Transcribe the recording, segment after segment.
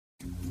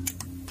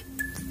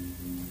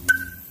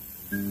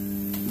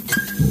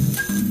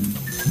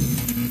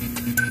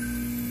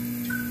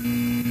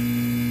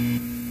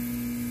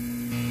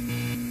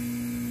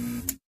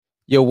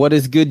Yo, what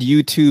is good,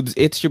 YouTubes?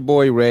 It's your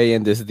boy Ray,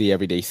 and this is the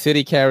Everyday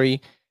City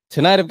Carry.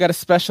 Tonight, I've got a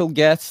special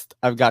guest.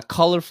 I've got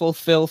Colorful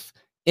Filth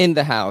in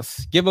the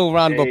house. Give him a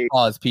round of Hey.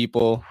 applause,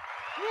 people.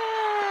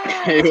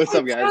 Hey, what's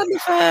up,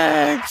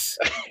 guys?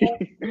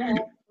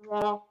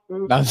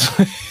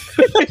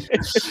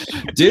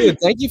 Dude,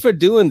 thank you for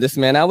doing this,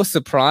 man. I was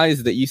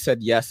surprised that you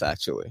said yes,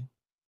 actually.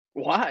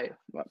 Why?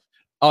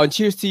 Oh, and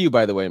cheers to you,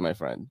 by the way, my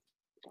friend.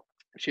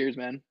 Cheers,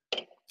 man.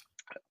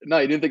 No,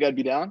 you didn't think I'd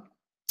be down?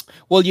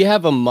 Well, you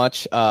have a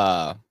much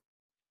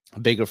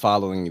bigger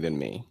following than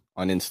me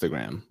on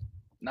Instagram.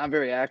 Not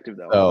very active,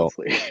 though,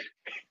 honestly.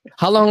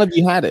 How long have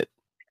you had it?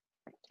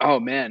 Oh,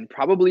 man,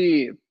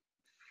 probably,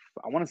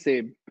 I want to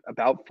say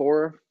about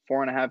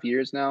 4.5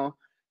 years now.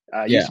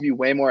 Used to be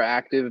way more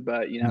active,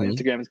 but,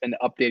 Instagram has been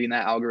updating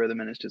that algorithm,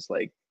 and it's just,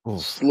 like,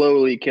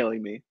 slowly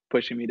killing me,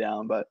 pushing me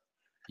down. But,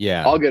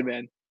 yeah, all good,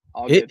 man.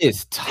 All good. It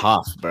is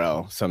tough,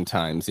 bro,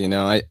 sometimes.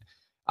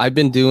 I've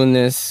been doing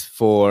this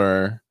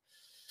for...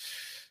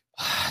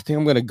 I think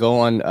I'm gonna go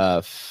on.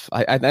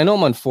 I know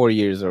I'm on 4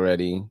 years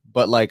already,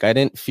 but like I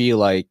didn't feel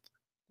like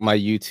my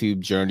YouTube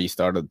journey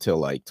started till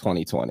like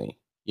 2020.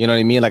 You know what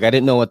I mean? Like I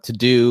didn't know what to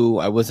do.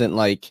 I wasn't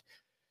like,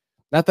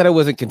 not that I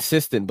wasn't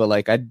consistent, but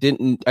like I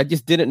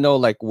just didn't know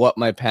like what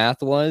my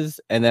path was.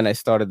 And then I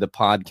started the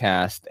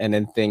podcast, and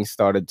then things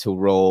started to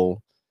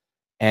roll,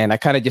 and I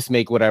kind of just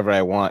make whatever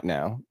I want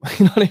now.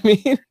 You know what I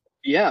mean?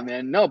 Yeah,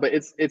 man. No, but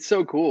it's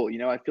so cool.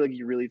 I feel like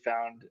you really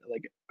found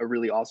like a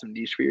really awesome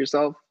niche for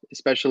yourself,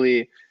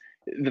 especially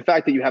the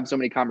fact that you have so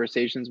many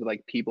conversations with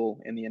like people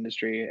in the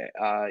industry.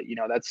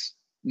 That's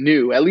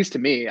new, at least to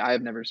me. I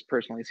have never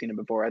personally seen it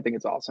before. I think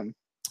it's awesome.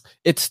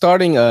 It's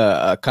starting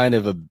a kind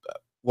of a...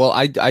 Well,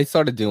 I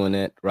started doing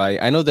it, right?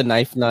 I know the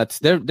Knife Nuts.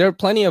 There are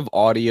plenty of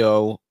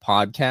audio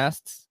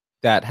podcasts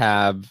that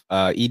have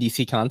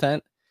EDC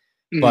content,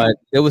 but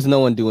there was no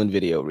one doing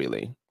video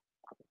really.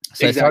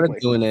 So I started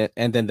doing it,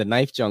 and then the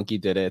Knife Junkie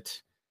did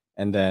it,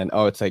 and then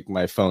it's like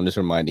my phone is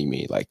reminding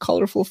me like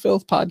Colorful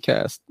Filth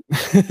podcast,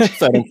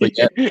 so I don't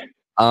forget.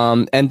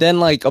 And then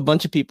like a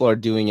bunch of people are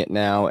doing it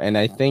now, and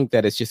I think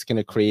that it's just going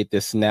to create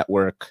this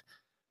network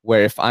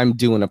where if I'm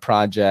doing a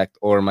project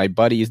or my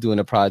buddy is doing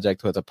a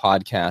project with a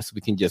podcast,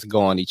 we can just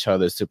go on each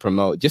other's to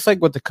promote, just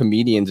like what the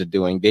comedians are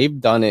doing. They've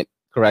done it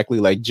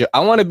correctly. Like I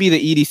want to be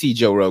the EDC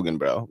Joe Rogan,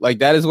 bro. Like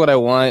that is what I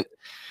want.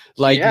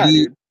 Like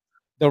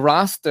the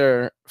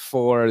roster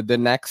for the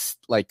next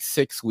like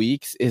 6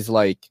 weeks is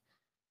like,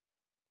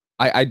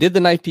 I did the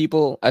Knife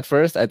People at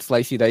first. I had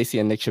Slicey Dicey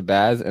and Nick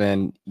Shabazz,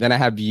 and then I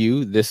have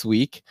you this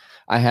week.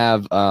 I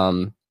have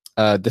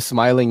the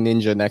Smiling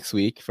Ninja next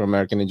week from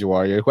American Ninja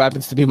Warrior, who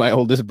happens to be my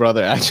oldest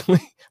brother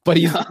actually. But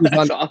he's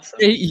on, awesome.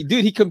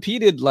 He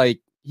competed,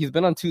 like he's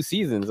been on 2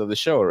 seasons of the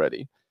show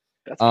already.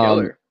 That's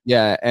killer.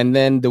 Yeah, and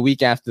then the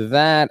week after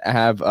that, I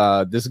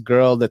have this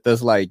girl that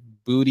does like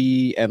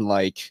booty and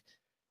like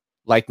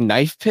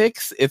knife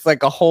picks. It's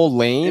like a whole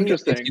lane.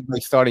 Interesting. It's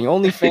like starting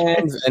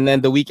OnlyFans. And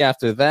then the week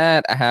after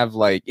that, I have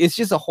like, it's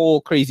just a whole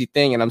crazy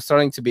thing. And I'm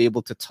starting to be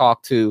able to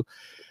talk to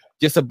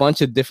just a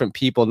bunch of different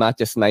people, not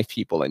just knife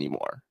people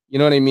anymore. You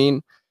know what I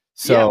mean?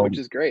 So yeah, which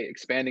is great.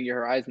 Expanding your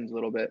horizons a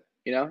little bit,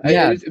 Yeah.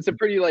 It's a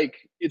pretty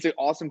it's an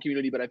awesome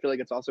community, but I feel like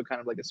it's also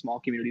kind of like a small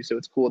community. So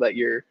it's cool that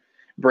you're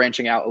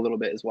branching out a little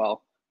bit as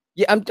well.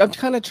 Yeah, I'm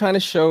kind of trying to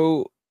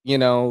show,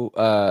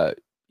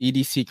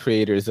 EDC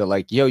creators are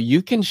like, yo,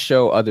 you can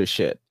show other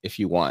shit if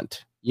you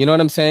want. You know what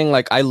I'm saying?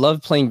 Like, I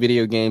love playing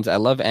video games. I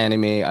love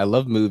anime. I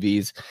love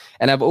movies.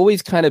 And I've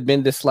always kind of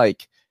been this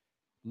like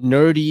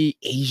nerdy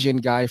Asian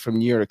guy from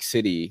New York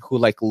City who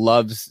like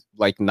loves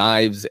like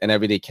knives and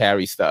everyday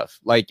carry stuff.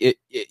 Like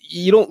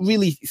you don't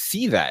really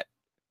see that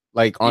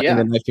like in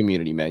the knife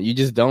community, man. You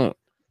just don't.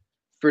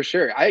 For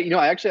sure. I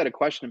actually had a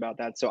question about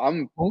that. So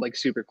I'm like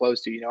super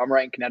close to, I'm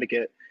right in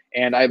Connecticut,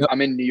 and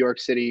I'm in New York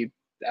City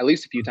at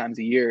least a few times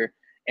a year.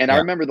 And I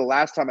remember the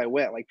last time I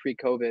went, like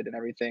pre-COVID and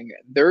everything,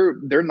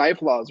 their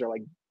knife laws are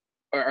like,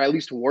 or at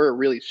least were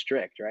really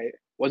strict, right?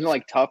 Wasn't it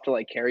like tough to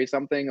like carry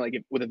something like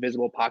with a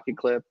visible pocket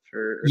clip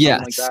or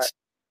something like that?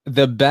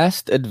 The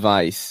best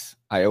advice,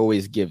 I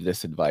always give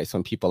this advice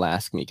when people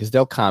ask me, because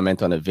they'll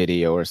comment on a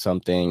video or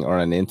something or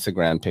an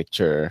Instagram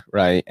picture,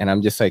 right? And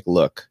I'm just like,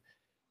 look,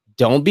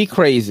 don't be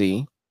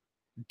crazy.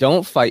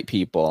 Don't fight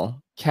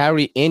people.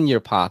 Carry in your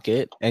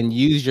pocket and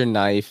use your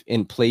knife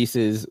in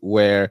places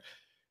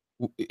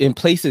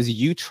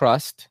you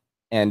trust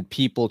and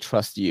people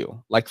trust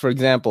you. Like, for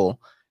example,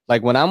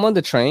 like when I'm on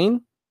the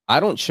train, I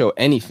don't show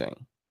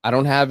anything. I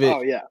don't have it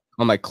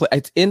on my clip.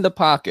 It's in the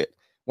pocket.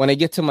 When I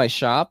get to my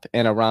shop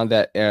and around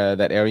that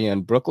area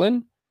in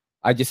Brooklyn,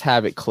 I just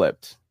have it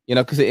clipped,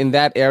 because in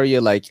that area,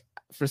 like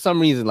for some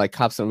reason, like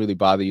cops don't really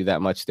bother you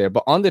that much there.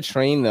 But on the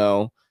train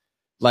though,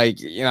 like,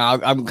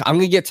 I'm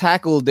gonna get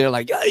tackled. They're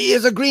like, oh, he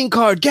has a green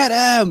card, get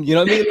him. You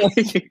know what I mean? Like,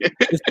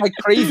 it's like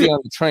crazy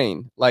on the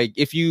train. Like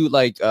if you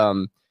like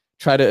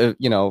try to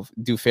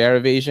do fare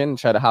evasion,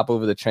 try to hop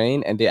over the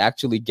train, and they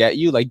actually get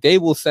you, like they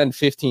will send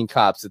 15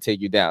 cops to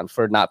take you down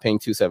for not paying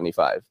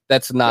 $275.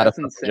 That's not a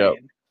joke.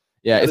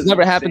 Yeah, it's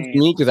never happened to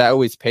me because I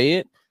always pay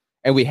it,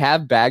 and we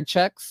have bag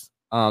checks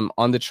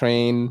on the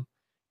train,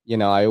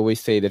 I always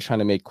say they're trying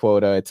to make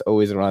quota. It's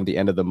always around the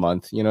end of the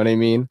month. You know what I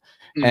mean?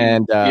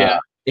 And Yeah.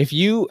 if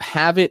you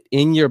have it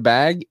in your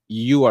bag,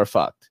 you are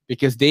fucked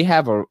because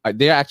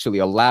they're actually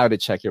allowed to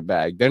check your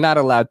bag. They're not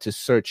allowed to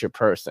search your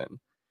person.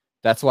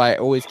 That's why I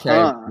always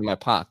carry it in my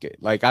pocket.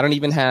 Like I don't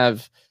even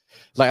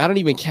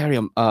carry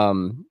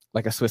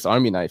like a Swiss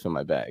Army knife in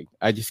my bag.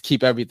 I just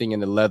keep everything in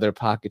the leather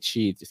pocket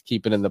sheet, just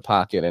keep it in the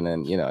pocket, and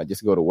then I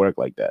just go to work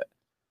like that.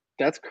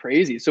 That's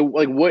crazy. So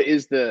like what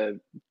is the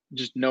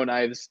just no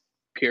knives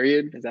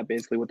period? Is that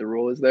basically what the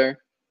rule is there?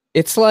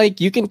 It's like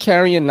you can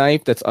carry a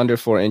knife that's under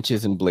 4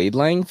 inches in blade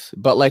length,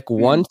 but like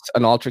once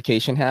an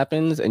altercation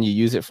happens and you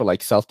use it for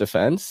like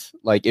self-defense,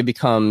 like it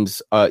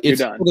becomes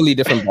it's a totally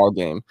different ball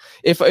game.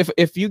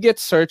 If you get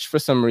searched for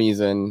some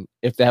reason,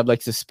 if they have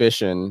like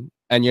suspicion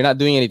and you're not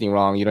doing anything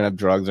wrong, you don't have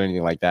drugs or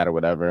anything like that or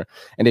whatever,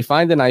 and they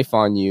find the knife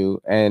on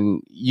you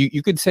and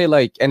you could say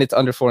like, and it's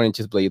under 4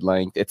 inches blade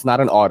length, it's not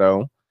an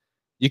auto.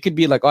 You could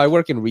be like, oh, I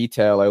work in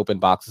retail. I open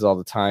boxes all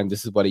the time.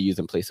 This is what I use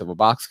in place of a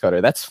box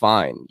cutter. That's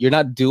fine. You're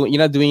not doing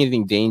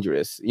anything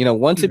dangerous.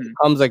 Once it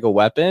becomes like a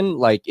weapon,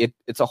 like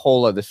it's a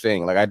whole other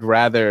thing. Like I'd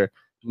rather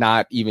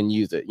not even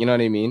use it. You know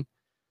what I mean?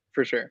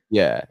 For sure.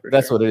 Yeah,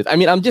 that's what it is. I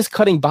mean, I'm just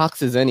cutting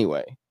boxes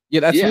anyway. Yeah,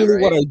 that's really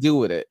what I do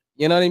with it.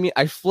 You know what I mean?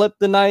 I flip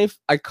the knife,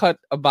 I cut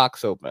a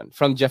box open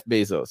from Jeff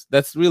Bezos.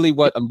 That's really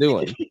what I'm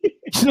doing.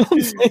 You know what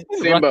I'm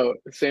saying?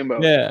 Same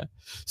boat. Yeah.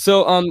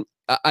 So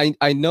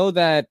I know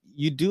that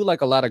you do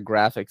like a lot of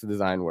graphics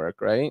design work,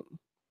 right?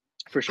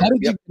 For sure. How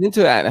did you get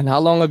into that, and how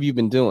long have you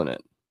been doing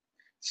it?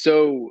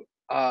 So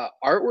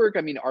artwork,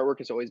 I mean, artwork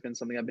has always been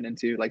something I've been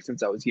into like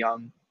since I was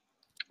young.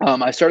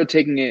 I started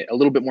taking it a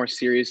little bit more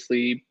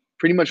seriously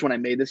pretty much when I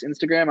made this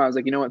Instagram. I was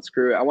like, you know what,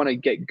 screw it. I want to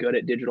get good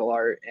at digital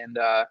art. And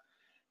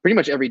pretty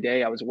much every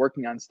day I was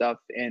working on stuff.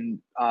 And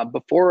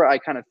before I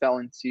kind of fell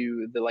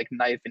into the like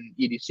knife and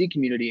EDC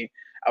community,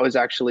 I was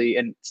actually,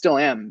 and still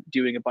am,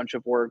 doing a bunch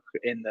of work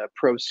in the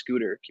pro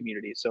scooter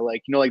community. So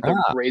like, like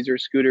the Razor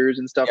scooters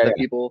and stuff that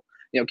people,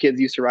 kids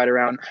used to ride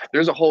around.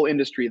 There's a whole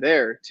industry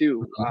there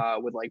too,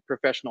 with like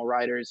professional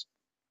riders,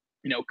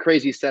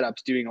 crazy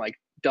setups doing like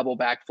double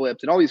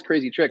backflips and all these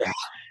crazy tricks. Yeah.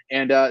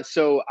 And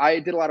so I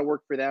did a lot of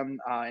work for them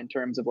in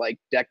terms of like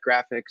deck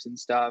graphics and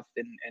stuff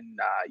and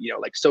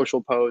like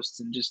social posts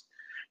and just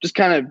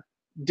kind of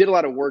did a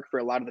lot of work for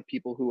a lot of the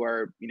people who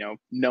are,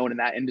 known in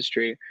that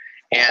industry.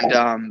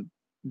 And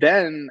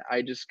then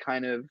I just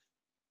kind of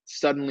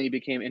suddenly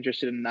became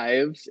interested in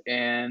knives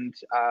and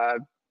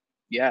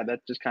that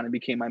just kind of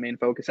became my main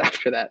focus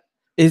after that.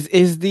 Is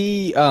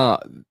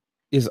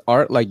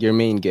art like your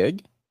main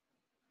gig?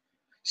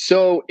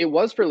 So it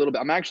was for a little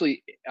bit. I'm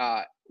actually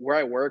where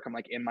I work. I'm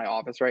like in my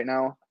office right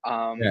now.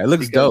 Yeah, it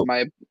looks dope.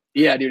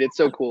 Yeah, dude, it's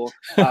so cool.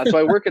 So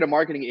I work at a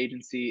marketing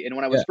agency, and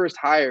when I was first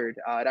hired,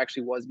 it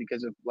actually was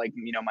because of like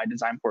my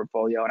design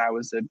portfolio, and I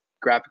was a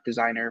graphic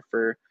designer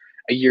for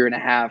a year and a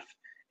half.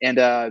 And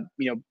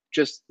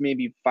just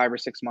maybe 5 or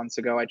 6 months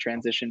ago, I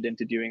transitioned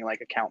into doing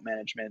like account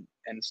management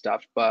and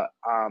stuff. But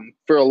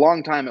for a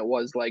long time, it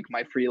was like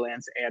my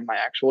freelance and my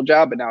actual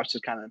job, but now it's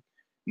just kind of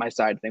my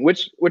side thing,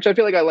 which I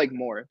feel like I like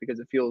more because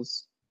it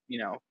feels,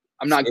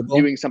 I'm not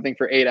doing something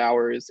for 8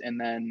 hours and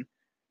then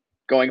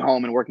going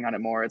home and working on it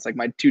more. It's like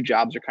my two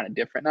jobs are kind of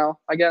different now,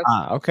 I guess.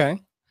 Okay.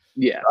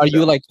 Yeah. Are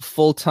you like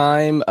full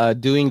time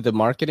doing the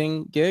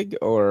marketing gig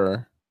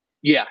or?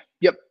 Yeah.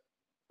 Yep.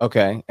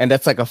 Okay. And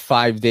that's like a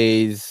 5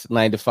 days,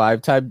 9 to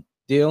 5 type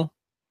deal?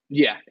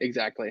 Yeah,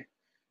 exactly.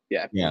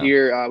 Yeah.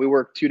 Here we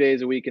work 2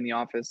 days a week in the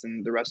office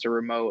and the rest are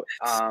remote.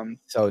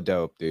 So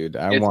dope, dude.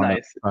 I want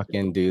to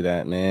fucking do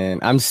that, man.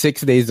 I'm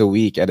 6 days a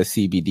week at a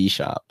CBD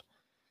shop.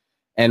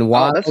 And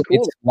while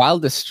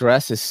the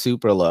stress is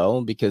super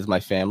low because my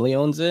family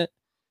owns it,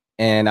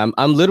 and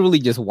I'm literally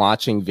just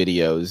watching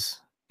videos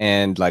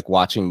and like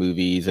watching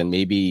movies and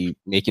maybe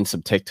making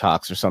some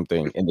TikToks or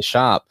something in the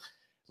shop.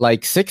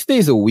 Like 6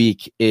 days a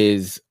week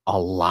is a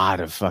lot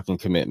of fucking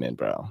commitment,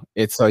 bro.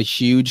 It's a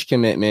huge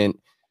commitment.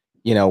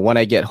 When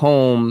I get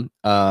home,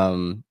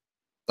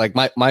 like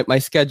my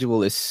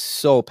schedule is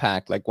so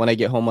packed. Like when I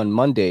get home on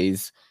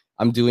Mondays,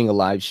 I'm doing a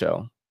live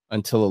show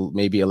until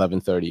maybe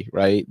 11:30,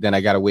 right? Then I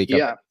gotta wake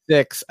up at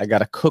 6. I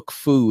gotta cook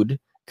food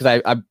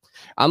because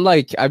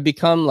I've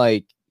become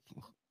like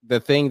the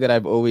thing that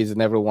I've always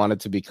never wanted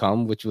to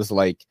become, which was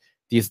like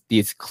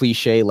these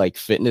cliche like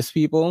fitness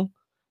people.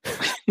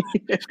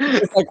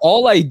 It's like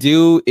all I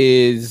do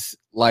is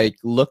like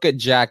look at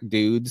jacked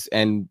dudes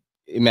and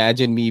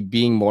imagine me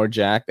being more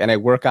jacked, and I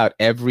work out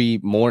every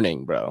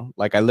morning, bro.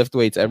 Like I lift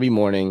weights every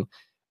morning.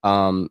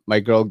 My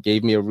girl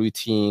gave me a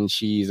routine.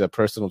 She's a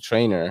personal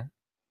trainer,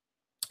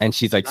 and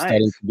she's like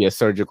studying to be a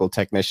surgical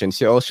technician.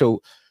 She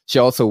also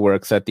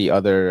works at the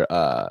other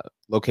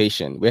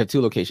location. We have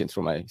 2 locations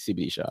for my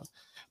CBD shop.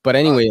 But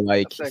anyway,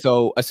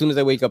 so as soon as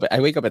I wake up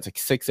at like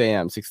 6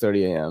 a.m.,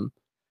 6:30 a.m.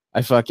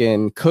 I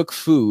fucking cook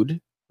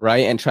food,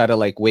 right? And try to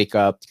like wake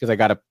up because I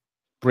gotta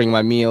bring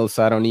my meals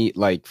so I don't eat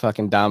like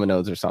fucking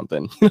Domino's or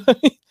something.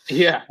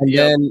 Yeah. And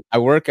then I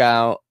work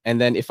out, and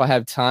then if I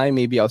have time,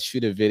 maybe I'll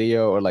shoot a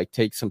video or like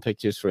take some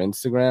pictures for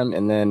Instagram,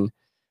 and then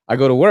I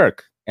go to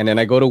work. And then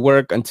I go to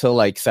work until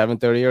like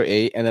 7:30 or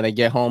 8. And then I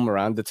get home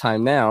around the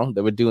time now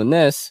that we're doing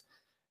this.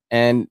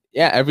 And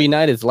yeah, every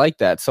night is like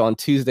that. So on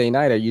Tuesday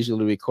night, I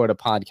usually record a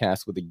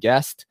podcast with a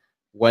guest.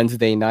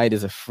 Wednesday night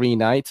is a free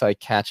night. So I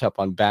catch up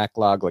on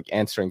backlog, like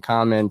answering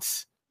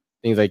comments,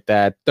 things like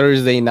that.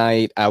 Thursday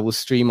night, I will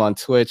stream on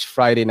Twitch.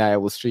 Friday night, I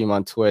will stream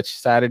on Twitch.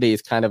 Saturday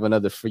is kind of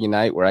another free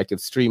night where I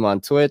could stream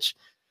on Twitch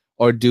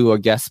or do a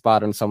guest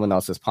spot on someone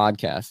else's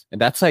podcast. And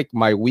that's like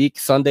my week.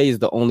 Sunday is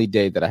the only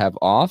day that I have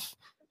off.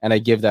 And I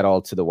give that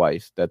all to the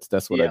wife.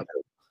 That's what I do.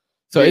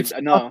 So dude, it's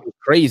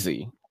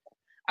crazy.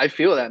 I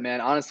feel that, man,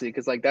 honestly,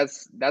 because like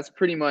that's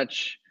pretty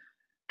much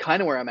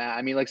kind of where I'm at.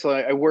 I mean, like, so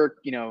I work,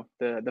 you know,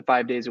 the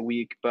 5 days a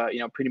week, but you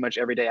know, pretty much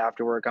every day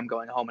after work, I'm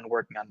going home and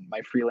working on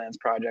my freelance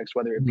projects,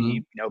 whether it be,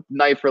 you know,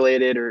 knife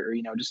related or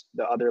you know, just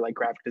the other like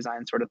graphic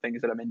design sort of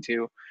things that I'm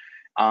into.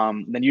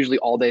 Then usually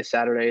all day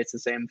Saturday, it's the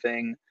same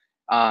thing.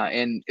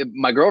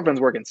 My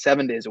girlfriend's working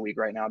 7 days a week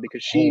right now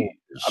because she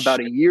about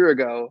a year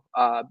ago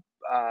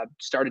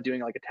started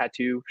doing like a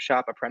tattoo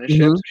shop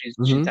apprenticeship. So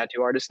she's a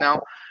tattoo artist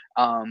now.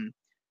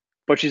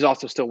 But she's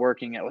also still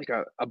working at like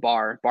a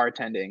bar,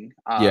 bartending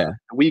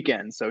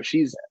weekends. So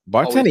she's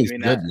bartending's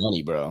good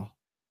money, bro.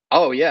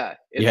 Oh yeah.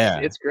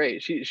 It's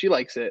great. She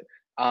likes it.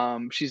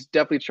 She's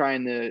definitely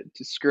trying to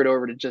skirt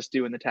over to just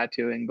doing the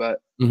tattooing,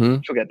 but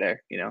she'll get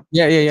there, you know.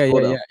 Yeah.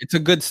 It's a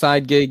good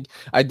side gig.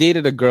 I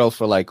dated a girl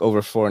for like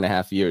over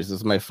 4.5 years. This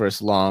was my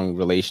first long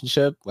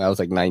relationship when I was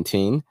like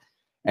 19.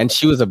 And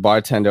she was a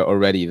bartender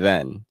already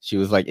then. She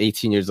was like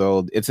 18 years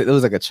old. It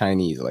was like a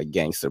Chinese like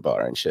gangster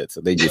bar and shit. So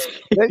it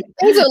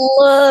was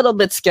a little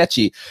bit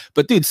sketchy.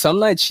 But dude, some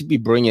nights she'd be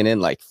bringing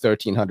in like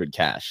 1,300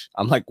 cash.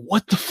 I'm like,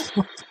 what the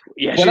fuck?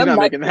 Yeah, she's not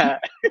making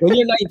that. When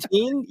you're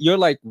 19, you're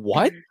like,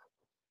 what?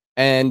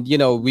 And you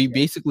know, we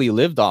basically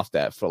lived off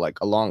that for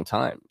like a long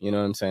time. You know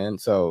what I'm saying?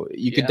 So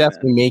you could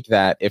definitely make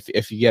that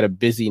if you get a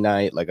busy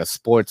night, like a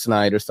sports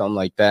night or something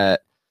like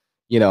that.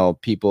 You know,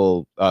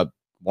 people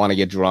want to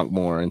get drunk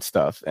more and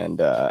stuff. And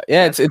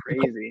it's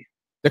crazy.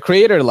 The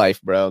creator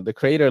life, bro. The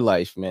creator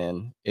life,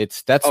 man.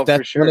 That's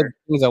sure. One of the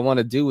things I want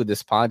to do with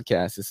this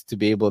podcast is to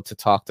be able to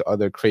talk to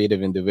other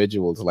creative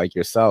individuals like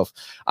yourself.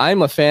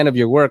 I'm a fan of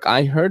your work.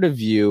 I heard of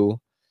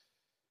you.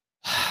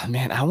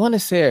 Man, I want to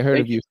say I heard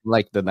of you from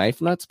like the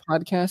Knife Nuts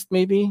podcast,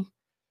 maybe,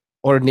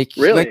 or Nick.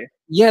 Really?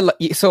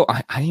 So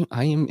I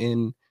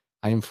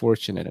am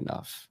fortunate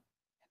enough,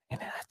 and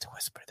I have to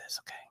whisper this,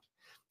 okay?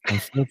 I'm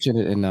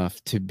fortunate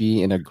enough to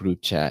be in a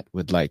group chat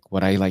with like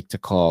what I like to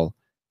call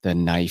the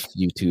knife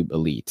YouTube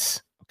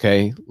elites.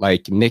 Okay,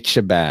 like Nick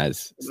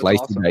Shabazz,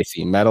 Slicey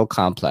Dicey, Metal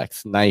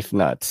Complex, Knife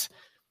Nuts,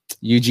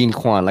 Eugene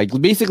Kwan, like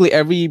basically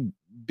every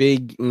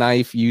big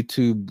knife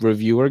YouTube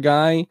reviewer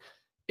guy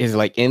is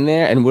like in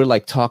there, and we're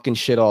like talking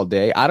shit all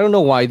day. I don't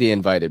know why they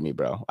invited me,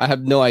 bro. I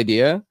have no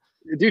idea.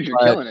 Dude, you're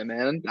killing it,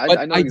 man.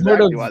 I know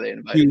exactly why they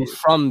invited you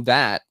from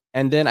that.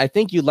 And then I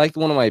think you liked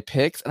one of my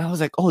picks, and I was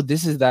like, oh,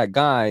 this is that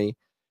guy.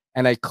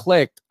 And I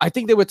clicked. I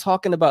think they were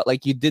talking about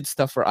like you did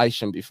stuff for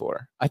Isham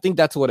before. I think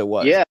that's what it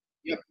was. Yeah.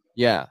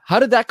 Yeah. How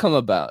did that come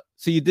about?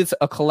 So you did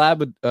a collab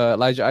with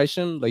Elijah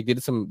Isham, like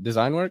did some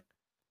design work?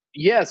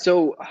 Yeah.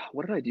 So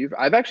what did I do?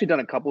 I've actually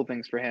done a couple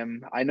things for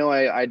him. I know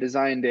I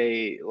designed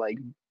a like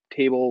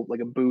table,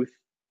 like a booth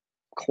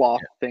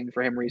cloth thing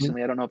for him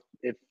recently. I don't know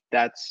if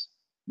that's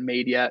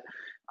made yet.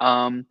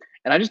 And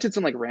I just did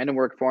some like random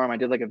work for him. I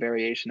did like a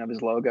variation of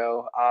his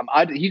logo.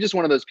 He's just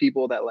one of those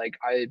people that like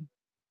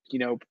you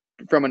know,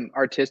 from an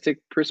artistic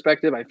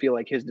perspective, I feel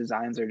like his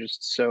designs are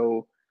just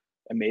so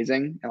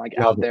amazing and like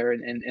out there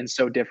and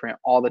so different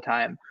all the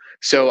time.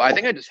 So I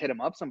think I just hit him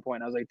up some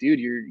point. I was like, dude,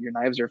 your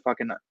knives are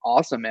fucking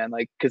awesome, man.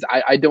 Like, cause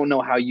I don't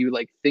know how you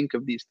like think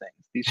of these things,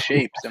 these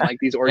shapes and like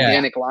these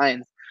organic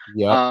lines.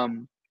 Yeah.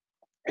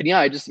 And yeah,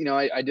 I just, you know,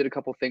 I did a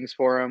couple things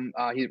for him.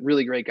 He's a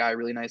really great guy,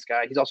 really nice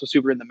guy. He's also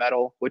super into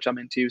metal, which I'm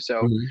into.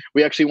 So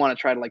we actually want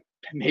to try to like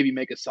maybe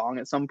make a song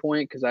at some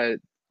point. Cause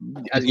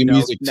as you know,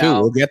 music now,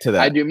 too. We'll get to that.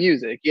 I do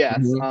music,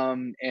 yes,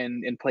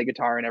 and play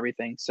guitar and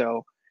everything.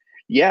 So,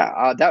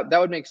 yeah, that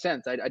would make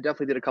sense. I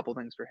definitely did a couple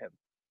things for him.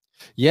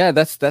 Yeah,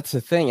 that's the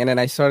thing. And then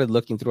I started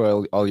looking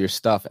through all your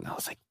stuff, and I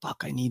was like,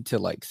 "Fuck, I need to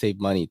like save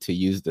money to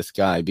use this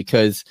guy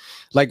because,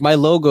 like, my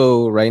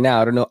logo right now,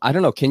 I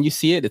don't know. Can you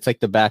see it? It's like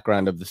the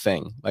background of the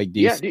thing. Like,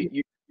 dude,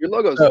 your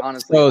logo's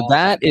honestly. So awesome.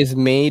 That is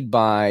made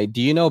by. Do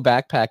you know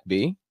Backpack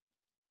B?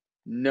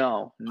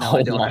 No,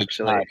 I don't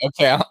actually. God.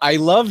 Okay, I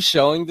love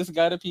showing this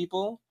guy to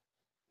people,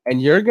 and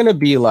you're gonna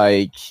be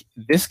like,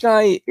 this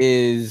guy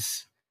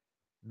is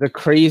the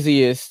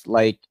craziest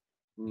like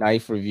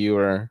knife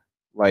reviewer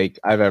like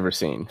I've ever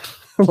seen.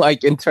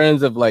 Like in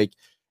terms of like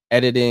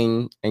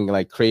editing and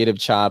like creative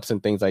chops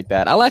and things like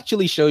that. I'll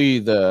actually show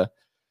you the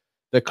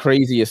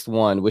craziest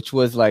one, which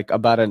was like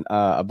about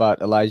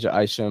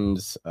Elijah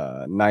Isham's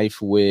knife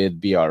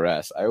with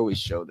BRS. I always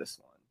show this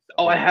one.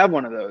 Oh, I have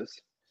one of those.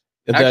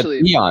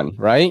 Actually, Neon,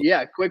 right?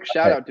 Yeah, quick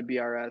shout out to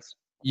BRS.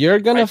 You're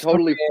gonna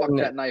totally fuck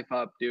that knife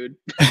up, dude.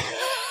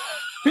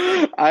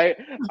 All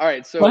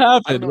right. So What I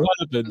don't happened? know. What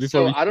happened before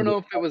So we I don't started know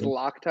if it was talking?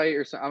 Loctite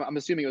or something. I'm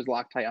assuming it was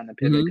Loctite on the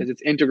pivot Mhm. because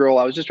it's integral.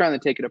 I was just trying to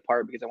take it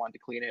apart because I wanted to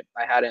clean it.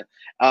 I hadn't.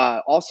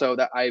 Also,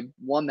 that I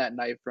won that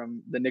knife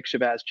from the Nick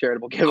Shabazz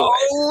charitable giveaway.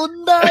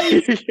 Oh,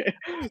 nice.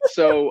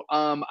 So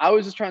I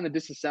was just trying to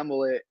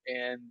disassemble it,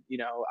 and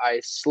I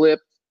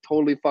slipped,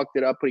 totally fucked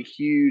it up, put a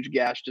huge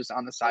gash just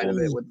on the side of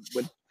it Oh.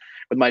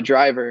 with my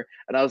driver,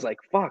 and I was like,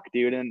 "Fuck,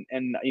 dude!" And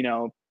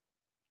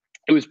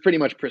it was pretty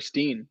much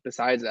pristine.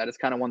 Besides that, it's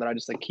kind of one that I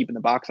just like keep in the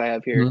box I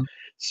have here. Mhm,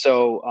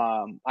 So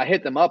I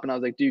hit them up and I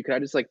was like, dude, could I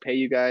just like pay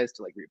you guys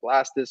to like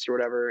reblast this or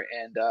whatever?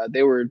 And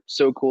they were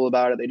so cool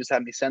about it. They just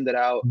had me send it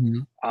out.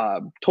 mhm.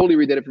 Totally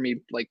redid it for me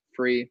like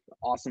free.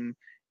 Awesome.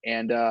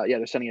 And yeah,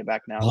 they're sending it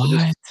back now. So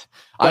just What?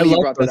 I funny you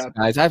love brought that those up.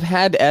 guys. I've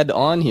had Ed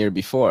on here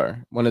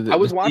before, one of I the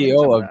was watching some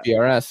CEO of of that.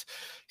 BRS.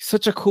 He's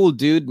such a cool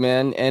dude,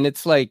 man. And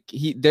it's like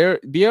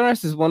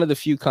BRS is one of the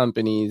few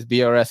companies,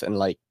 BRS and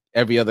like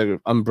every other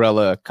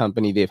umbrella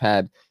company they've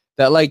had,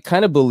 that like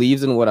kind of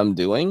believes in what I'm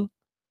doing.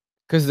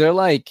 Cause they're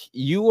like,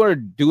 you are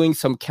doing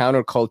some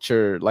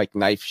counterculture like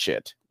knife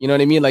shit. You know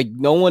what I mean? Like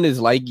no one is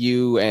like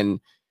you, and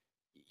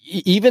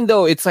even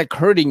though it's like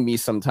hurting me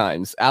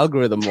sometimes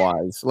algorithm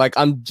wise, like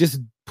I'm just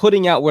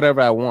putting out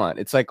whatever I want.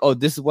 It's like, oh,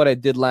 this is what I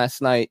did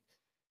last night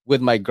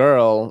with my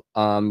girl.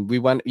 We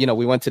went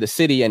to the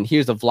city and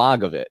here's a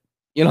vlog of it.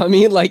 You know what I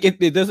mean? Like it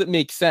doesn't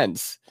make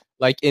sense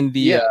like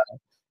Yeah.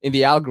 in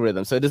the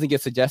algorithm, so it doesn't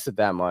get suggested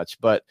that much.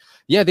 But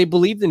yeah, they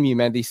believed in me,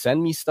 man. They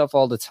send me stuff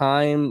all the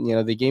time.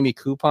 They gave me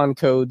coupon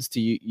codes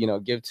to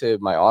give to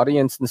my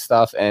audience and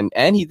stuff. And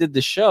he did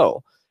the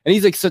show, and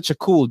he's like such a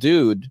cool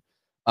dude.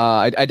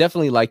 I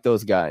definitely like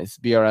those guys,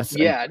 BRS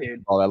and Yeah,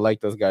 dude. all. I like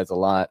those guys a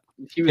lot.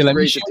 He Okay, was let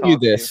me great show to you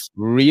talk to. this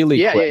really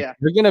Yeah, yeah, quick. yeah.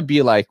 You're gonna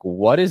be like,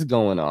 what is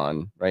going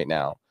on right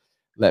now?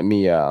 Let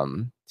me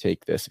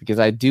take this because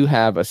I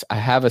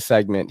have a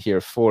segment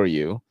here for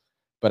you,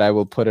 but I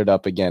will put it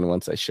up again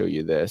once I show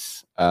you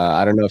this.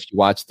 I don't know if you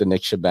watched the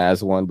Nick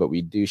Shabazz one, but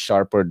we do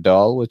Sharp or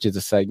Dull, which is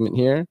a segment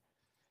here,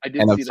 I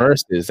did and a see that.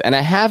 versus, and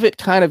I have it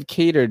kind of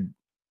catered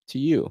to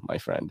you, my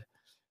friend.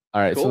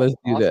 All right, so let's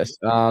Cool. do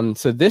Awesome. this.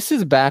 So this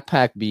is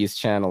Backpack B's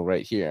channel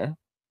right here.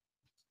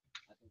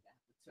 I think I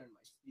have to turn my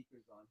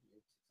speakers on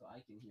here so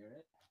I can hear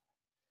it.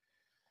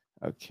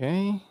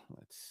 Okay,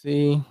 let's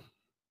see.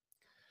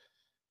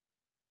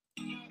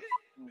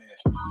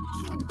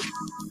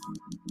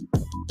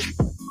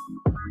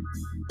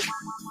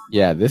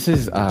 Yeah, this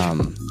is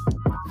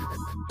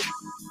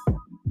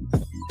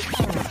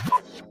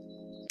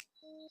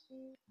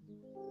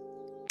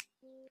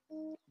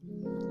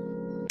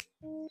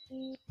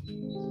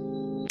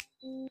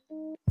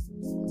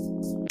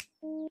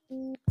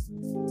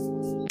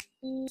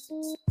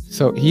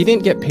so he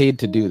didn't get paid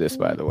to do this,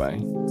 by the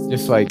way.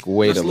 Just like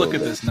wait Just a look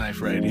little at bit. this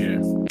knife right here.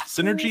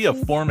 Synergy of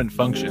form and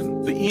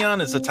function. The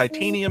Eon is a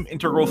titanium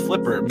integral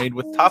flipper made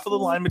with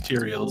top-of-the-line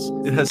materials.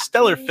 It has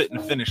stellar fit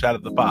and finish out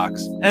of the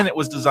box, and it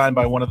was designed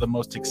by one of the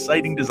most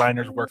exciting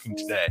designers working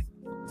today.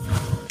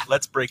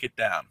 Let's break it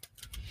down.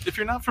 If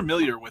you're not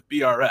familiar with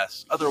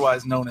BRS,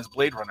 otherwise known as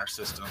Blade Runner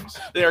Systems,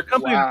 they are a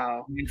company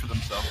Wow. named for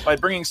themselves by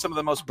bringing some of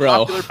the most Bro.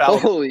 popular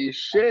battles. Holy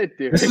shit,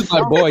 dude. This is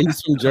my boy.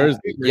 He's from Jersey.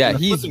 in Yeah, the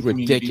he's flipping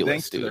community ridiculous,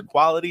 thanks to their dude.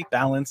 quality,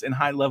 balance, and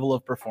high level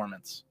of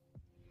performance.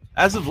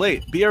 As of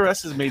late,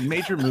 BRS has made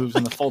major moves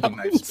in the folding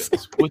knife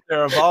space with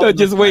their evolved. No,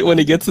 just wait when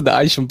he gets to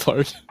the Isham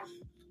part.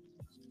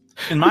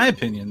 In my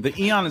opinion, the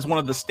Eon is one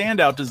of the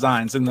standout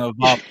designs in the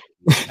evolved,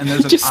 and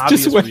there's an Just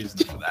obvious wait. reason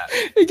for that.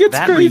 It gets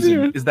That crazier.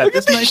 reason is that Look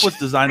this at knife was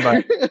designed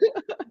by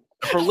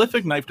a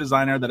prolific knife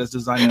designer that has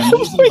designed an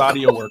amazing my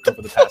body of work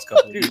over the past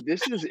couple of years. Dude,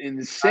 this is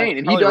insane.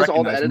 And he Probably does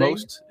all the recognize editing.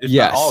 most, if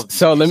not all Yes. of these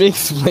So let me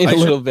pieces. explain I a should-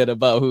 little bit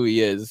about who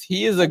he is.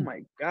 He is Oh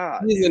my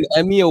god. he's an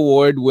Emmy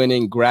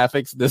Award-winning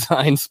graphics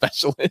design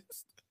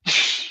specialist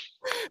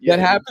Yeah, that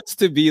happens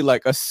to be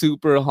like a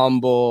super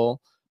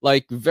humble,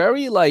 like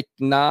very like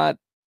not.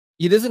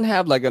 He doesn't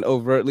have like an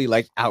overtly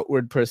like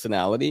outward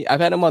personality. I've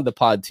had him on the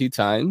pod 2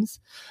 times,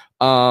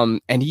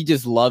 and he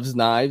just loves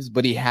knives,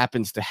 but he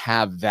happens to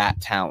have that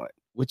talent,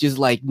 which is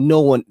like no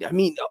one. I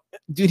mean,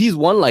 dude, he's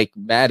won like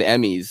mad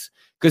Emmys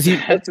because he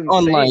That's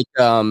on insane. like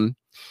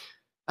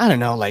I don't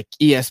know, like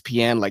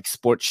ESPN, like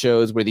sports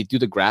shows where they do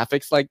the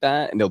graphics like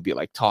that, and they'll be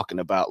like talking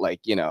about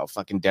like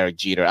fucking Derek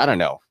Jeter. I don't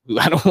know.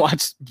 I don't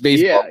watch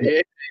baseball,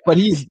 Yeah. but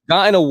he's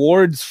gotten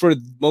awards for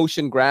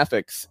motion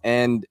graphics,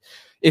 and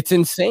it's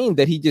insane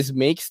that he just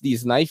makes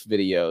these knife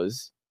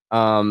videos.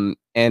 And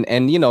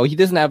he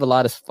doesn't have a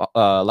lot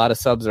of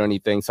subs or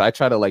anything, so I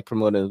try to like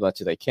promote it as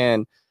much as I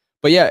can.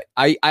 But yeah,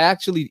 I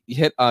actually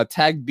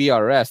tagged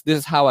BRS. This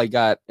is how I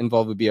got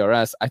involved with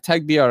BRS. I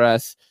tagged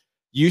BRS.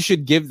 You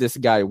should give this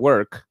guy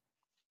work.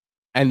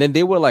 And then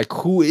they were like,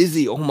 who is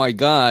he? Oh my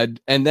God.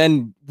 And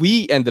then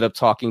we ended up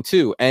talking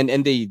too. And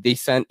they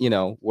sent,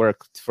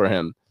 work for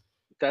him.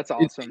 That's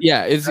awesome.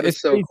 It's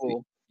so crazy.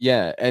 cool.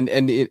 Yeah. And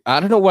I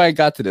don't know why I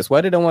got to this.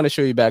 Why did I want to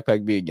show you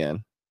Backpack B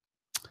again?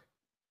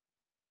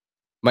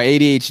 My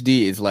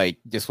ADHD is like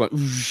just went.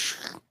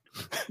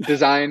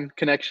 Design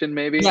connection,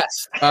 maybe.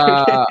 Yes.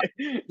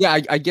 Yeah,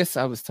 I guess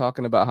I was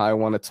talking about how I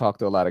want to talk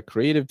to a lot of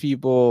creative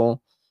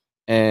people,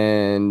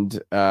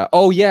 and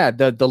oh yeah,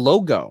 the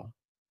logo.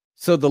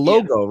 So the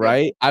logo,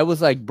 right? I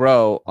was like,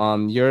 bro,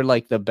 you're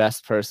like the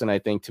best person I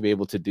think to be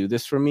able to do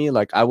this for me.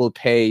 Like, I will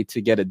pay to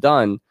get it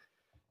done.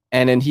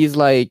 And then he's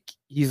like,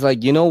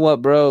 you know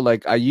what, bro?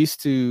 Like, I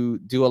used to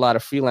do a lot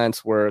of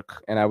freelance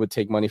work, and I would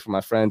take money from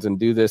my friends and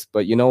do this,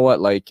 but you know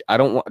what? Like, I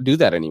don't want to do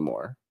that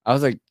anymore. I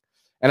was like,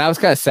 and I was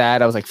kind of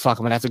sad. I was like, fuck,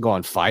 I'm gonna have to go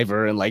on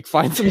Fiverr and like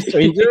find some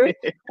stranger.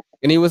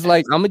 And he was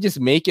like, I'm gonna just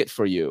make it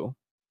for you.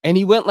 And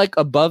he went like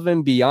above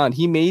and beyond.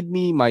 He made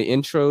me my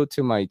intro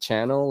to my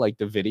channel, like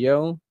the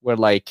video where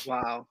like,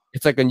 wow,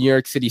 it's like a New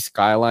York City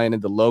skyline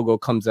and the logo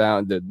comes out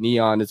and the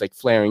neon is like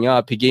flaring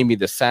up. He gave me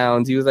the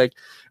sounds. He was like,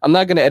 I'm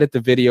not going to edit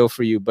the video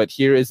for you, but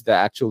here is the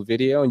actual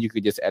video and you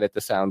could just edit the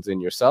sounds in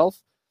yourself.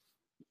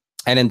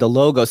 And then the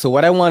logo. So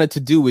what I wanted to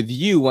do with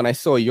you when I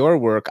saw your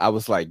work, I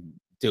was like,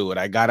 dude,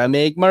 I got to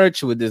make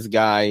merch with this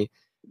guy,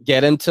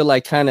 get him to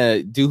like kind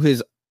of do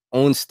his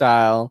own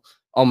style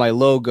on my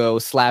logo,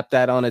 slap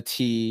that on a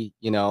tee,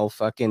 you know,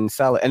 fucking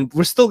sell it. And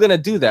we're still going to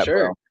do that,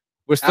 bro.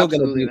 We're still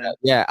going to do that.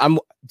 Yeah.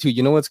 Dude,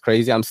 you know what's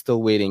crazy? I'm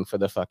still waiting for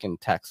the fucking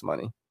tax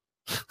money.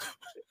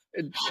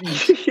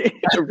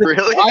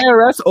 Really?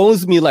 IRS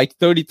owes me like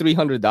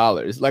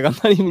 $3,300. Like, I'm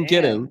not even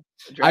kidding.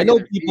 I know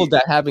people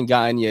that haven't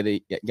gotten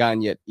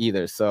yet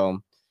either. So,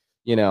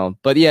 you know,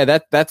 but yeah,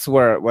 that's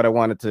what I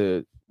wanted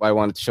to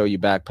show you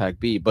Backpack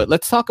B. But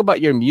let's talk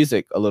about your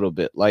music a little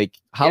bit. Like,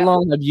 how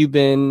long have you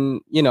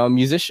been, you know, a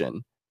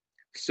musician?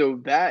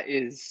 So that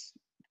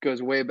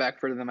goes way back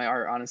further than my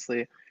art,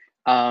 honestly.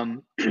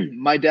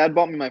 My dad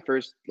bought me my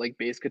first like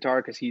bass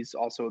guitar because he's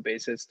also a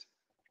bassist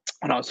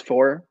when I was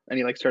 4, and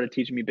he like started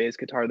teaching me bass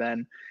guitar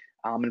then.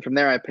 And from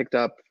there I picked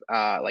up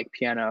like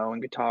piano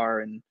and guitar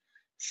and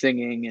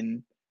singing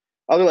and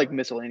other like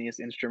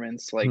miscellaneous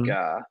instruments like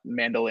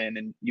mandolin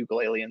and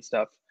ukulele and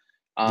stuff.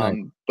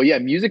 But yeah,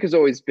 music has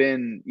always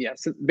been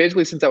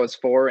basically since I was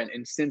 4,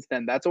 and since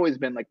then that's always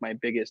been like my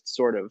biggest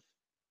sort of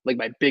like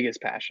my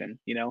biggest passion,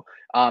 you know.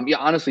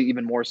 Honestly,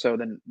 even more so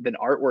than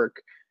artwork,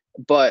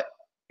 but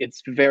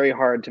it's very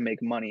hard to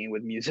make money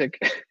with music.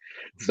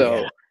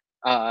 So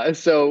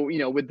you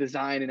know, with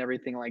design and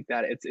everything like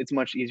that, it's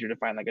much easier to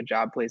find like a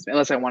job placement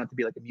unless I wanted to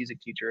be like a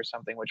music teacher or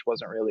something, which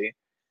wasn't really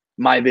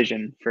my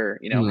vision for,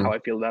 you know, how I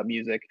feel about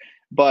music.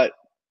 But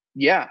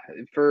yeah,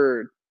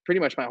 for pretty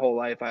much my whole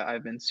life,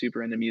 I've been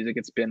super into music.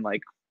 It's been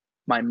like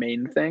my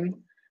main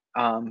thing.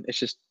 It's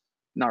just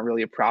not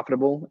really a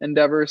profitable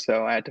endeavor,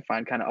 so I had to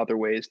find kind of other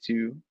ways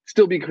to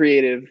still be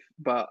creative,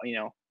 but you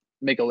know,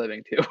 make a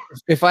living too.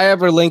 If I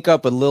ever link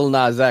up with Lil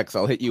Nas X,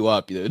 I'll hit you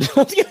up, dude.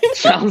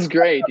 Sounds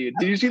great, dude.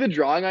 Did you see the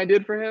drawing I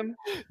did for him?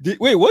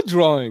 Wait, what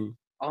drawing?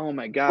 Oh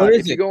my god! What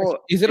is it?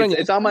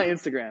 It's on my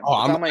Instagram.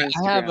 Oh, it's on my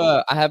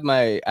Instagram. I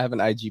have an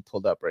IG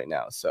pulled up right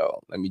now,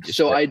 so let me just.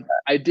 So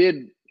I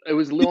did. It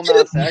was Lil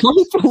Nas X.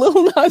 For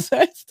Lil Nas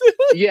X,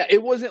 dude. Yeah,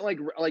 it wasn't like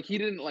he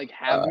didn't like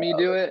have me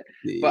do it,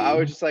 but I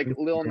was just like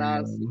Lil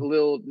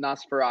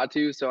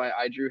Nosferatu. So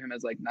I drew him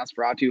as like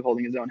Nosferatu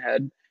holding his own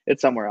head.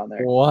 It's somewhere on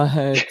there. What?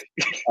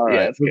 All right,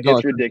 yeah,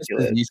 it's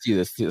ridiculous. You see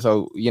this,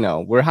 so you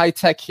know we're high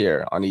tech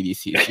here on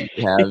EDC. So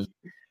you have,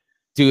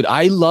 dude,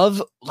 I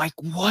love like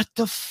what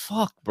the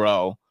fuck,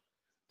 bro.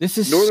 This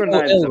is Northern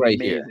Lights is right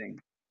amazing. Here.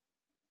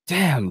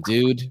 Damn,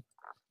 dude.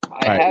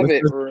 I have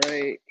it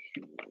right.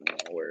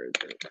 Where is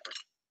it?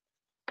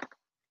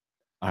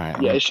 All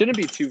right. Yeah, it shouldn't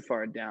be too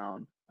far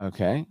down.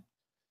 Okay.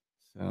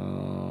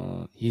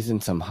 So he's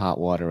in some hot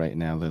water right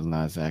now, Lil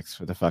Nas X,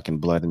 for the fucking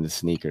blood in the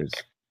sneakers.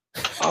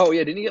 Oh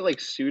yeah, didn't he get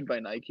like sued by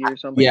Nike or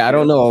something? Yeah, I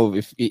don't know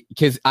if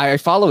because I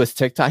follow his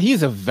TikTok.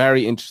 He's a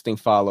very interesting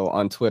follow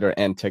on Twitter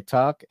and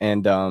TikTok,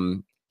 and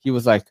he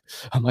was like,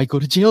 I might go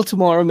to jail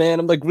tomorrow,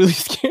 man. I'm like really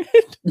scared.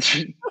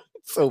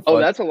 So oh,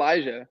 that's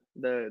Elijah.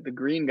 The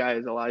green guy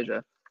is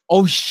Elijah.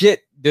 Oh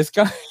shit, this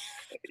guy.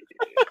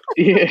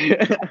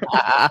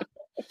 Yeah.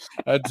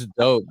 That's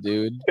dope,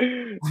 dude.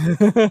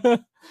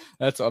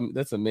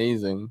 That's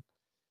amazing.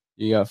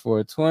 You got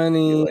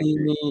 420.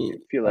 I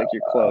feel like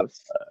you're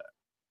close.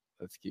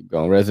 Let's keep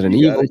going. Resident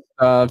Evil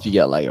stuff. You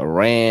got like a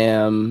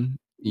RAM.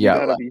 You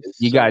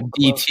got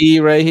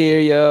DT right here,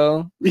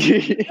 yo.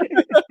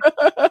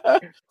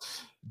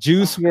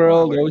 Juice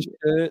World. Oh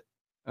shit.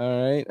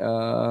 All right.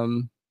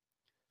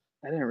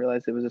 I didn't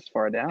realize it was this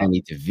far down.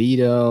 Danny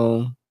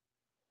DeVito.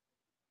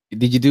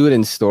 Did you do it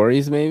in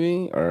stories,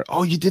 maybe?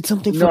 Or you did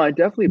something? No, I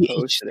definitely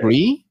posted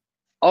it.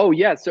 Oh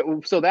yeah,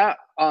 so that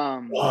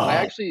I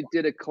actually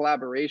did a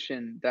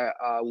collaboration that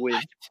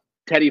with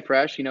Teddy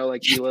Fresh, you know,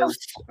 like Elo's.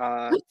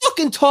 We're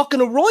fucking talking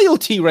to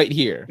royalty right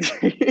here.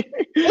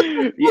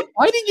 Yeah.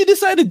 Why did you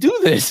decide to do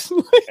this?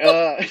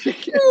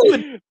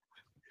 Dude.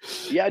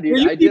 Yeah,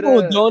 dude. For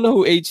people who don't know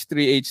who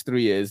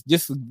H3H3 is,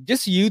 just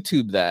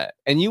YouTube that,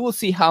 and you will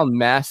see how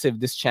massive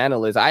this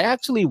channel is. I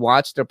actually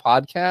watch their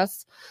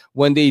podcasts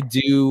when they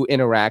do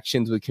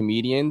interactions with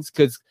comedians,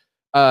 because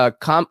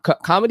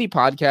comedy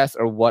podcasts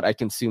are what I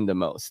consume the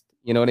most.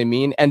 You know what I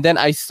mean? And then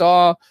I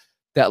saw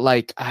that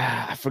like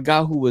I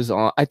forgot who was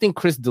on. I think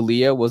Chris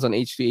D'Elia was on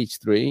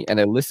H3H3, and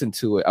I listened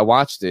to it. I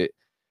watched it,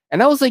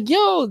 and I was like,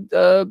 "Yo,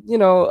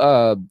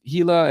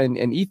 Gila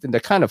and Ethan,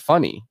 they're kind of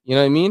funny." You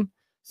know what I mean?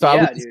 So I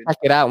would just check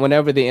it out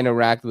whenever they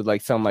interact with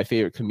like some of my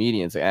favorite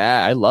comedians. Like,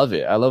 I love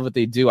it. I love what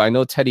they do. I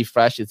know Teddy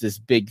Fresh is this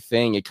big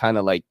thing. It kind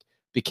of like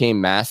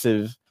became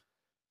massive.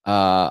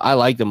 I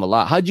like them a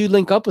lot. How'd you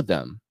link up with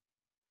them?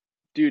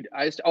 Dude,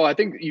 I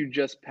think you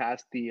just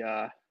passed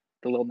the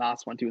Lil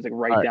Nas one too. It was like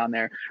right down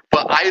there.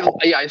 But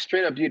I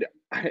straight up, dude,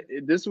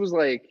 this was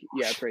like,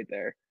 yeah, it's right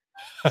there.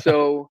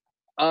 So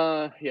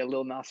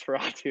Lil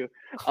Nosferatu.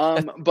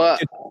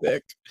 But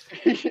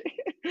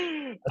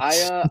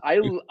I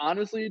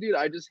honestly, dude,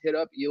 I just hit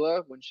up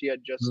Hila when she had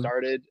just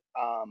started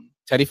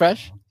Teddy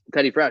Fresh,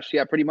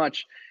 yeah, pretty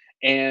much.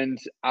 And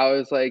I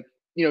was like,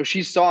 you know,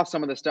 she saw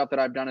some of the stuff that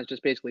I've done as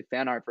just basically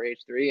fan art for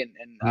H3, and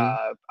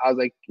I was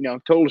like, you know,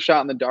 total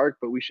shot in the dark,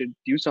 but we should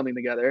do something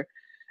together.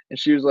 And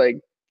she was like,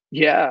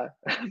 yeah.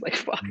 I was like,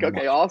 fuck,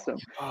 okay, awesome.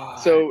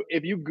 So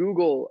if you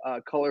Google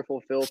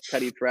Colorful Filth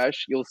Teddy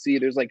Fresh, you'll see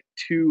there's like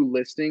 2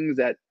 listings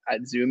at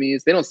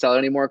Zoomies. They don't sell it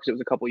anymore because it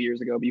was a couple years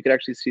ago, but you could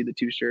actually see the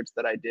 2 shirts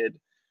that I did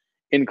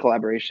in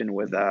collaboration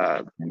with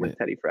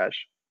Teddy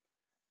Fresh.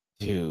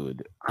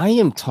 Dude, I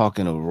am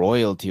talking a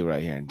royalty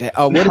right here.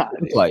 What did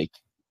it look like?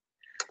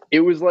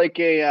 It was like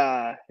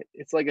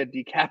it's like a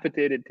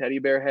decapitated teddy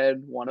bear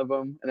head, one of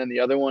them, and then the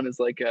other one is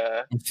like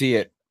a. I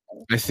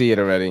see it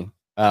already.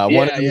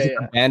 One of them is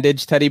a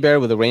bandaged teddy bear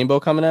with a rainbow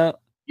coming out.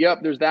 Yep,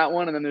 there's that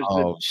one, and then there's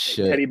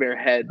the teddy bear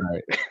head. All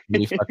right, let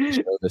me fucking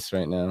show this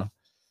right now,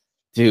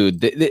 dude.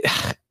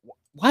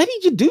 Why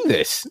did you do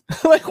this?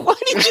 Like, why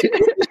did you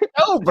do this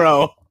show,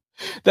 bro?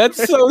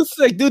 That's so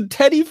sick, dude.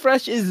 Teddy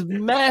Fresh is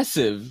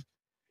massive.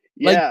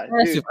 Like, yeah,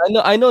 massive.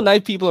 I know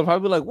night people are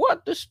probably like,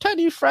 what? This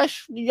Teddy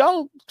Fresh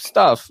young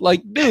stuff.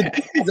 Like, dude,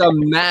 this is a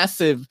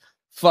massive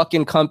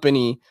fucking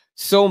company.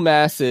 So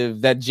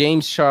massive that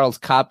James Charles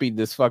copied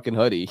this fucking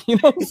hoodie. You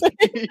know what I'm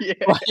saying? Yeah.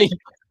 Like,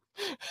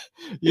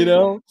 you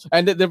know?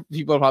 And the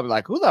people are probably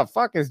like, who the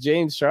fuck is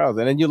James Charles?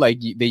 And then you like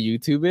they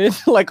YouTube it.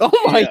 Like, oh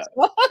my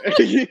God.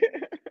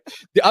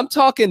 I'm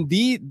talking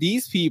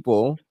these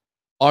people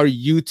are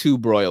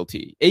YouTube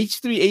royalty.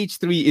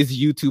 H3H3 is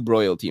YouTube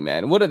royalty,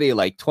 man. What are they,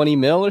 like 20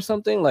 mil or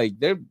something? Like,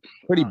 they're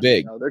pretty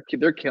big. No, they're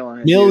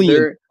killing it.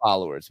 Millions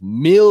followers.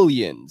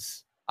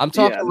 Millions. I'm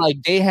talking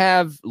like they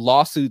have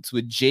lawsuits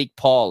with Jake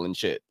Paul and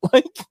shit.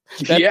 Like,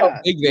 that's how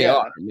big they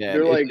are, man.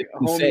 They're like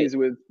homies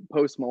with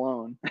Post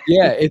Malone.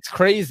 Yeah, it's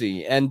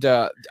crazy. And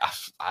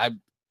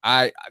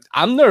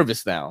I'm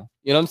nervous now.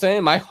 You know what I'm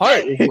saying? My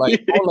heart is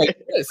like going like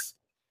this.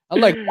 I'm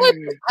like, what?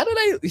 How did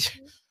I?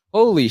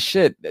 Holy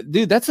shit,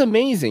 dude! That's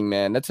amazing,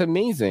 man. That's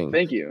amazing.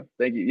 Thank you.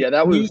 Yeah,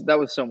 that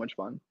was so much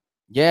fun.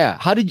 Yeah.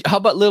 How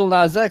about Lil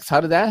Nas X?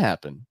 How did that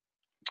happen?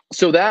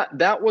 So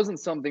that wasn't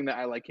something that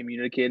I like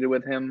communicated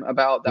with him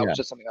about. That was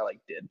just something I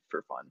like did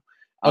for fun.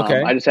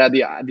 Okay. I just had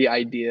the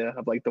idea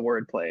of like the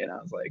wordplay, and I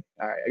was like,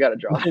 all right, I gotta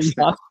draw this.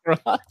 That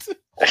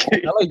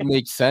like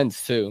makes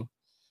sense too.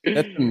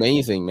 That's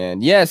amazing,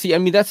 man. Yeah. See, I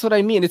mean, that's what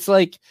I mean. It's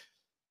like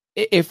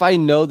if I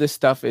know this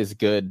stuff is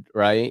good,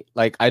 right?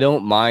 Like I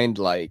don't mind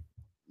like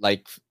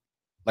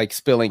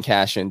spilling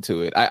cash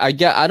into it. I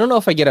don't know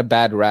if I get a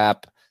bad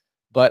rap,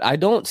 but I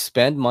don't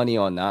spend money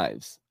on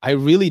knives. I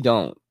really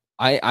don't.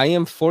 I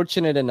am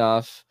fortunate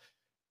enough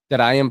that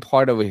I am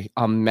part of a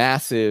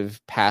massive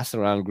pass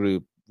around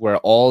group where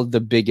all the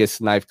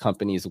biggest knife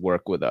companies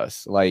work with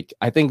us. Like,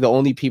 I think the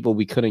only people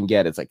we couldn't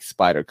get is like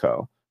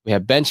Spyderco. We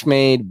have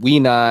Benchmade, We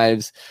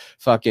Knives,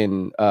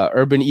 fucking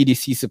Urban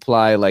EDC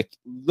Supply. Like,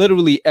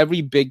 literally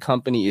every big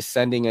company is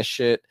sending us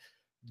shit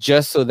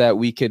just so that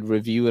we could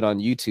review it on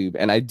YouTube.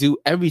 And I do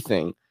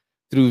everything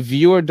through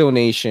viewer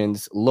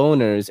donations,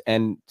 loaners,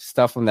 and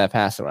stuff from that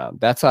pass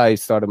around. That's how I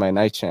started my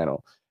knife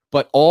channel.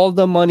 But all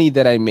the money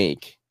that I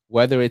make,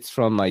 whether it's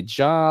from my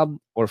job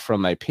or from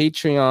my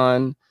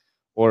Patreon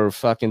or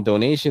fucking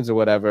donations or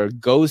whatever,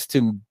 goes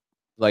to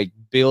like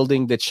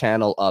building the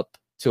channel up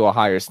to a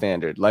higher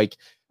standard. Like,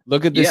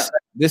 look at this. Yeah.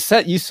 This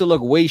set used to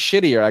look way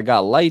shittier. I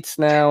got lights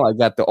now. I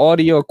got the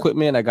audio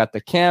equipment. I got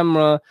the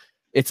camera.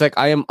 It's like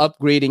I am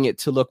upgrading it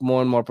to look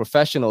more and more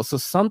professional. So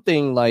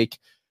something like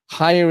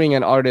hiring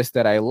an artist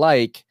that I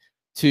like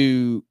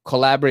to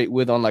collaborate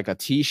with on like a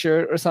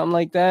t-shirt or something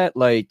like that,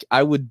 like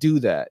I would do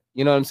that.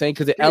 You know what I'm saying?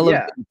 Because it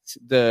elevates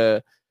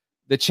the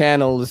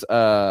channel's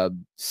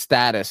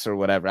status or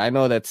whatever. I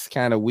know that's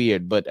kind of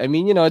weird, but I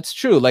mean, you know, it's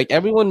true. Like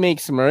everyone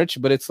makes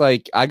merch, but it's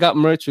like I got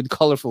merch with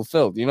Colorful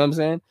Filth. You know what I'm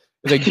saying?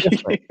 It's like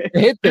different. It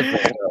hit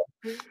different.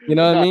 You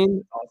know what I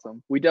mean?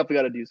 Awesome. We definitely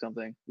got to do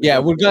something.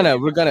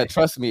 We're gonna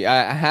trust me.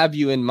 I have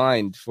you in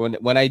mind for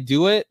when I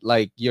do it.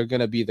 Like you're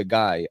gonna be the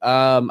guy.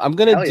 I'm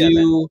gonna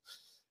do.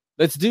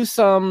 Let's do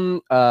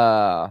some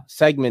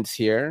segments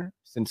here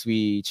since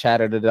we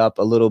chatted it up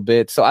a little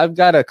bit. So I've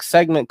got a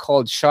segment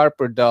called Sharp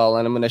or Dull,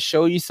 and I'm going to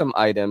show you some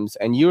items,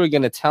 and you are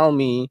going to tell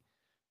me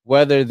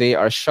whether they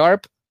are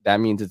sharp, that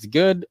means it's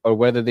good, or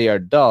whether they are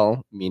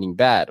dull, meaning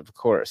bad, of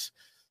course.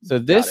 So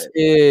this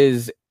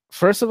is,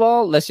 first of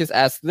all, let's just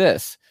ask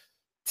this.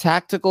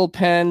 tactical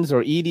pens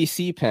or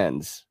EDC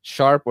pens,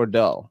 sharp or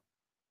dull?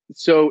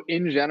 So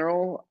in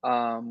general,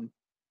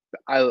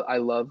 I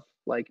love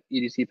like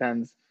EDC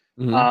pens.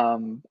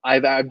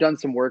 I've done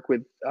some work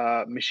with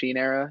Machine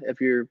Era,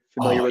 if you're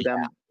familiar with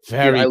them. Dude,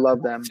 I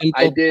love them.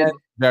 Simple I did pen,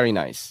 very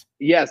nice.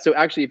 Yeah, so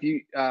actually if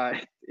you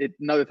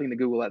another thing to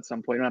Google at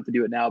some point, you don't have to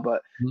do it now,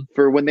 but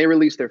for when they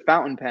released their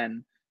fountain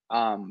pen,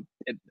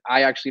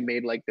 I actually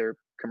made like their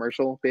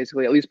commercial,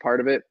 basically, at least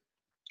part of it.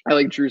 I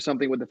like drew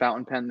something with the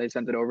fountain pen, they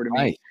sent it over to me.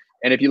 Nice.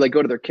 And if you like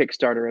go to their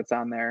Kickstarter, it's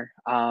on there.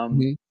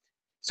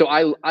 So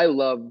I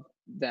love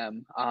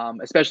them,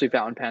 especially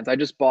fountain pens. I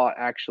just bought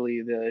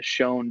actually the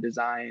Schoen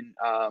Design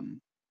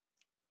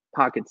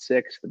Pocket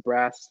 6, the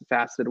brass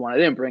faceted one. I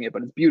didn't bring it,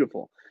 but it's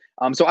beautiful.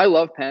 So I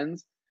love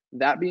pens.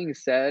 That being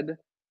said,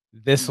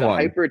 the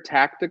hyper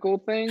tactical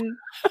thing.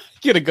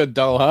 Get a good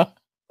dull, huh?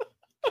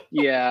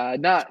 Yeah,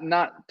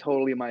 not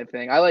totally my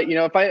thing. I like,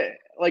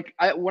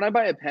 if when I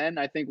buy a pen,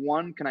 I think,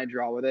 one, can I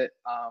draw with it?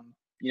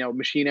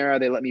 Machine Era,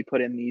 they let me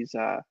put in these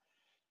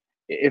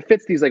it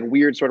fits these like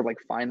weird sort of like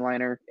fine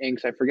liner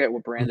inks. I forget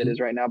what brand it is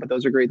right now, but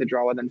those are great to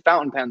draw with. And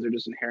fountain pens are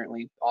just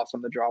inherently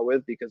awesome to draw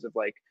with because of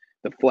like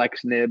the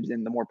flex nibs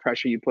and the more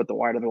pressure you put, the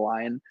wider the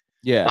line.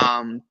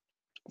 Yeah.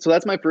 So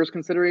that's my first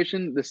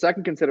consideration. The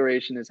second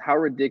consideration is how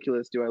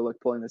ridiculous do I look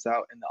pulling this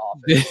out in the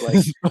office?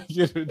 Like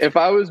if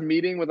I was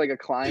meeting with like a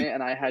client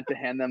and I had to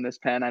hand them this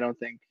pen, I don't,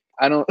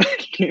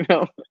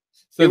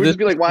 So it would just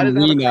be like, why does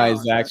that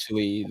nice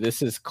actually?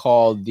 This is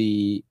called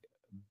the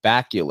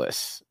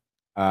Baculus.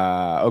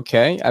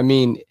 Okay. I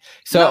mean,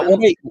 so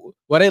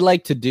what I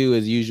like to do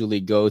is usually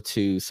go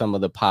to some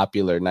of the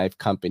popular knife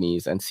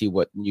companies and see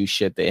what new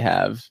shit they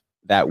have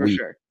that week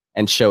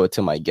and show it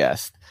to my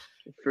guest.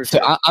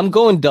 I'm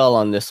going dull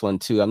on this one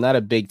too. I'm not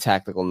a big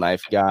tactical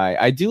knife guy.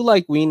 I do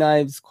like WE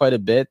knives quite a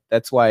bit.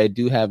 That's why I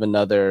do have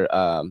another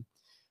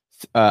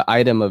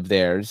item of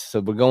theirs. So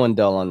we're going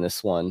dull on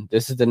this one.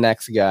 This is the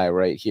next guy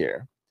right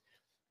here.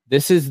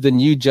 This is the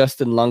new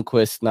Justin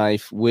Lundquist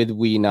knife with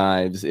WE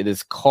knives. It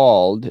is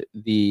called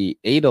the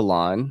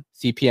Eidolon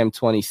CPM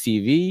 20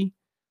 CV.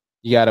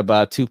 You got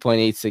about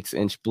 2.86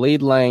 inch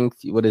blade length.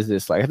 What is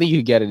this like? I think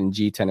you get it in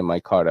G10 in my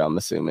card, I'm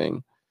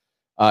assuming.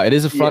 It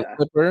is a front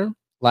clipper,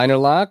 liner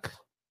lock.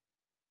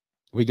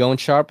 We going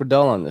sharp or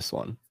dull on this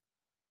one?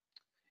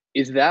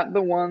 Is that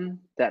the one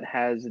that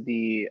has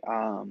the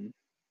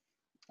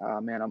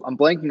man, I'm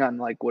blanking on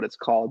like what it's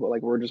called, but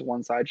like we're just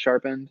one side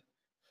sharpened?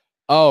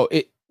 Oh,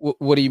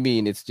 what do you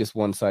mean? It's just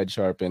one side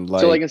sharpened.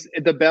 So like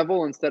the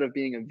bevel, instead of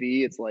being a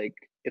V, it's like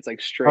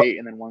straight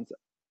and then one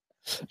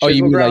side. Oh,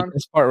 you mean like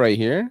this part right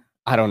here?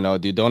 I don't know,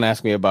 dude. Don't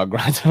ask me about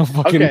grinds. I don't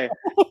fucking know.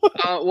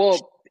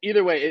 Well,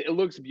 either way, it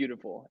looks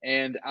beautiful.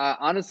 And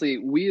honestly,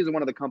 WE is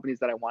one of the companies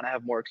that I want to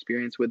have more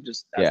experience with,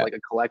 just as like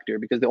a collector,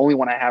 because the only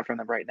one I have from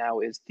them right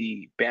now is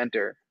the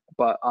Banter.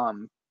 But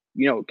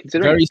considering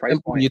very the price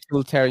simple point,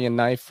 utilitarian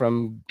knife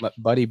from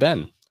Buddy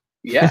Ben.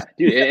 Yeah,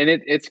 dude, and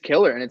it's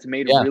killer, and it's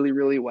made really,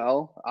 really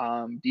well.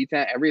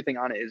 Detent, everything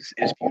on it is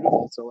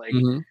beautiful. So like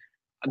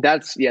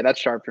that's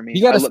sharp for me.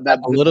 You got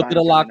a little bit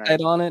of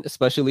Loctite on it,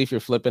 especially if you're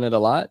flipping it a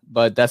lot.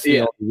 But that's the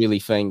only really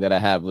thing that I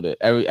have with it.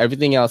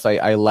 Everything else,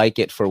 I like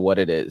it for what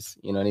it is.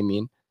 You know what I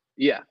mean?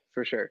 Yeah,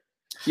 for sure.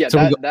 Yeah,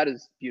 so that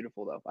is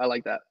beautiful though. I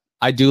like that.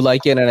 I do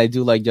like it, and I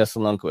do like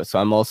Justin Lundquist. So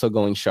I'm also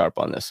going sharp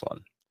on this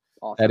one.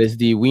 Awesome. That is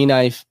the WE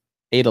knife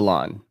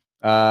Eidolon.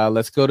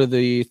 Let's go to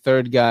the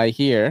third guy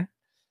here.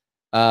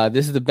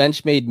 This is the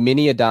Benchmade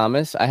Mini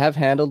Adamas. I have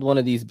handled one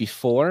of these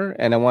before,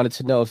 and I wanted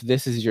to know if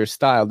this is your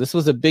style. This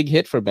was a big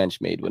hit for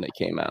Benchmade when it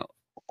came out.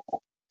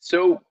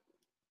 So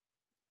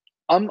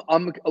I'm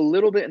a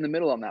little bit in the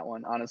middle on that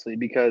one, honestly,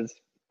 because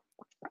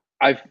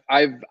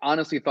I've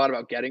honestly thought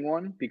about getting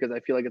one because I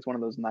feel like it's one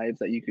of those knives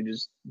that you could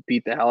just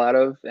beat the hell out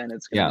of, and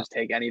it's gonna just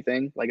take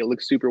anything. Like, it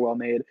looks super well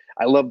made.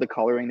 I love the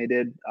coloring they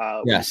did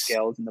with the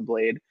scales and the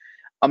blade.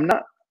 I'm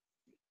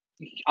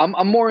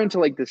more into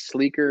like the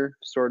sleeker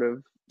sort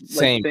of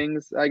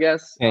things, I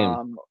guess.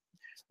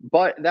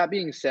 But that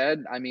being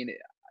said, I mean,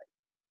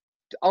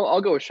 I'll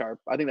go with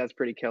sharp. I think that's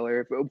pretty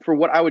killer. For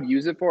what I would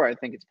use it for, I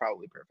think it's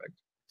probably perfect.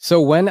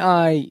 So when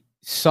I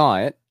saw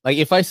it, like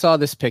if I saw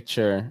this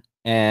picture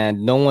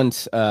and no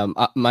one's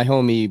my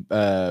homie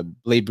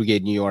Blade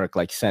Brigade New York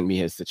like sent me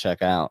his to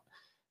check out,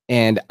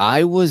 and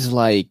I was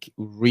like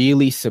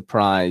really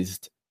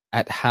surprised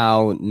at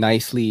how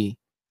nicely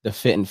the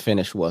fit and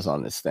finish was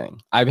on this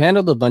thing. I've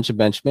handled a bunch of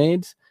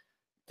Benchmades.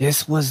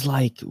 This was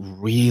like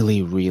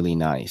really, really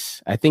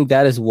nice. I think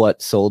that is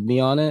what sold me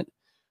on it.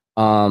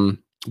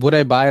 Would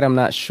I buy it? I'm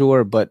not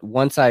sure. But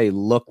once I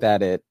looked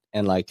at it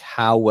and like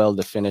how well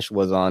the finish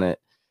was on it,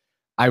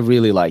 I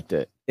really liked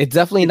it. It's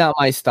definitely not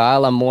my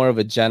style. I'm more of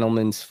a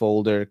gentleman's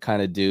folder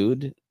kind of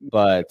dude,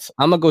 but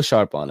I'm going to go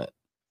sharp on it.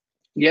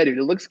 Yeah, dude,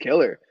 it looks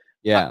killer.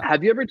 Yeah.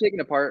 Have you ever taken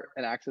apart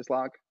an Axis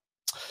lock?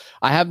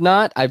 I have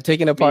not. I've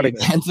taken apart a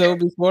Genzo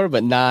before,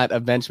 but not a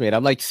Benchmade.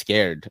 I'm like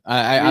scared.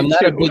 I'm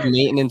not a big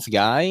maintenance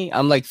guy.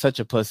 I'm like such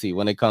a pussy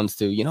when it comes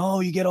to,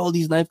 you get all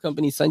these knife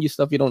companies send you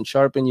stuff you don't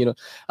sharpen. I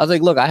was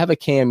like, look, I have a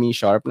KME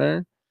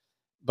sharpener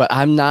but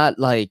I'm not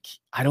like,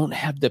 I don't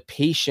have the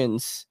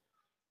patience.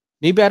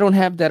 Maybe I don't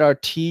have that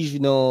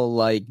artisanal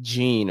like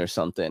gene or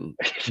something.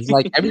 It's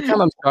like every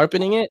time I'm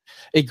sharpening it,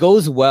 it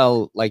goes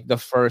well like the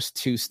first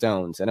 2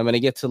 stones. And I'm gonna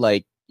get to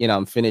like,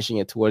 I'm finishing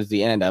it towards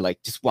the end. I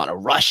like just want to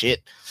rush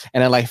it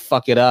and I like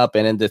fuck it up.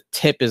 And then the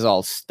tip is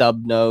all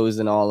stub nose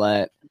and all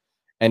that.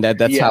 And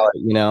that's how,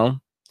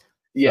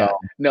 Yeah, so.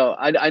 no,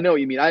 I know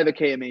what you mean. I have a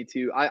KMA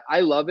too.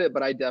 I love it,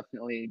 but I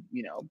definitely,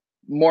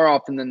 more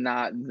often than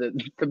not,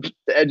 the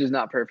edge is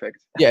not perfect.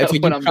 Yeah, it's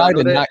like when you I'm try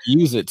done to with not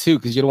use it too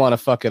because you don't want to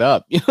fuck it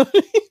up.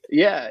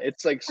 Yeah,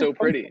 it's like so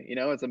pretty.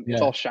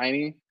 It's all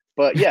shiny.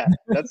 But yeah,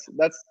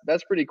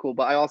 that's pretty cool.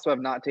 But I also have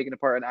not taken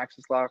apart an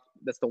axis lock.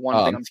 That's the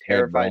one thing I'm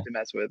Scared, terrified to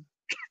mess with.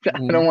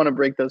 I don't want to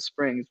break those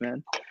springs,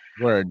 man.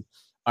 Word.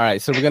 All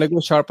right, so we're gonna go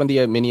sharp on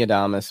the mini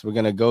Adamas. We're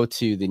gonna go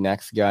to the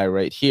next guy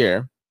right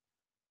here.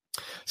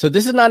 So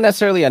this is not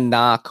necessarily a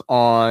knock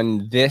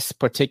on this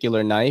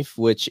particular knife,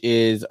 which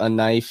is a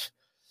knife.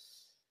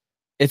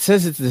 It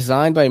says it's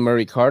designed by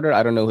Murray Carter.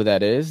 I don't know who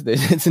that is.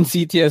 It's in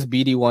CTS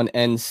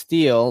BD1N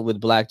steel with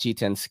black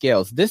G10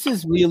 scales. This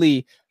is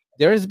really,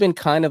 there has been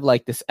kind of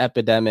like this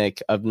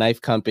epidemic of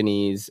knife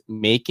companies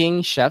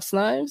making chef's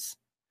knives.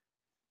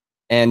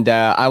 And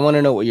I want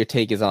to know what your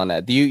take is on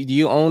that. Do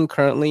you own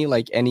currently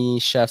like any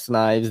chef's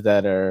knives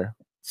that are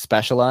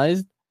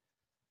specialized?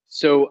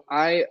 So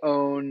I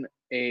own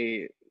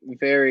a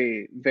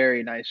very,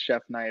 very nice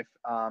chef knife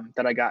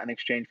that I got in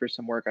exchange for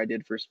some work I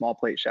did for Small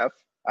Plate Chef.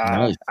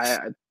 Nice.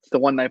 It's the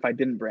one knife I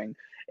didn't bring,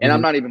 and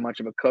I'm not even much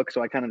of a cook,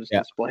 so I kind of just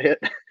display it.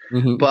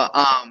 But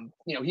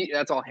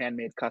that's all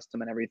handmade,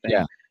 custom, and everything.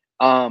 Yeah.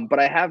 But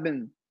I have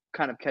been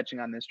kind of catching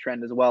on this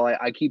trend as well.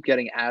 I keep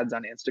getting ads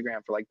on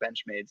Instagram for like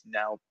Benchmades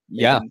now,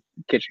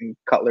 kitchen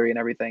cutlery and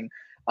everything.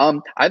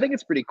 I think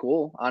it's pretty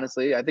cool,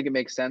 honestly. I think it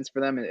makes sense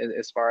for them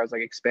as far as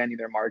like expanding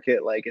their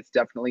market. Like it's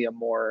definitely a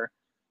more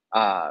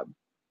I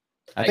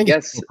think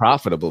it's more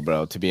profitable,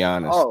 bro, to be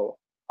honest.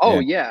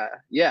 Yeah.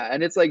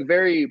 And it's like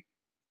very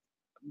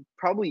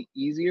probably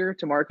easier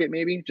to market,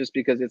 maybe just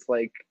because it's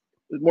like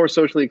more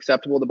socially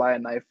acceptable to buy a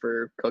knife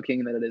for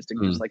cooking than it is to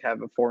just like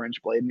have a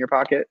 4-inch blade in your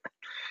pocket.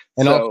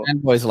 And all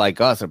fanboys like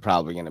us are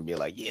probably gonna be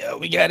like, yeah,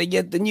 we gotta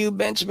get the new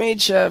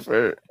Benchmade chef.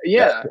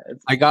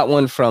 I got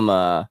one from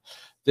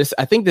this.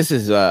 I think this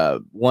is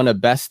one of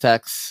Best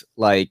Tech's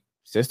like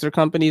sister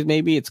companies,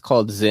 maybe. It's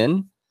called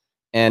Zin.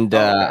 And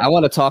I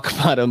want to talk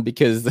about them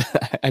because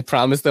I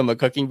promised them a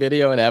cooking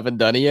video and I haven't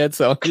done it yet.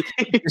 So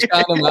just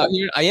got them out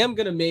here. I am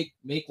gonna make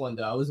one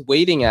though. I was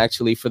waiting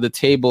actually for the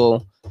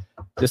table.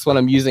 This one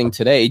I'm using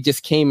today. It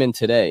just came in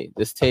today.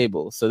 This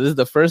table. So this is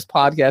the first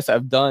podcast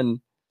I've done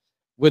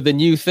with the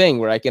new thing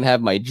where I can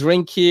have my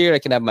drink here, I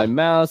can have my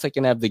mouse, I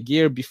can have the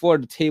gear. Before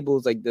the table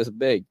is like this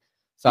big.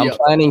 So I'm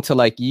planning to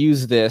like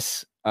use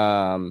this.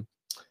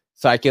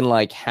 So I can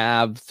like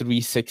have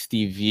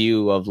 360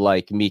 view of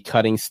like me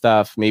cutting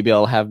stuff. Maybe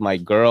I'll have my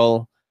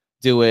girl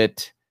do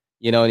it.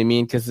 You know what I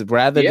mean? Because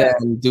rather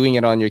than doing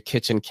it on your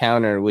kitchen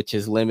counter, which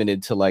is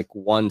limited to like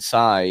one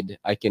side,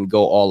 I can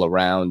go all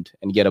around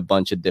and get a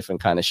bunch of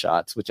different kind of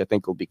shots, which I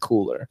think will be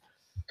cooler.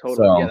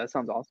 Totally. So, that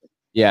sounds awesome.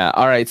 Yeah.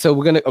 All right. So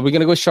are we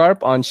gonna go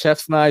sharp on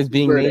chef's knives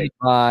being made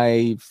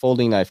by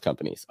folding knife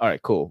companies? All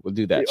right. Cool. We'll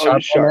do that.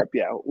 Sharp.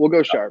 Yeah. We'll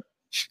go sharp.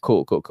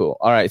 Cool.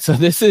 All right. So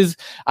this is,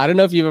 I don't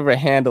know if you've ever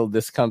handled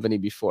this company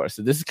before.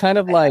 So this is kind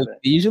of like,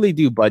 they usually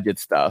do budget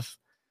stuff,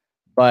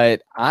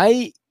 but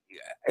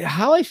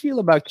how I feel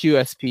about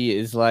QSP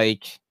is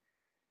like,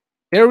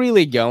 they're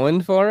really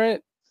going for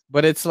it,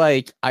 but it's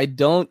like, I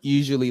don't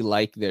usually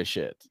like their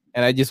shit.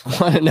 And I just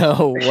want to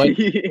know what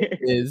it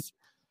is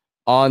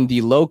on the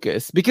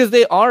Locust, because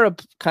they are a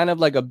kind of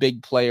like a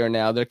big player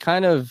now. They're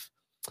kind of,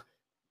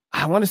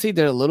 I want to say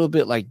they're a little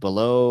bit like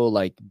below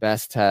like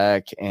Best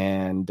Tech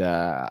and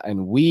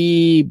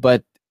we,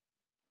 but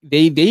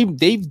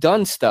they've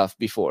done stuff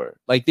before.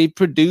 Like they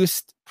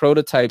produced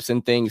prototypes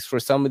and things for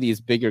some of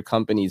these bigger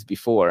companies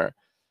before,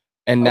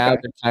 and now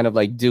they're kind of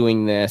like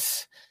doing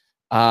this.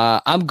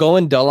 I'm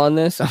going dull on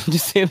this. I'm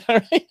just saying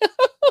that right now.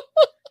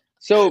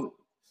 So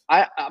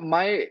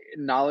my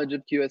knowledge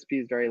of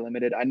QSP is very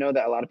limited. I know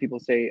that a lot of people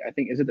say, I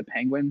think, is it the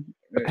Penguin?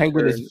 The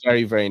Penguin is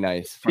very, very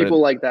nice. People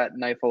like that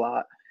knife a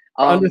lot.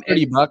 Under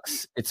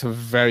 $30, it's a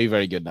very,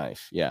 very good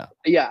knife. Yeah.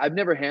 I've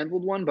never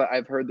handled one, but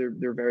I've heard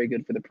they're very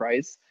good for the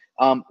price.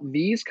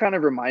 These kind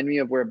of remind me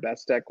of where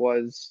Best Tech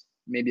was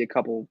maybe a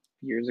couple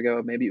years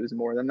ago. Maybe it was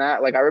more than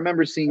that. Like I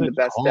remember seeing the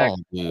Best Tech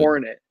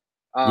Hornet.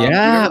 You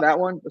remember that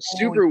one? A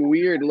super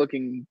weird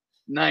looking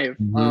knife.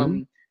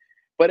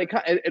 But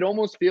it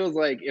almost feels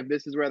like if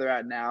this is where they're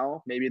at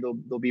now, maybe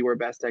they'll be where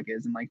Best Tech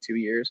is in like 2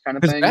 years, kind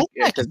of thing. Best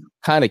Tech is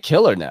kind of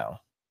killer now.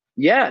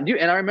 Yeah, dude.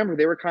 And I remember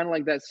they were kind of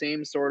like that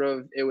same sort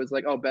of. It was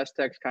like, oh, Best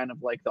Tech's kind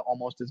of like the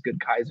almost as good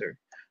Kaiser.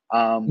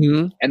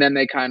 And then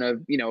they kind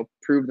of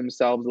proved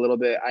themselves a little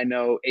bit. I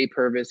know A.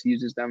 Purvis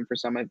uses them for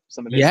some of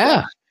his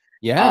stuff.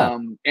 Yeah.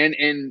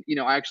 And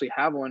I actually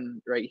have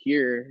one right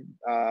here.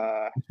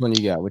 Which one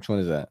you got? Which one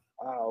is that?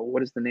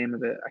 What is the name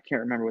of it? I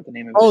can't remember what the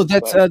name of it is. Oh,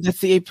 that's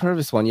the A.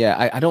 Purvis one.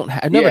 Yeah,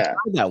 I've never tried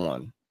that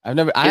one. I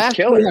It's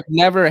actually killer. have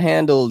never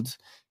handled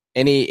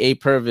any A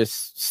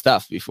Purvis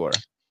stuff before.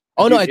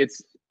 Oh Dude, no,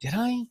 did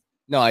I?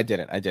 No, I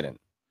didn't.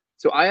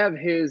 So I have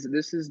his.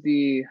 This is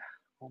the.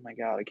 Oh my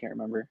god, I can't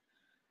remember.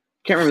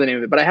 Can't remember the name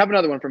of it, but I have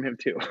another one from him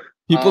too.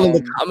 People in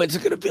the comments are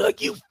gonna be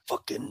like, "You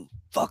fucking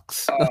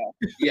fucks."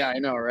 Yeah, I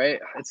know, right?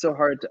 It's so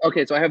hard to.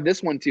 Okay, so I have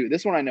this one too.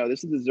 This one I know.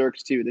 This is the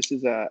Zerx 2. This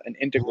is an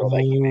integral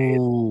that he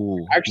made.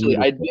 Actually,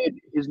 I did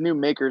his new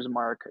Maker's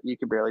Mark. You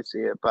can barely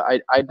see it, but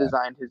I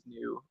designed his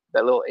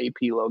that little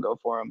AP logo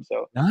for him.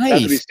 So that's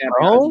what he's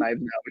stamping on his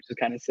knives now, which is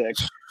kind of sick.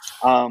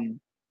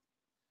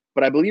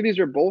 But I believe these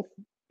are both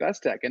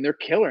Best Tech, and they're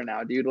killer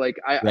now, dude. Like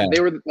they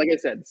were, like I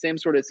said, same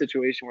sort of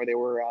situation where they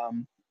were.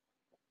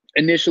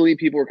 Initially,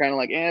 people were kind of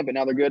like, but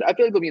now they're good. I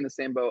feel like they'll be in the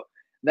same boat.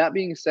 That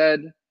being said,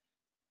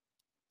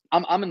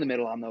 I'm in the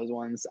middle on those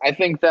ones. I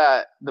think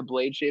that the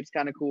blade shape's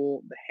kind of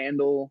cool. The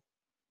handle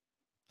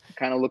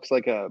kind of looks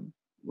like a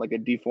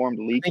deformed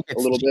leak a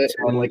little bit,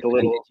 and like a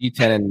little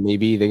G10, and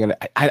maybe they're gonna.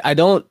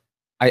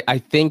 I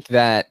think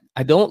that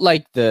I don't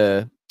like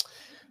the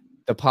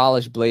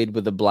polished blade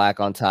with the black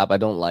on top. I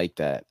don't like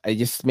that. It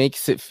just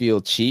makes it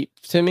feel cheap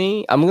to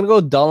me. I'm gonna go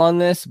dull on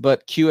this,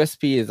 but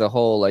QSP as a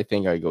whole, I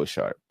think I go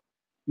sharp.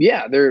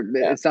 Yeah,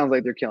 it sounds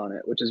like they're killing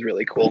it, which is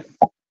really cool.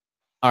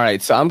 All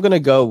right, so I'm going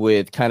to go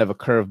with kind of a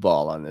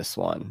curveball on this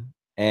one.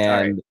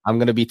 And I'm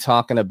going to be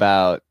talking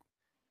about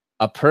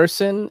a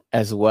person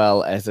as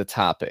well as a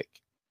topic.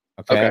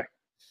 Okay.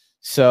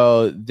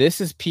 So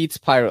this is Pete's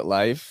Pirate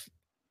Life.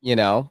 You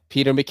know,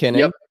 Peter McKinnon.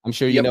 Yep. I'm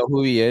sure you know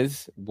who he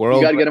is.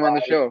 You got to get him on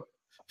the show.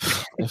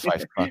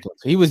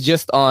 He was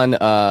just on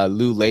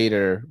Lou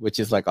Later, which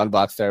is like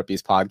Unbox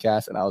Therapy's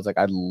podcast, and I was like,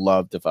 I'd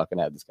love to fucking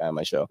have this guy on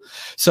my show.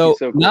 So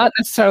cool. Not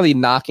necessarily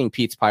knocking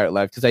Pete's Pirate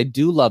Life, because I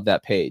do love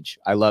that page.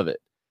 I love it.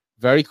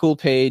 Very cool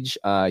page.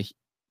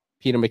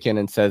 Peter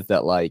McKinnon says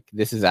that like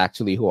this is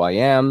actually who I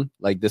am.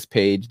 Like this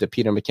page, the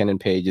Peter McKinnon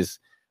page, is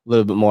a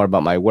little bit more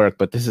about my work,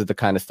 but this is the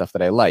kind of stuff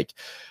that I like.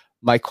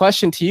 My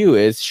question to you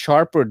is,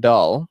 sharp or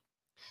dull?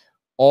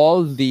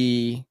 All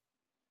the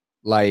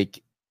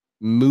like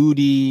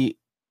moody,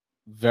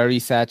 very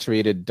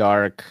saturated,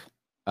 dark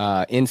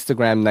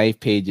Instagram knife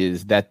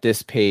pages that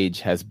this page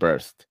has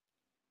birthed.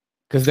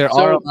 Because there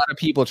are a lot of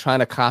people trying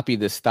to copy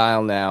this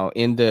style now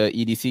in the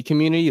EDC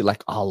community,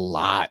 like a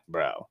lot,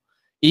 bro.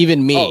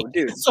 Even me. Oh,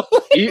 dude.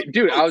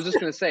 Dude, I was just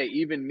going to say,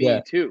 even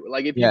me too.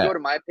 Like if you go to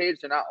my page,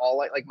 they're not all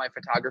like my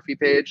photography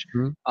page.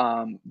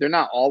 Mm-hmm. They're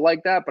not all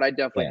like that, but I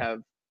definitely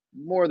have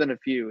more than a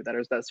few that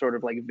is that sort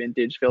of like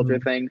vintage filter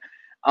thing.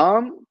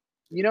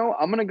 You know,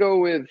 I'm gonna go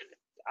with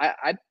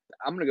I'm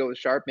gonna go with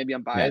sharp. Maybe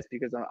I'm biased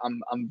because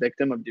I'm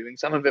victim of doing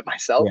some of it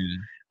myself.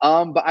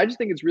 But I just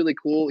think it's really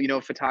cool. You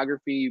know,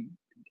 photography,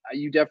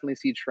 you definitely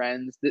see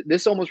trends.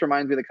 This almost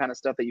reminds me of the kind of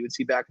stuff that you would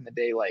see back in the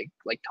day, like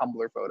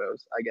Tumblr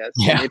photos, I guess.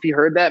 Yeah. And if he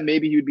heard that,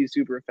 maybe he would be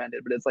super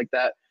offended. But it's like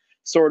that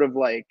sort of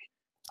like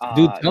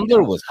dude,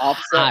 Tumblr was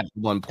offset at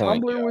one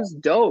point. Tumblr was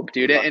dope,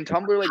 dude. And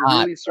Tumblr like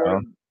really sort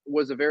of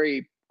was a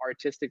very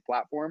artistic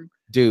platform,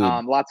 dude.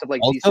 Lots of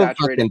like also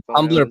desaturated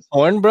Tumblr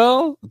porn,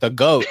 bro. The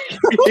GOAT.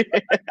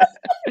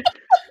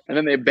 And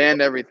then they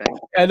banned everything.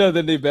 I know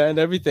that they banned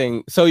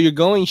everything. So you're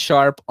going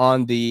sharp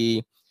on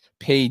the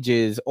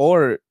pages,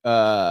 or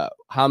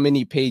how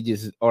many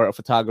pages or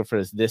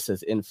photographers this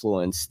has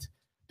influenced?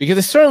 Because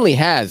it certainly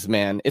has,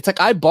 man. It's like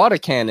I bought a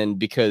Canon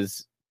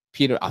because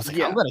Peter. I was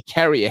like, I'm gonna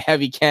carry a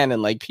heavy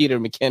Canon like Peter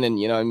McKinnon.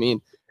 You know what I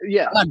mean?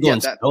 Yeah. I'm not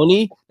going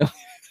Sony.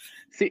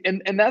 See,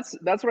 and that's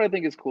what I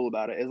think is cool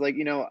about it, is like,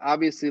 you know,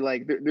 obviously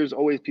like there's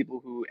always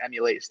people who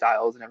emulate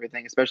styles and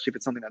everything, especially if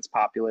it's something that's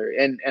popular.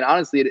 And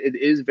honestly, it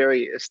is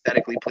very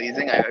aesthetically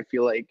pleasing. I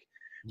feel like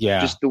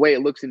just the way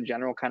it looks in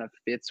general kind of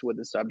fits with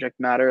the subject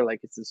matter.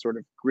 Like it's this sort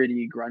of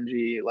gritty,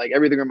 grungy, like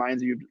everything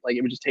reminds you like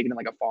it was just taken in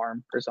like a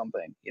farm or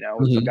something, you know,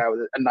 with some guy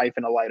with a knife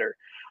and a lighter.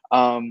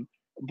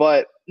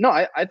 But no,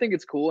 I think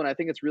it's cool. And I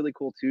think it's really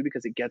cool too,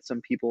 because it gets some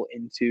people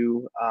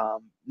into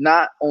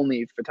not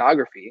only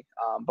photography,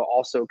 but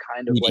also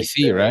kind of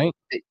EDC, right?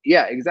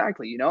 Yeah,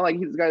 exactly. You know, like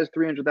this guy has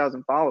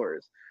 300,000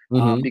 followers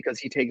because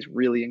he takes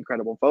really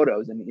incredible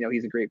photos, and, you know,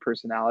 he's a great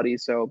personality.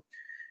 So,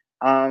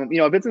 you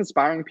know, if it's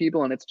inspiring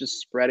people and it's just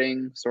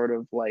spreading sort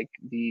of like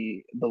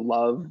the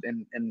love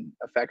and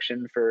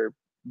affection for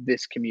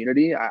this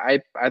community, I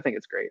think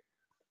it's great.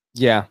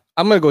 Yeah,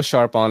 I'm going to go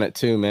sharp on it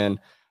too,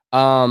 man.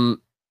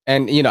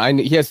 And, you know,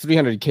 he has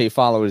 300K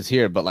followers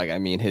here, but like, I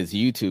mean, his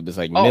YouTube is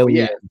like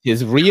millions. Yeah.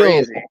 His real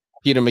crazy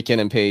Peter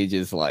McKinnon page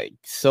is like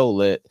so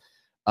lit.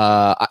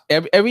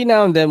 Every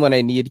now and then when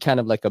I need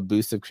kind of like a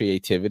boost of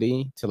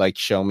creativity to like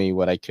show me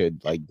what I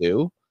could like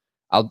do,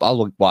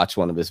 I'll watch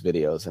one of his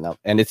videos,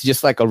 and it's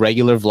just like a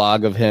regular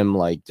vlog of him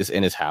like just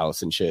in his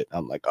house and shit.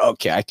 I'm like,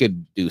 okay, I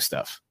could do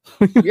stuff.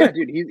 Yeah,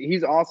 dude,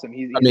 he's awesome.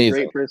 He's a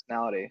great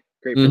personality.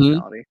 Great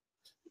personality.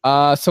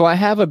 So I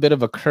have a bit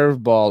of a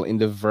curveball in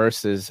the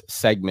versus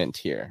segment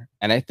here,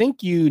 and I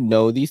think you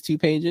know these two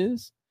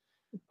pages.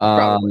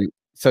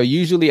 So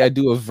usually I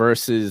do a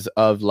versus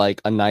of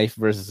like a knife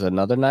versus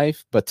another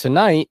knife, but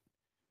tonight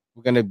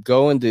we're gonna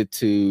go into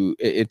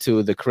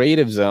the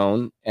creative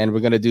zone, and we're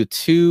gonna do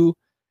two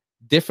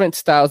different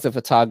styles of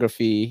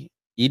photography,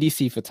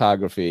 EDC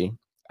photography.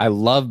 I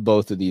love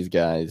both of these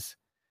guys.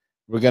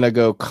 We're going to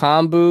go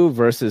Kombu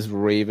versus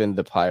Raven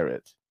the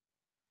Pirate.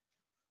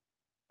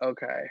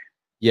 Okay.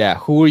 Yeah,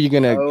 who are you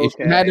going to... If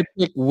you had to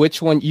pick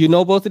which one... You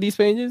know both of these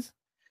pages?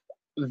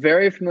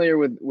 Very familiar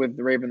with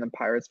Raven the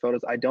Pirate's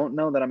photos. I don't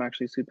know that I'm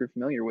actually super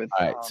familiar with.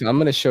 All right, so I'm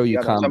going to show you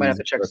Kombu's. So I might have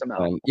to check some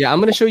out. Yeah, I'm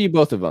going to show you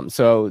both of them.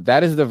 So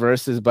that is the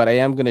verses, but I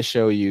am going to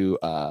show you...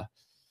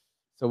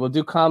 So we'll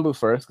do Kombu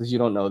first because you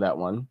don't know that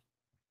one.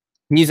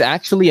 He's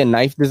actually a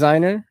knife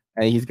designer,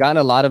 and he's gotten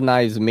a lot of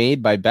knives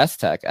made by Best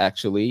Tech,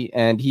 actually.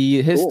 And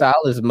his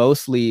style is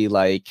mostly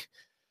like,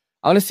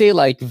 I want to say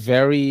like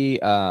very,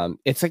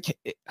 it's like,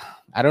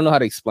 I don't know how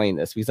to explain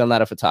this because I'm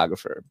not a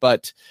photographer,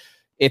 but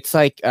it's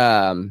like,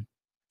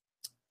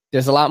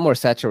 there's a lot more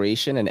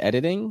saturation and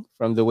editing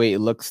from the way it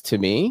looks to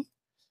me.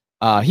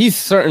 He's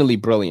certainly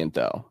brilliant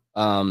though.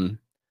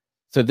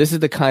 So this is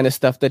the kind of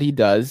stuff that he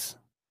does.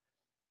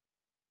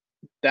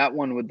 That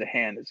one with the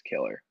hand is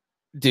killer.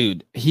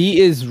 Dude, he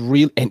is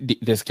real. And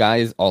this guy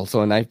is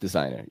also a knife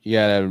designer.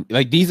 Yeah,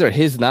 like these are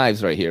his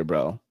knives right here,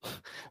 bro.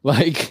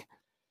 Like,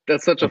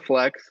 that's such a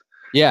flex.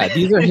 Yeah,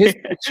 these are his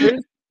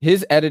pictures,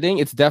 his editing.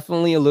 It's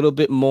definitely a little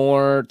bit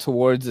more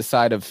towards the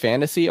side of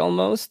fantasy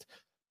almost,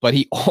 but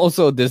he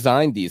also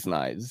designed these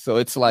knives. So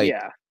it's like,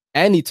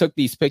 and he took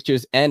these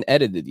pictures and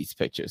edited these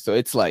pictures. So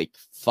it's like,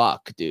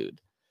 fuck, dude.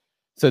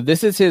 So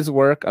this is his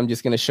work. I'm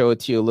just going to show it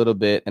to you a little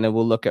bit, and then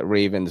we'll look at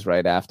Ravens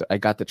right after. I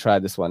got to try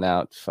this one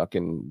out.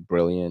 Fucking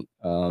brilliant.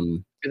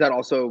 Is that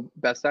also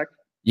Best Tech?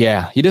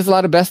 Yeah, he does a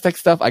lot of Best Tech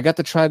stuff. I got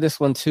to try this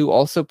one too.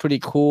 Also pretty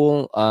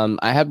cool.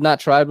 I have not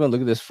tried one.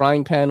 Look at this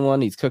frying pan one.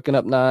 He's cooking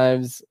up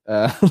knives.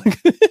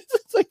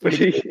 It's like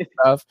pretty cool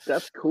stuff.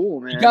 That's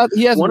cool, man.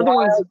 He has one of the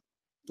ones.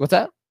 What's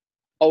that?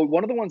 Oh,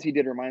 one of the ones he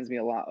did reminds me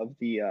a lot of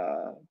the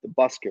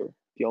busker,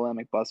 the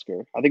Olympic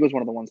busker. I think it was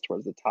one of the ones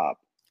towards the top.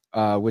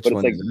 Which but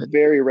one? It's like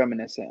very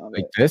reminiscent of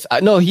like it. This?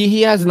 No,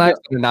 he has knives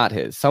that are not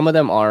his. Some of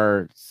them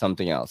are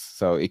something else.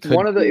 So it could.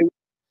 One of the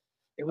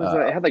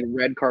it had like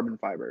red carbon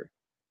fiber.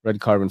 Red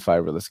carbon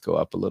fiber. Let's go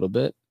up a little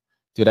bit,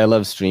 dude. I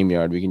love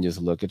StreamYard. We can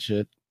just look at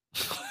shit.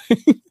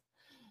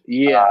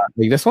 Yeah,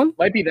 like this one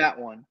might be that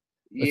one.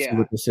 Let's see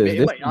what this is.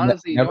 This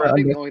honestly, I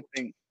think the only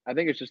thing. I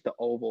think it's just the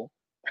oval.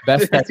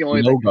 Best that's the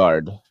only no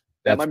guard.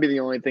 That might be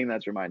the only thing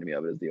that's reminding me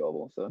of it is the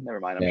oval. So never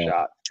mind, I'm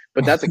shot.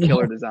 But that's a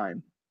killer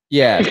design.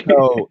 Yeah,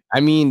 so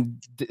I mean,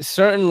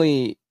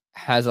 certainly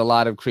has a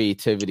lot of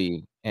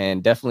creativity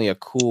and definitely a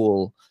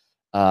cool,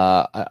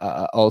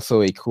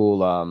 also a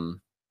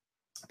cool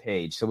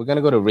page. So we're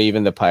gonna go to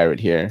Raven the Pirate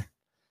here,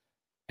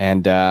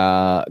 and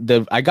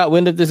I got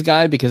wind of this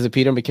guy because of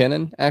Peter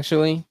McKinnon.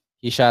 Actually,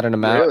 he shouted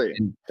him out. Really,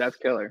 that's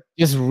killer.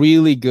 Just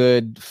really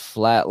good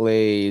flat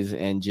lays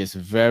and just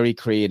very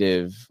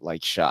creative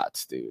like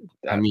shots, dude.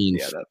 I mean,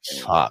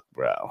 fuck,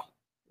 bro.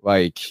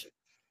 Like,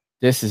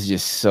 this is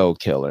just so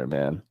killer,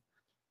 man.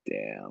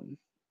 Damn.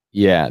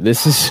 Yeah,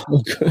 this is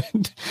so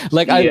good.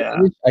 Like, I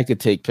wish I could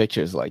take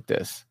pictures like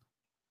this.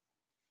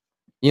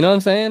 You know what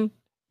I'm saying?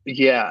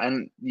 Yeah,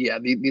 and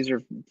these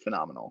are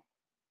phenomenal.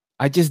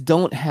 I just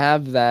don't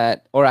have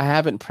that, or I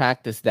haven't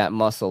practiced that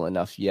muscle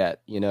enough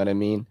yet. You know what I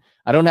mean?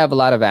 I don't have a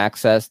lot of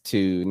access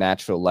to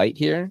natural light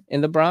here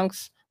in the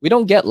Bronx. We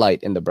don't get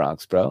light in the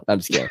Bronx, bro. I'm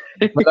just kidding.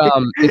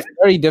 But it's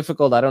very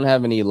difficult. I don't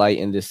have any light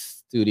in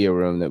this studio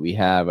room that we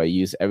have. I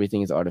use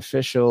everything is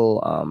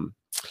artificial.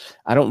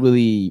 I don't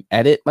really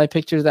edit my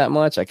pictures that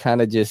much. I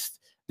kind of just,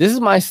 this is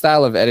my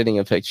style of editing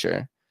a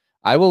picture.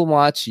 I will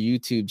watch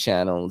YouTube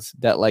channels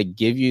that like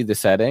give you the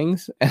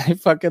settings and I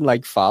fucking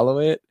like follow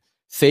it,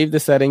 save the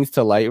settings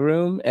to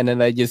Lightroom, and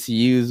then I just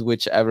use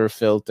whichever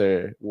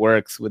filter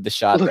works with the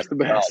shot. Looks the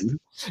best.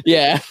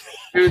 Yeah.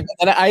 Dude,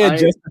 and I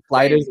adjust the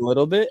sliders a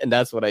little bit, and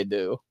that's what I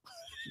do.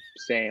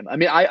 Same. I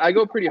mean, I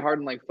go pretty hard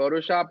in like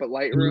Photoshop, but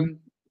Lightroom,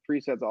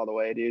 presets all the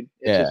way, dude.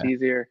 It's just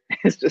easier.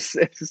 It just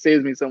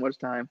saves me so much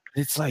time.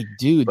 It's like,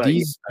 dude,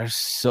 these are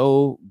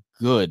so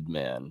good,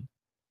 man.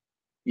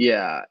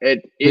 Yeah,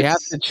 you have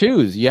to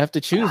choose. You have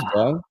to choose,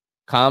 bro.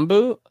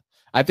 Kombu.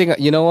 I think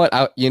you know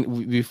what.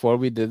 Before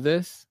we did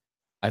this,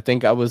 I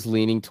think I was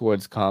leaning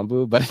towards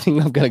Kombu, but I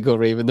think I'm gonna go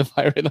Raven the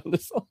Pirate on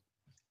this one.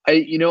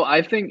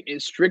 I think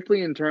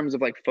strictly in terms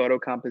of like photo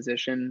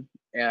composition,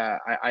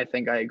 I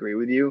think I agree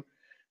with you.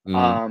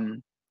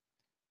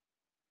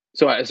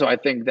 So I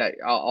think that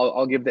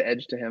I'll give the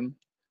edge to him.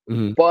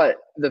 But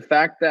the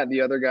fact that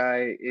the other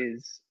guy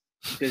is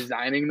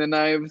designing the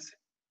knives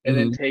and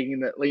then taking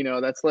the,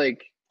 that's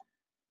like,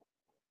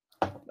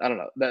 I don't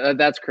know.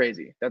 That's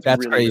crazy. That's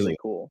really, crazy. Really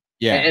cool.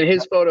 Yeah. And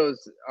his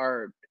photos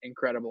are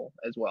incredible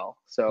as well.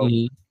 So,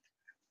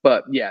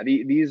 but yeah,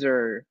 these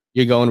are.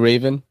 You're going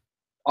Raven?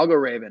 I'll go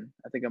Raven.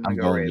 I think I'm going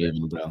to go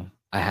Raven, bro.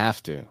 I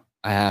have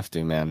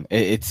to, man.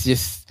 It's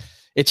just,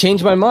 it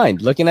changed my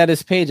mind. Looking at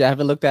his page, I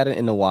haven't looked at it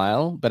in a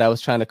while, but I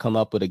was trying to come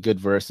up with a good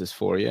verses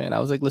for you. And I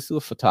was like, let's do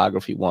a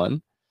photography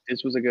one.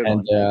 This was a good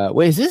one.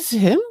 Wait, is this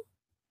him?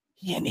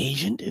 He an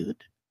Asian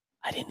dude?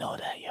 I didn't know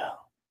that, yo.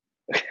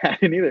 I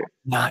didn't either.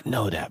 Not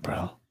know that,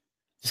 bro.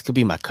 This could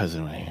be my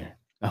cousin right here.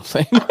 I'm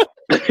saying.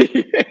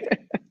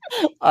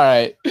 All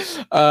right.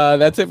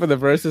 That's it for the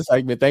versus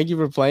segment. Thank you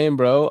for playing,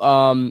 bro.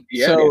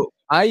 Yeah, man.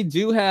 I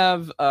do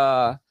have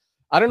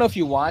I don't know if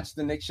you watched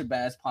the Nick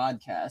Shabazz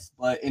podcast,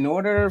 but in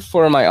order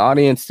for my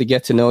audience to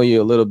get to know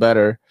you a little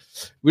better,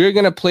 we're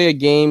gonna play a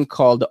game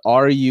called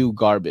Are You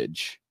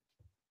Garbage?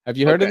 Have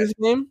you heard of this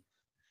game?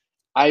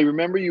 I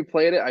remember you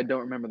played it. I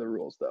don't remember the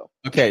rules though.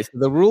 Okay, so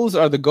the rules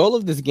are the goal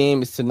of this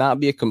game is to not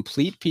be a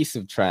complete piece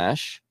of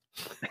trash.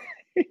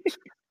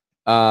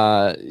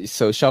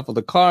 So shuffle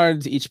the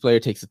cards. Each player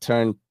takes a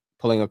turn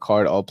pulling a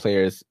card. All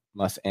players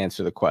must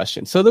answer the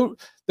question. So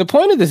the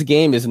point of this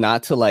game is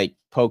not to like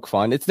poke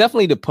fun. It's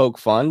definitely to poke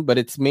fun, but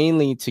it's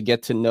mainly to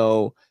get to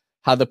know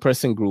how the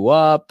person grew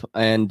up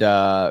and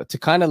to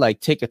kind of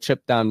like take a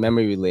trip down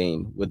memory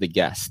lane with the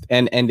guest.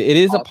 And it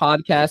is a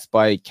podcast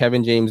by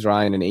Kevin James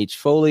Ryan and H.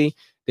 Foley.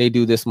 They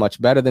do this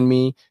much better than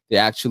me. They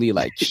actually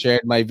like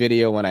shared my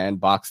video when I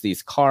unboxed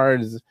these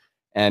cards.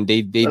 And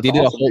they did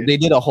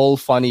a whole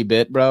funny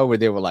bit, bro, where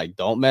they were like,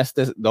 don't mess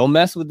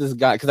with this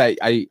guy, because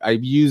I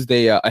used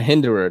a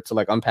hinderer to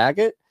like unpack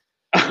it.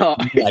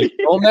 Like,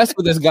 don't mess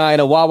with this guy in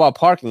a Wawa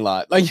parking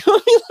lot. Like, you know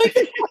what I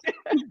mean?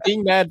 Like,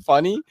 being mad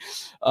funny.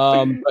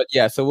 But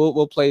yeah, so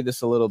we'll play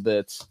this a little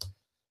bit,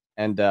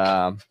 and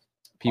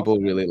people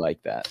really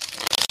like that.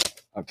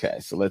 Okay,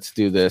 so let's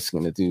do this. I'm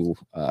gonna do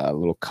a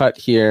little cut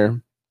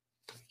here.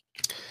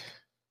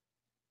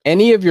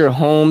 Any of your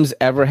homes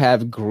ever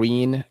have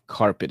green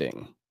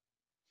carpeting?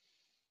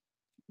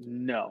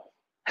 No.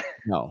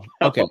 No.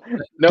 Okay.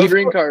 No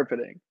green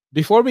carpeting.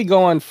 Before we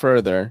go on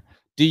further,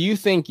 do you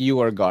think you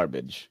are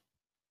garbage?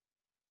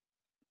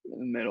 In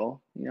the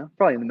middle. Yeah,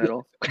 probably in the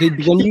middle.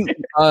 When you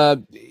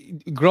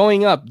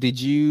growing up, did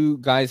you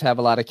guys have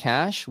a lot of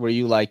cash? Were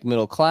you like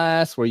middle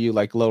class? Were you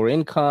like lower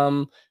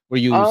income? Were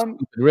you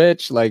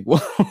rich? Like,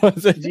 what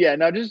was it? Yeah,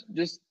 no, just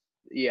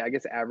I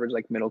guess average,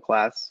 like middle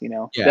class, you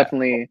know. Yeah.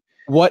 Definitely.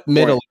 What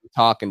middle are we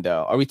talking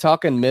though? Are we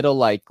talking middle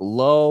like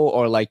low,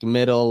 or like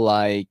middle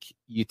like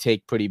you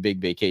take pretty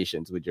big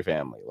vacations with your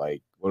family?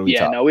 Like, what are we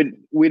talking? No,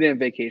 we didn't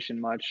vacation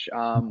much.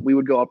 We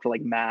would go up to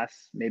like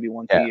Mass maybe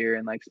once a year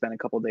and like spend a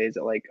couple days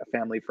at like a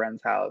family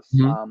friend's house.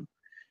 Mm-hmm.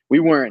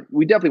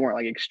 We definitely weren't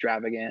like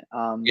extravagant.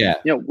 You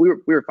know, we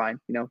were fine.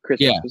 You know,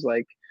 Christmas was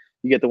like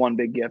you get the one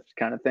big gift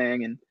kind of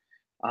thing, and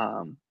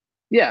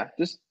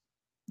just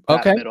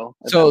okay. Middle,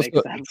 so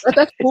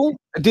that's cool,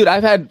 dude.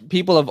 I've had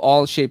people of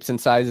all shapes and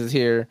sizes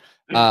here.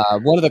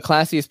 One of the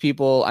classiest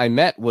people I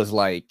met was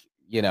like,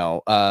 you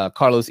know,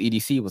 Carlos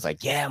EDC was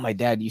like, yeah, my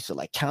dad used to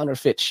like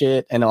counterfeit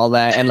shit and all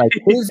that, and like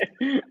his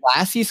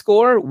classy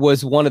score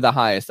was one of the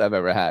highest I've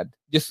ever had.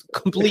 Just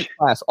complete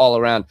class all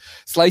around.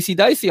 Slicey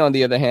Dicey, on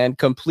the other hand,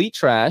 complete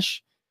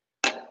trash.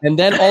 And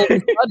then all of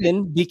a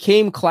sudden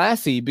became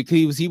classy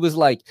because he was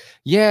like,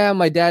 yeah,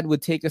 my dad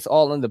would take us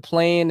all on the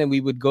plane and we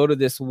would go to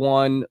this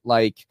one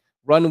like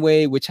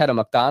runway, which had a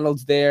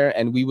McDonald's there.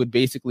 And we would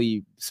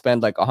basically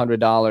spend like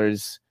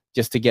 $100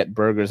 just to get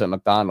burgers at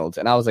McDonald's.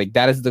 And I was like,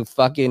 that is the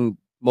fucking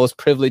most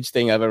privileged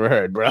thing I've ever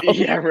heard, bro.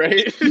 Yeah,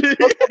 right.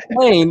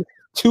 Plane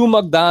to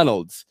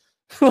McDonald's.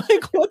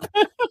 Like, what the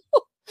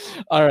hell?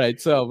 All right.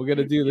 So we're going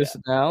to do this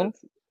now.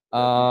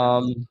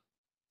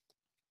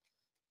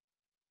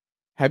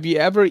 Have you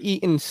ever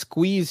eaten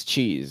squeeze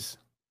cheese?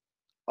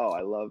 Oh, I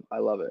love it.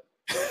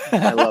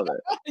 I love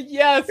it.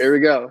 Yes. Here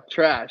we go.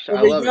 Trash. Here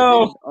I love it.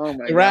 Dude. Oh my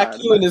god.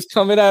 Raccoon is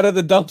coming out of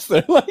the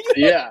dumpster.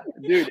 Yeah,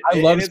 dude.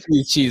 I love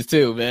squeeze cheese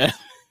too, man.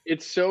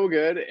 It's so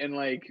good, and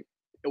like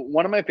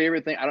one of my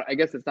favorite things. I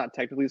guess it's not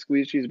technically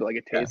squeeze cheese, but like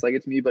it tastes like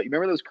it's me. But you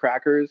remember those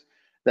crackers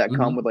that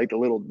come with like the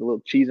little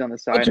cheese on the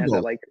side, and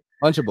that like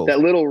Lunchables. That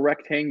little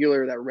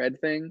rectangular, that red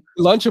thing.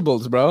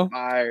 Lunchables, bro.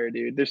 Fire,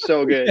 dude. They're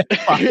so good.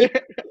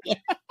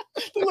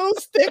 The little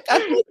stick.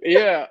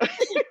 Yeah.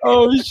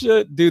 Oh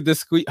shit, dude. The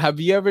squeeze. Have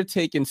you ever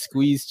taken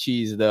squeeze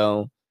cheese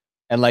though,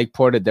 and like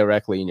poured it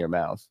directly in your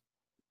mouth?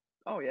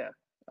 Oh yeah.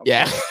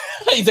 Yeah.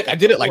 He's like, I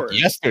did it like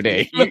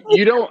yesterday.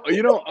 You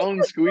don't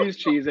own squeeze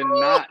cheese and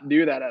not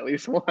do that at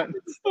least once.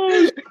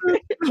 All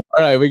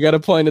right, we got a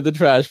point at the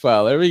trash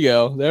pile. There we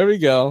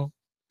go.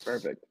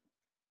 Perfect.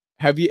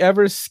 Have you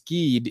ever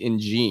skied in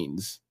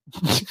jeans?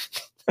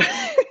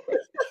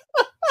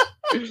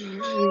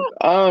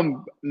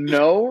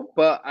 No,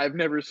 but I've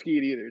never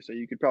skied either, so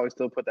you could probably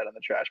still put that in the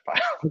trash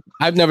pile.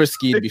 I've never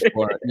skied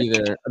before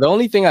either. The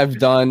only thing I've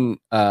done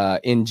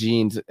in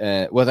jeans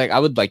was like I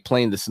would like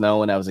play in the snow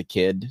when I was a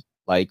kid,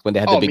 like when they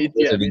had the big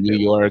blizzard in New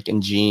York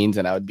and jeans,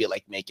 and I would be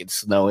like making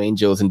snow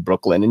angels in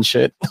Brooklyn and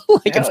shit.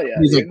 Like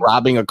he's like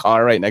robbing a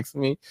car right next to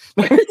me.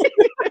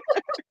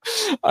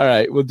 All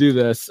right, we'll do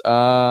this.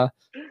 Have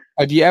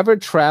you ever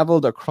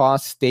traveled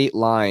across state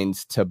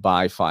lines to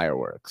buy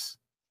fireworks?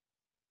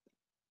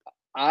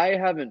 I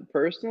haven't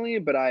personally,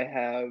 but I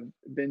have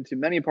been to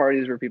many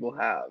parties where people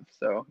have.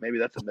 So maybe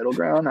that's a middle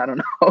ground. I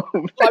don't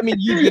know. I mean,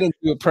 you didn't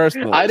do it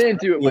personally. I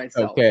didn't do it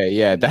myself. Okay,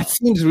 yeah, that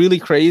seems really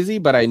crazy,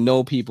 but I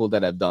know people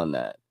that have done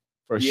that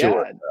for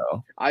sure.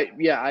 Bro.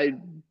 I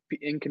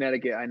in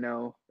Connecticut, I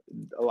know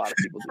a lot of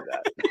people do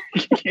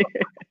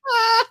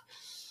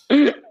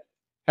that.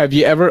 Have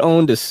you ever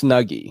owned a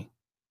Snuggie?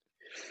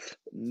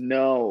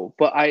 No,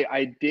 but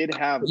I did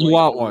have You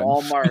like want a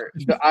one?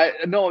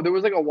 Walmart. There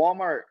was like a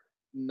Walmart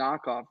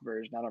knockoff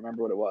version. I don't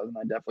remember what it was, and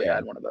I definitely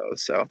had one of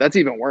those. So that's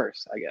even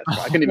worse, I guess.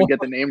 I couldn't even get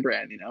the name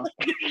brand,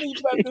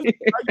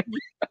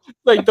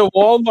 Like the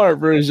Walmart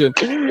version.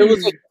 It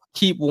was like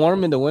keep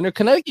warm in the winter.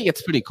 Connecticut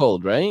gets pretty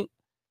cold, right?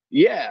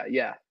 Yeah,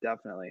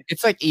 definitely.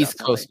 It's like East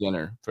Coast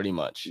winter, pretty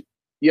much.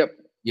 Yep.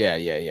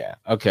 Yeah.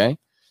 Okay.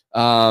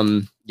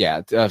 Generic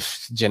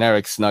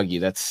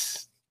Snuggie. That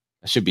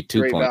should be 2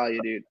 Great points.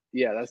 value, dude.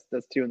 Yeah,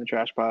 that's 2 in the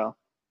trash pile.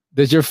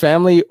 Does your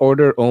family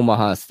order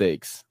Omaha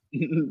steaks?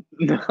 No,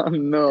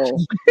 no,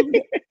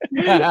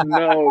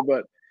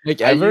 but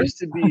like I ever? used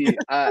to be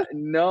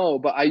no,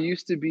 but I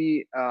used to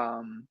be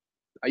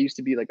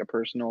like a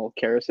personal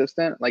care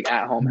assistant, like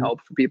at home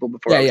help for people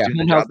before I was doing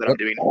the job that I'm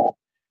doing now.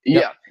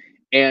 Yeah.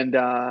 And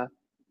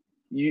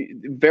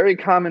very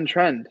common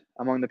trend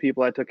among the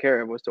people I took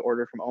care of was to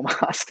order from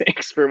Omaha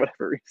Steaks for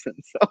whatever reason.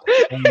 So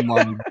oh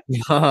my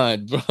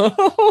god, bro.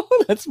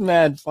 That's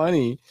mad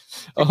funny.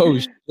 Oh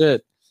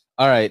shit.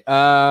 All right.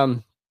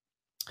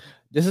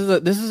 This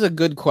is a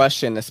good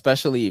question,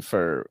 especially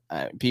for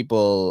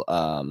people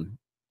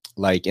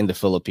like in the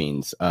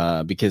Philippines,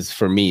 because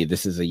for me,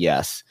 this is a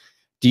yes.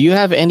 Do you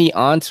have any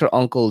aunts or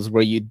uncles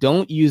where you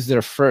don't use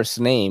their first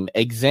name?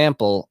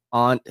 Example,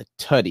 Aunt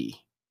Tutty.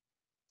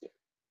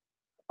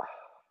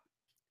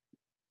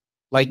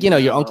 Like,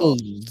 your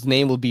uncle's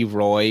name will be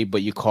Roy,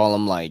 but you call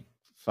him like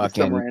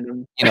fucking,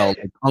 random.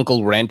 like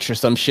Uncle Wrench or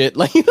some shit.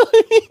 Like,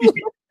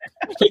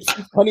 it's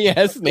a funny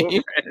ass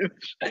name.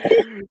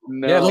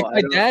 No, yeah, like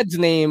my dad's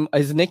name,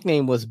 his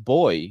nickname was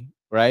Boy,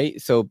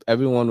 right? So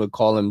everyone would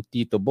call him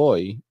Tito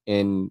Boy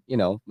in,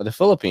 the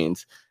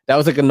Philippines. That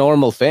was like a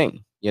normal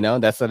thing,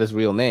 that's not his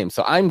real name.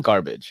 So I'm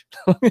garbage.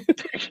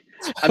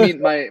 I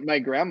mean, my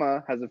grandma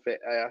has a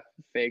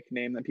fake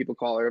name that people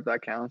call her, if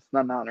that counts.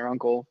 Not an aunt or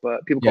uncle,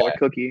 but people call her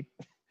Cookie.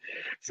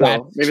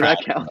 So maybe trash.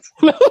 That counts.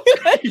 All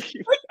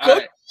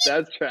right,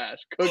 that's trash.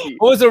 Cookie.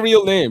 What was her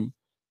real name?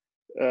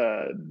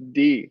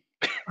 D.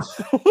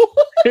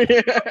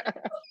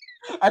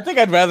 I think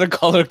I'd rather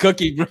call her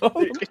Cookie, bro.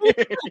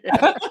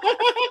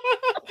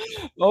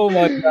 Oh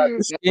my god,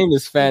 this game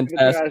is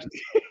fantastic.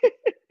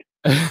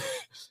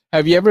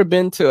 Have you ever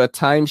been to a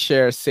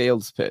timeshare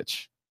sales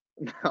pitch?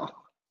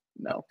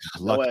 No,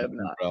 I have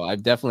not. Bro,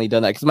 I've definitely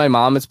done that because my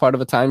mom is part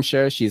of a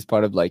timeshare. She's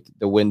part of like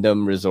the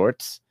Wyndham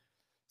Resorts.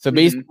 So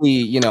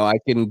basically, I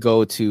can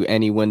go to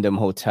any Wyndham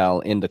hotel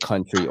in the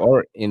country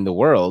or in the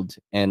world,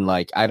 and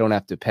like I don't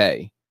have to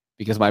pay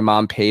because my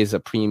mom pays a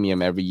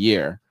premium every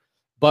year.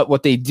 But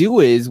what they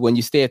do is when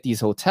you stay at these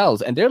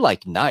hotels, and they're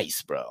like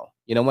nice, bro.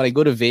 When I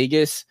go to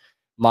Vegas,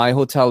 my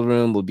hotel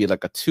room will be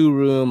like a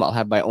 2-room. I'll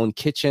have my own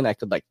kitchen. I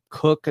could like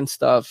cook and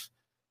stuff.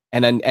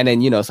 And then,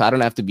 so I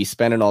don't have to be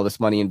spending all this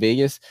money in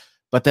Vegas.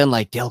 But then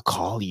like they'll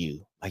call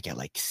you like at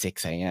like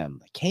 6 a.m.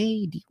 Like,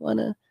 hey, do you want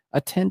to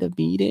attend a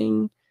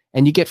meeting?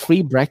 And you get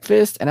free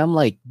breakfast. And I'm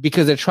like,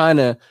 because they're trying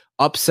to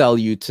upsell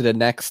you to the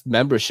next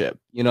membership.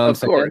 You know what I'm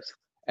saying? Course.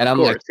 And I'm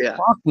like,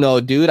 fuck no,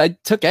 dude. I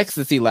took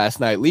ecstasy last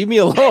night. Leave me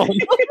alone.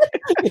 You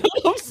know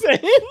what I'm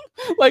saying?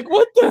 Like,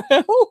 what the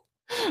hell?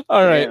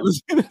 All right,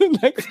 let's get to the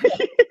next one.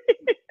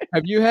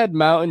 Have you had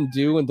Mountain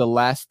Dew in the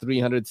last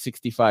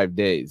 365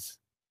 days?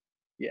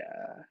 Yeah.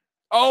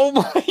 Oh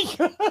my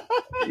god.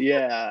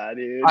 Yeah,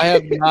 dude. I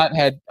have not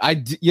had.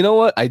 You know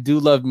what? I do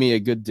love me a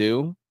good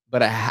Dew,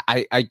 but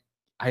I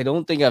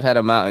don't think I've had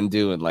a Mountain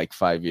Dew in like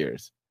 5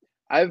 years.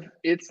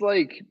 It's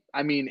like,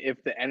 I mean,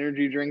 if the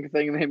energy drink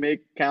thing they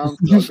make counts,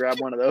 I'll grab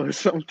one of those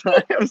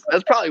sometimes.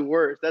 That's probably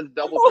worse. That's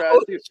double trash,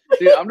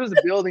 dude. I'm just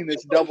building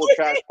this double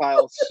trash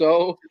pile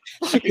so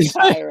fucking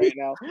high right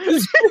now.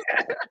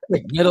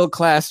 Like middle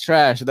class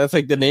trash. That's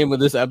like the name of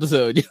this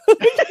episode.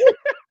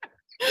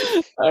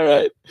 All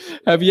right.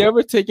 Have you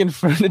ever taken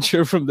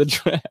furniture from the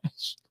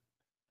trash?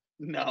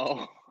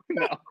 No.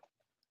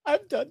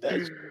 I've done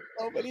that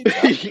so many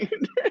times.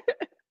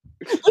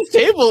 The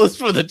table is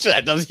for the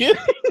trash.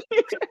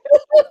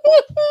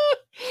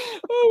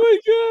 Oh my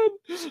god.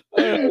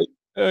 All right.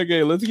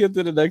 Okay, let's get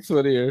to the next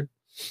one here.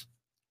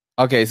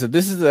 Okay, so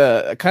this is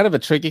a kind of a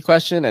tricky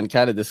question and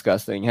kind of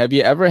disgusting. Have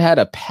you ever had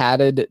a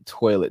padded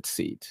toilet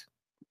seat?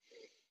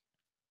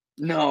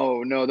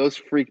 No, those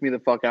freak me the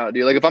fuck out,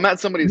 dude. Like if I'm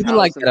at somebody's house,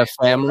 like at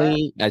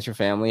your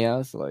family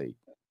house, like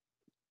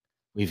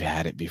we've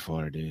had it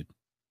before, dude.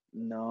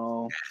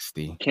 No,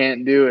 nasty.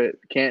 Can't do it.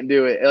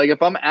 Like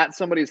if I'm at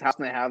somebody's house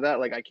and they have that,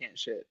 like I can't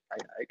shit.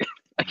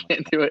 I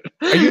can't do it.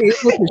 Are you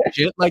able to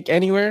shit like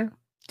anywhere?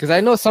 Because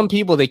I know some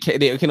people they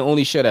can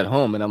only shit at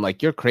home, and I'm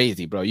like, you're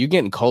crazy, bro. You're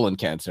getting colon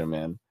cancer,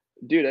 man.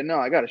 Dude, I know.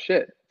 I gotta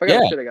shit. If I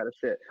gotta shit, I gotta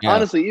shit. Yeah.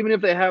 Honestly, even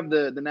if they have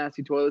the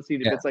nasty toilet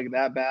seat, if it's like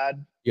that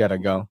bad, you gotta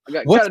go.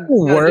 What's the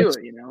worst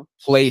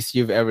place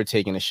you've ever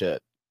taken a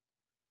shit?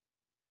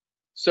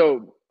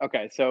 So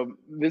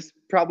this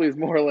probably is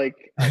more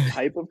like a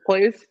type of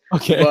place.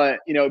 Okay. But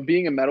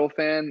being a metal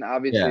fan,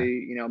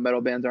 obviously,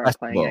 metal bands aren't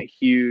playing at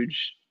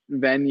huge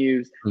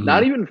venues.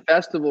 Not even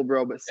festival,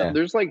 bro. But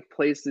there's like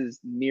places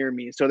near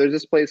me. So there's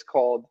this place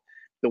called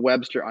the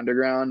Webster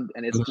Underground,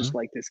 and it's just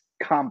like this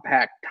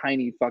compact,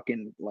 tiny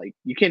fucking, like,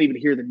 you can't even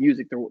hear the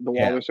music. The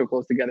walls are so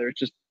close together. It's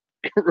just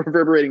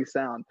reverberating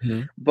sound.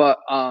 But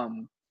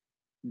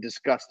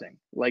disgusting.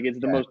 Like, it's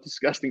the most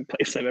disgusting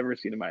place I've ever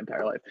seen in my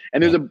entire life.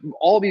 And there's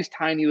all these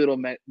tiny little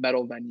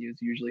metal venues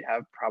usually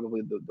have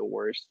probably the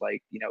worst,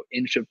 like, you know,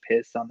 inch of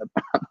piss on the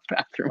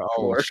bathroom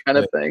floor kind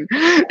of thing.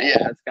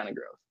 Yeah, it's kind of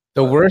gross.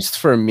 The worst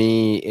for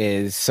me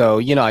is, so,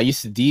 you know, I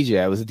used to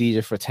DJ. I was a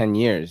DJ for 10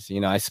 years. You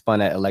know, I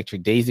spun at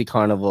Electric Daisy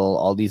Carnival,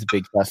 all these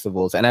big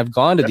festivals, and I've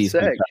gone to these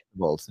big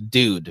festivals.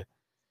 Dude,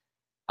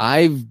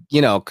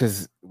 you know,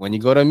 because when you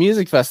go to a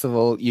music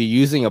festival, you're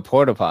using a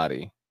porta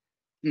potty.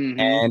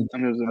 And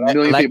there's a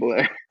million people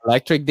there.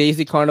 Electric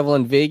Daisy Carnival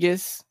in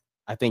Vegas,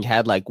 I think,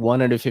 had like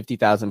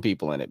 150,000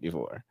 people in it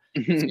before.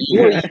 So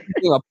you're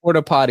using a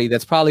porta potty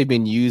that's probably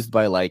been used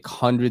by like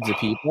hundreds of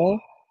people.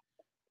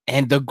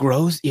 And the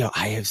gross, you know,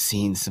 I have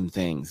seen some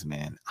things,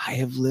 man. I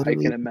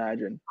can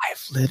imagine.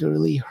 I've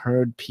literally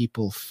heard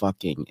people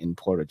fucking in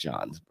porta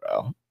johns,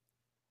 bro.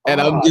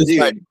 And I'm just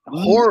like,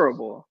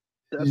 horrible.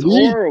 That's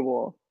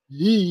horrible.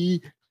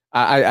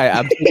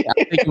 I'm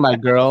taking my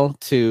girl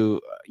to,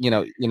 you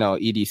know,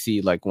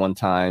 EDC like one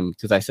time,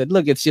 because I said,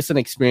 look, it's just an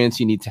experience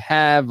you need to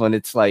have when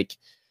it's like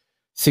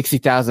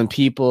 60,000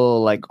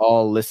 people like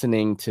all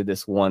listening to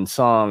this one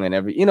song,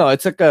 and you know,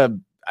 it's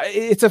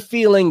a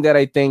feeling that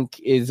I think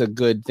is a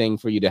good thing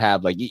for you to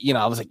have. Like, you know,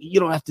 I was like, you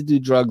don't have to do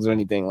drugs or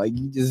anything. Like,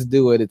 you just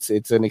do it.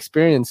 It's an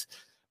experience,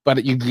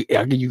 but you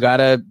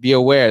gotta be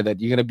aware that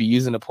you're gonna be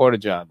using a porta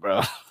john,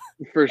 bro.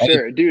 For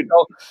sure, dude.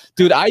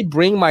 Dude, I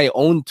bring my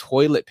own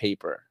toilet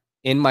paper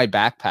in my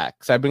backpack.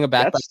 So I bring a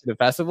backpack to the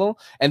festival,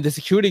 and the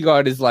security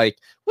guard is like,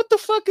 "What the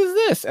fuck is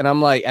this?" And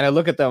I'm like, and I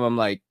look at them, I'm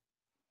like,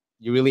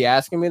 "You really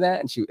asking me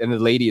that?" And the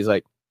lady is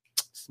like,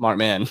 "Smart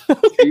man."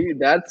 See,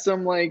 that's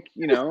some, like,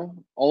 you know,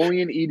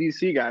 only an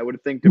EDC guy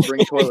would think to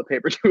bring toilet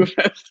paper to a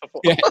festival.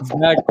 Yeah,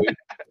 exactly.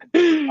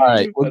 All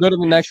right, we'll go to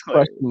the next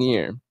question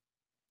here.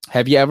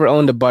 Have you ever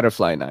owned a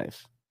butterfly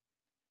knife?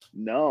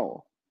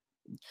 No,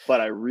 but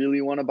I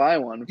really want to buy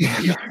one.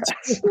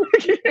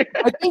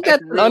 I think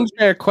that's an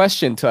unfair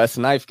question to us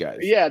knife guys.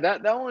 Yeah,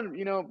 that one,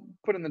 you know,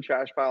 put in the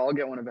trash pile. I'll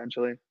get one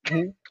eventually.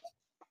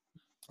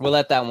 We'll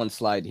let that one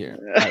slide here.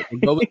 All right,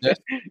 we'll go with this.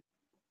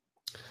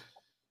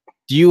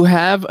 Do you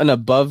have an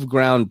above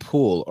ground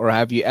pool, or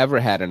have you ever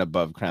had an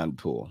above ground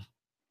pool?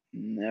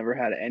 Never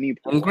had any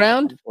pool, on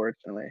ground,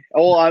 unfortunately.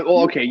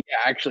 Okay, yeah,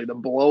 actually, the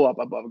blow up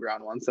above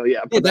ground one. So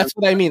yeah, that's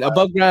what I mean.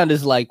 Above ground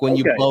is like when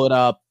you blow it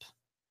up.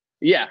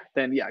 Yeah,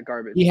 then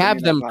garbage. We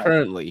have them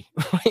currently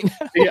right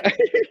now. Yeah.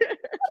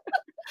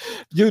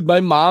 Dude,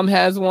 my mom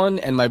has one,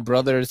 and my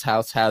brother's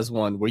house has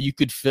one where you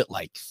could fit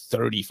like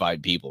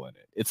 35 people in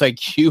it. It's like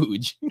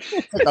huge.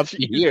 It's like up to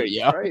here,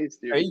 yeah.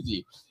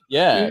 Crazy.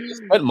 Yeah,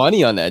 spent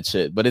money on that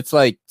shit, but it's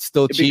like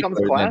still cheaper. It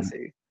becomes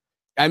classy.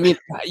 I mean,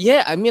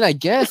 I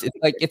guess it's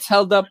like it's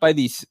held up by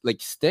these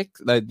like sticks,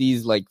 like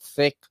these like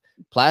thick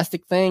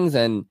plastic things,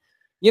 and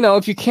you know,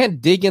 if you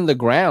can't dig in the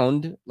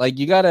ground, like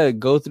you gotta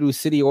go through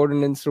city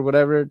ordinance or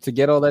whatever to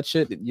get all that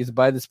shit. You just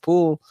buy this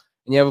pool,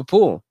 and you have a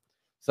pool.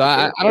 So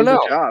I don't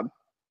know. Job.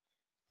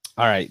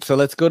 All right, so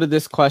let's go to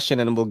this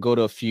question, and we'll go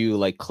to a few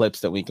like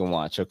clips that we can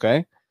watch.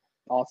 Okay.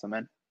 Awesome,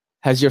 man.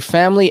 Has your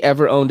family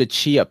ever owned a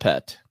chia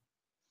pet?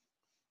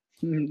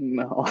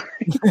 No,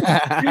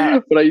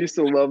 but I used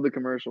to love the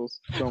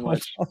commercials so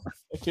much.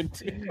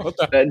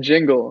 that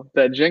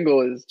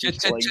jingle is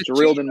just like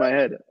drilled in my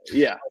head.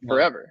 Yeah,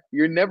 forever.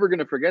 You're never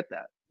gonna forget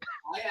that.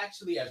 I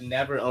actually have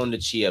never owned a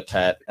chia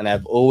pet, and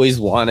I've always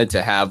wanted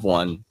to have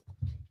one.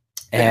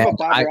 And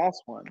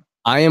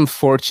I am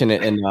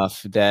fortunate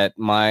enough that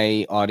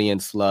my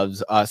audience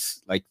loves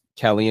us, like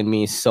Kelly and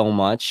me, so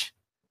much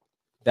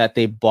that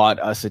they bought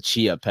us a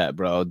chia pet,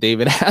 bro.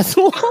 David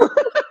Hasselhoff.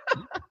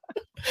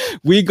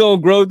 We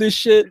gonna grow this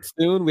shit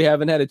soon. We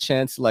haven't had a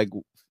chance to, like,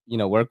 you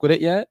know, work with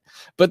it yet.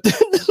 But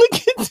look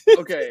at this.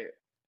 Okay,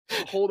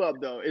 hold up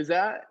though. Is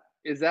that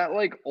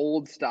like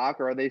old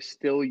stock, or are they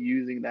still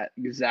using that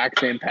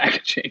exact same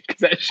packaging? Because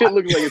that shit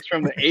looks like it's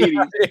from the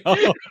 80s.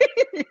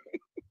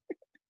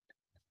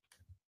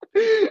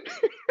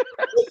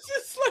 It's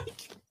just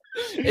like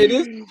it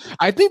is.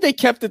 I think they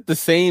kept it the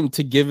same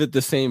to give it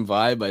the same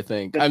vibe. I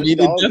think. I mean,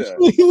 it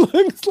definitely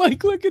looks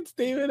like, look, it's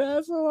David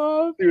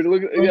Hasselhoff. Dude,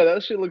 look, yeah,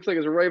 that shit looks like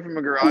it's right from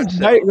a garage.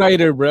 Night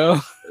Rider, bro.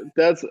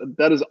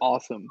 That is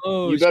awesome.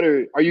 Oh,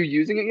 are you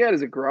using it yet?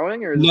 Is it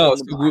growing or is no?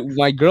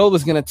 My girl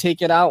was gonna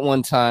take it out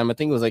one time. I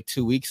think it was like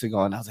 2 weeks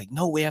ago, and I was like,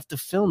 no, we have to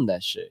film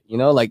that shit. You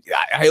know, like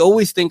I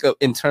always think of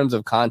in terms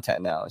of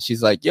content now.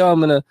 She's like, yo, I'm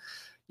gonna,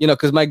 you know,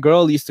 because my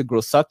girl used to grow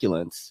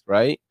succulents,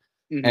 right?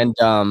 Mm-hmm.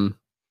 And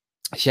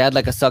she had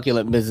like a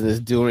succulent business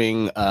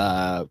during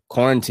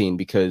quarantine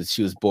because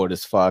she was bored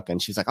as fuck,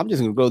 and she's like, I'm just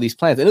gonna grow these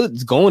plants, and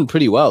it's going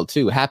pretty well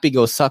too. Happy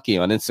Go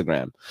Sucky on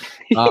Instagram.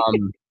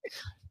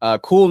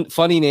 Cool,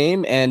 funny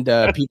name, and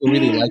people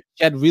really like.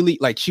 She had really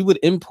like she would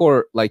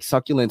import like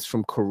succulents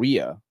from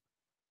Korea,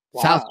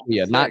 South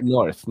Korea, not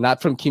North,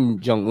 not from Kim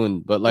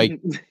Jong-un, but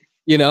like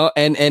you know,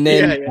 and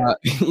then Yeah.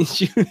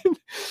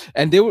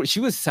 she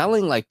was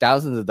selling like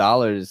thousands of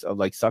dollars of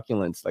like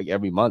succulents like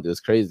every month. It was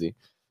crazy.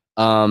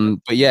 But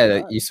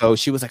yeah, so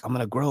she was like, I'm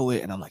gonna grow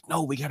it, and I'm like,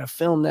 no, we gotta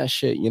film that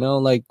shit, you know,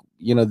 like,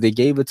 you know, they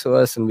gave it to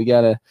us and we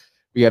gotta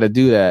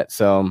do that.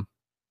 So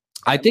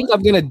I think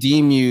I'm gonna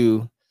deem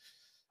you.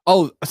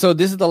 Oh, so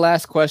this is the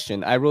last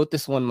question. I wrote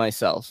this one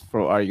myself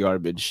for our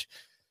garbage.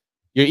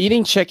 You're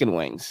eating chicken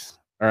wings,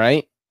 all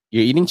right?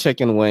 You're eating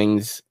chicken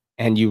wings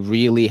and you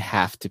really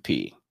have to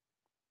pee.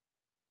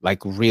 Like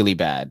really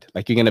bad.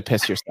 Like you're gonna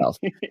piss yourself.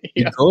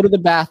 You go to the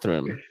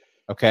bathroom,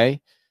 okay?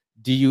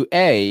 Do you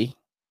A,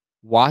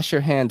 wash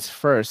your hands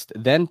first,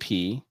 then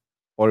pee,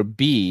 or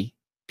B,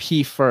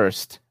 pee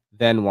first,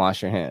 then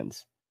wash your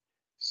hands?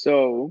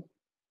 So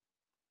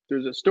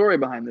there's a story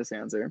behind this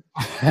answer.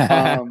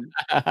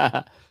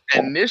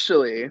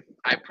 Initially,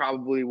 I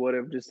probably would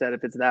have just said,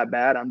 if it's that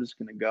bad, I'm just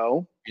gonna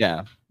go.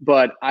 Yeah.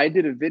 But I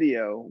did a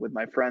video with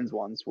my friends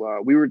once.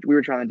 We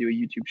were trying to do a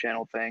YouTube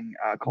channel thing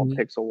called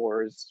Pixel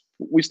Wars.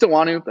 We still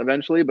want to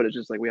eventually, but it's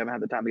just like we haven't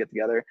had the time to get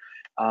together.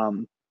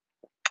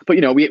 But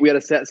you know, we had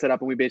a set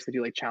up, and we basically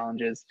do like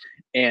challenges.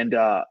 And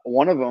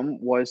one of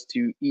them was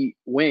to eat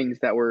wings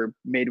that were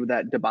made with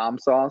that Da Bomb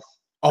sauce.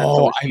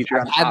 Oh, I've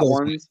had those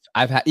ones.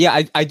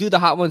 I do the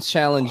hot ones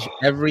challenge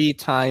every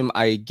time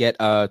I get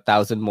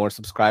 1,000 more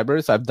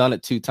subscribers. I've done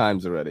it 2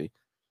 times already.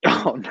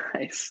 Oh,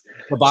 nice.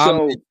 The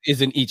bomb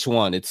is in each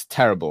one. It's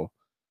terrible.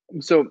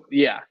 So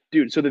yeah,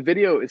 dude. So the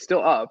video is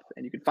still up,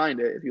 and you can find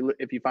it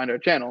if you find our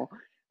channel.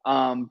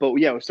 But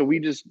yeah, so we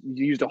just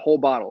used a whole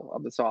bottle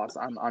of the sauce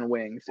on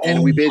wings,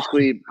 and we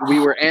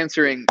were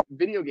answering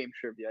video game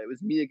trivia. It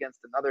was me against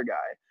another guy.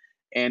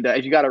 And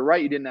if you got it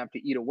right, you didn't have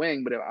to eat a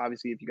wing. But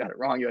obviously, if you got it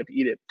wrong, you had to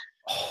eat it.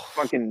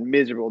 Fucking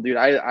miserable, dude.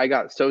 I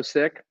got so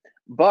sick.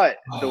 But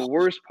the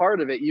worst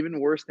part of it, even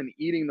worse than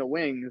eating the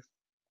wings,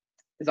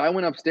 is I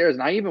went upstairs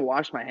and I even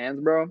washed my hands,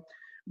 bro.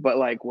 But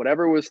like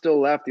whatever was still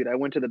left, dude, I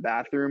went to the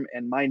bathroom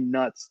and my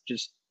nuts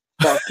just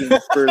fucking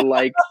for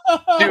like,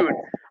 dude,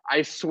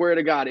 I swear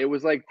to God, it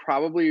was like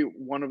probably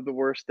one of the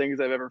worst things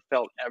I've ever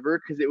felt ever,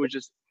 because it was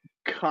just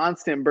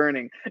constant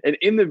burning. And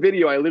in the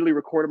video, I literally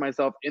recorded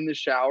myself in the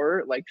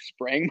shower, like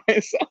spraying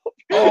myself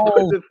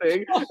with the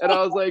thing. And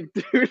I was like,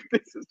 dude,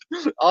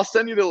 I'll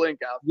send you the link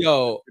out.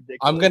 Yo,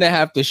 I'm gonna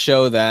have to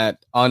show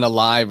that on a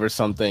live or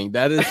something.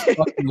 That is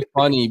fucking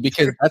funny,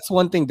 because that's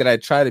one thing that I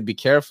try to be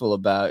careful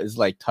about, is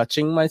like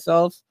touching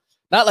myself.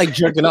 Not like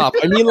jerking off.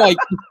 I mean, like,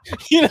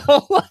 you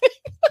know, like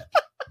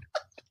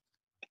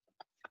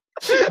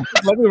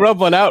let me rub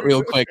one out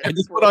real quick. I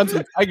just put on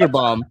some Tiger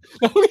Balm.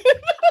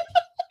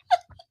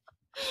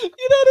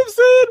 You know what I'm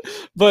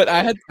saying? But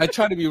I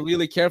try to be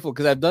really careful,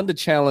 because I've done the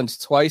challenge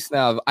twice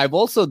now. I've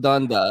also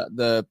done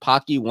the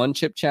Pocky 1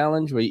 chip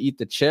challenge, where you eat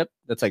the chip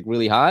that's like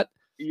really hot.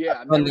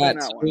 Yeah, I've never done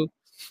that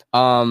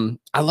one.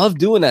 I love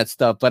doing that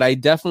stuff, but I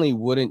definitely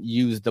wouldn't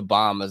use the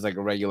bomb as like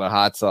a regular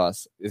hot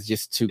sauce. It's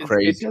just too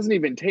crazy. It doesn't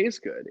even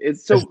taste good.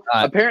 It's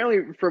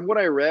apparently, from what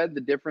I read,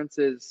 the difference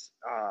is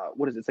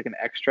what is it? It's like an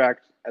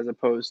extract, as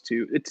opposed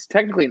to, it's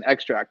technically an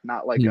extract,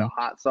 not like a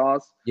hot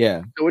sauce.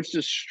 Yeah. So it's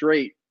just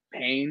straight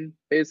pain,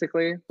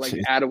 basically. Like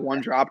add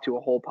 1 drop to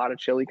a whole pot of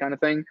chili kind of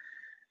thing.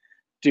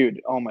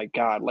 Dude, oh my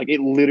God. Like it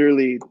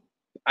literally,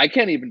 I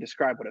can't even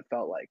describe what it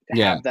felt like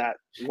to have that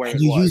where it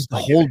was. You used the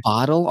whole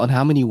bottle on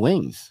how many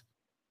wings?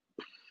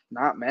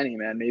 Not many,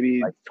 man.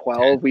 Maybe like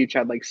 12. We each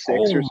had like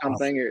 6 or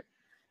something.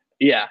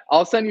 Yeah,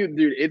 I'll send you,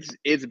 dude.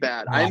 It's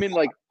bad. I'm in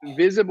like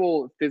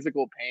visible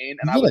physical pain,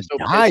 and I was so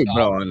pissed off,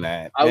 bro, on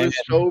that. I was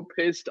so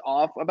pissed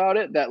off about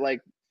it that like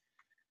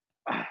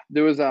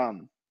there was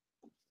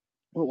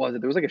what was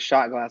it? There was like a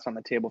shot glass on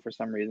the table for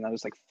some reason. I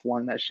just like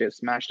flung that shit,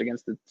 smashed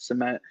against the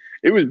cement.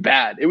 It was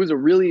bad. It was a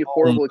really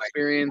horrible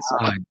experience.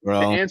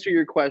 Bro. To answer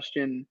your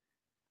question,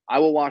 I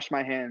will wash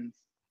my hands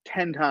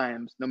 10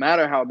 times, no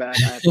matter how bad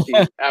I have to be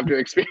after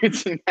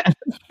experiencing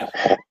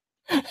that.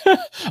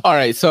 All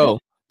right, so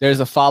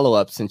there's a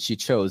follow-up since she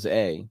chose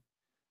A.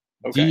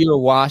 Okay. Do you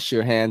wash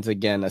your hands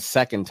again a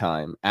second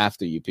time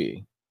after you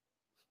pee?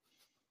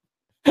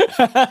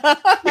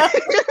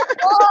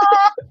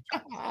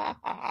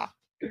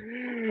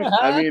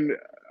 I mean,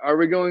 are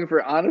we going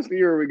for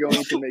honesty, or are we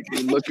going to make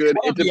me look good?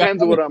 It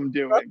depends on what I'm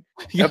doing.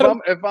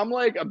 If I'm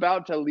like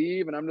about to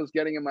leave and I'm just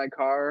getting in my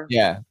car,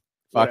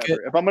 fuck it.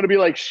 If I'm gonna be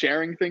like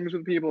sharing things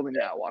with people, then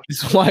watch.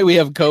 That's why we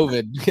have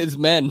COVID, because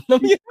men.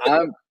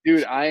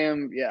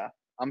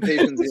 I'm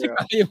patient zero.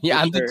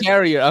 I'm the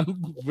carrier.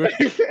 I'm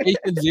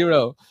patient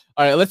zero.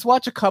 All right, let's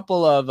watch a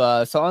couple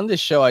of. So on this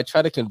show, I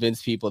try to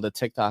convince people that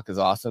TikTok is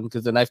awesome,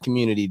 because the knife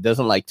community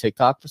doesn't like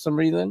TikTok for some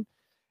reason.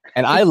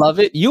 And I love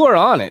it. You are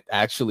on it,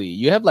 actually.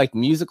 You have like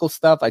musical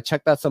stuff. I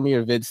checked out some of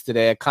your vids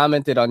today. I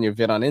commented on your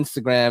vid on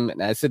Instagram,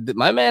 and I said that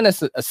my man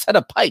has a set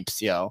of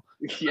pipes, yo.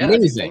 Yeah,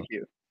 amazing. Thank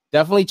you.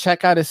 Definitely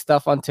check out his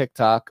stuff on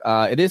TikTok.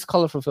 It is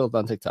Colorful Filth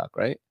on TikTok,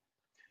 right?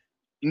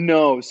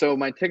 No, so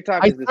my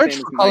TikTok is the same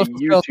as my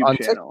YouTube on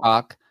channel.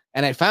 TikTok,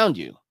 and I found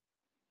you.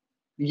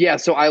 Yeah,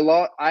 so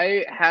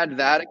I had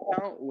that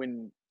account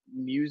when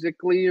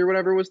Musically or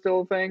whatever was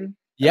still a thing.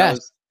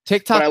 Yes,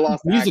 TikTok, but I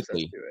lost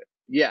Musically. access to it.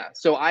 Yeah.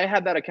 So I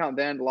had that account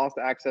then, lost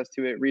access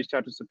to it, reached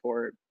out to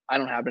support. I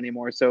don't have it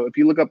anymore. So if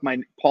you look up my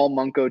Paul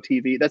Munko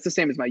TV, that's the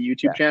same as my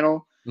YouTube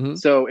channel. Mm-hmm.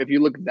 So if you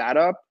look that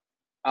up,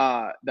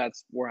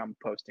 that's where I'm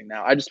posting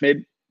now. I just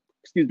made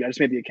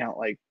the account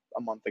like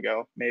a month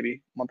ago, maybe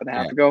a month and a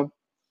half ago.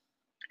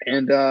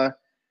 And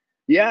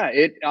yeah,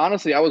 it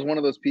honestly, I was one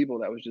of those people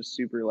that was just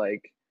super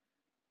like,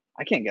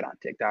 I can't get on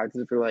TikTok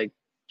because for like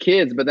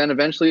kids, but then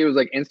eventually it was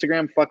like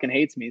Instagram fucking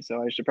hates me,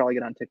 so I should probably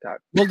get on TikTok.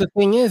 Well, the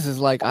thing is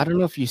like, I don't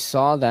know if you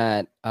saw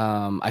that.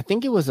 I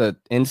think it was a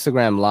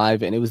Instagram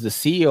live, and it was the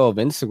CEO of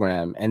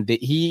Instagram, and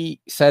he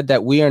said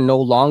that we are no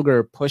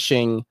longer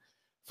pushing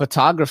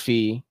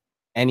photography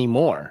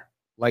anymore.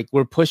 Like,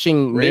 we're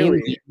pushing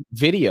mainly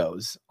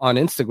videos on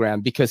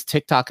Instagram because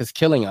TikTok is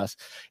killing us.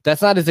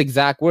 That's not his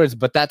exact words,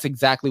 but that's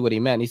exactly what he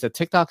meant. He said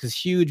TikTok is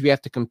huge. We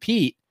have to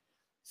compete.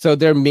 So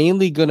they're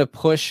mainly going to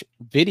push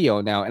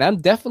video now. And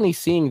I'm definitely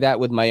seeing that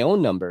with my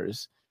own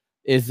numbers,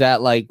 is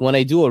that like when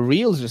I do a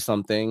Reels or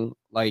something,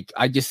 like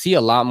I just see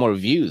a lot more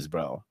views,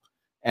 bro.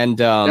 And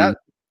so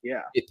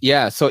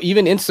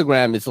even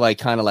Instagram is like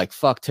kind of like,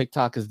 fuck,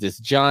 TikTok is this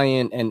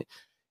giant. And,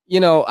 you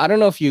know, I don't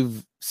know if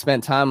you've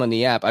spent time on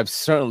the app. I've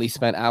certainly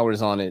spent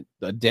hours on it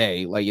a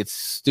day. Like, it's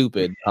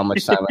stupid how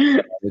much time I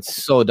spend. It's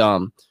so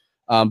dumb.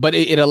 But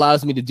it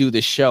allows me to do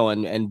this show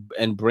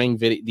and bring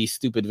these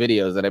stupid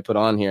videos that I put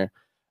on here.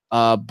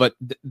 But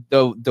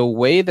the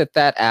way that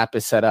app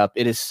is set up,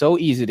 it is so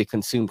easy to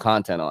consume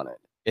content on it.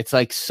 It's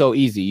like so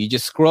easy. You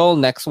just scroll,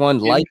 next one,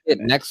 like it,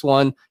 next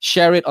one,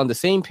 share it on the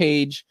same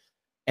page,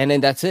 and then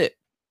that's it.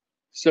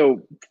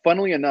 So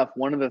funnily enough,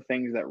 one of the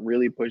things that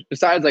really pushed,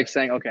 besides like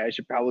saying, okay, I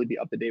should probably be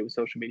up to date with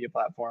social media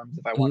platforms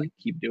if I want to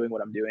keep doing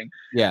what I'm doing.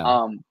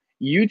 Yeah.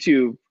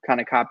 YouTube kind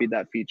of copied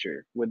that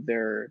feature with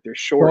their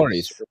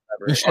shorts or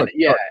whatever. Short.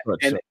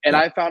 And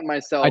I found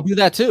myself, I do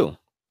that too.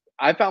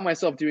 I found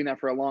myself doing that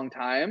for a long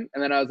time.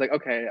 And then I was like,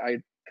 okay, I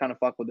kind of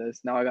fuck with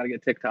this. Now I got to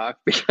get TikTok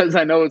because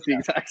I know it's the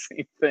exact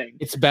same thing.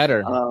 It's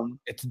better.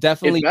 It's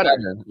definitely better.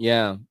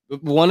 Yeah.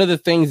 One of the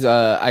things,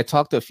 I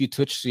talked to a few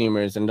Twitch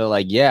streamers, and they're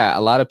like, yeah,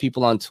 a lot of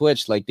people on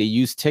Twitch, like, they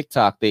use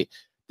TikTok.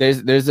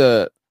 There's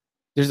a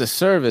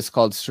service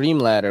called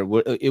Streamladder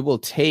where it will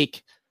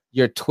take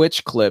your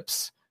Twitch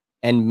clips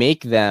and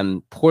make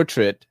them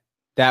portrait.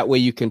 That way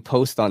you can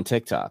post on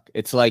TikTok.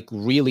 It's like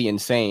really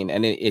insane.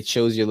 And it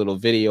shows your little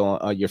video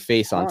on your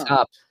face on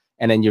top,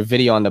 and then your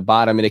video on the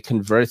bottom, and it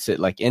converts it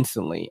like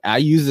instantly. I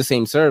use the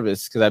same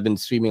service because I've been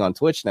streaming on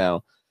Twitch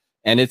now.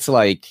 And it's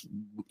like,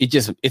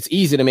 it's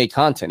easy to make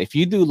content. If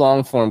you do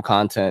long form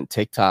content,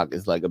 TikTok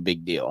is like a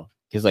big deal.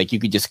 Because like you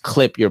could just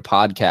clip your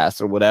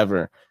podcast or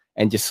whatever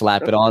and just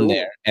slap it on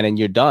there, and then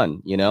you're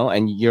done, you know,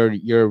 and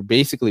you're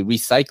basically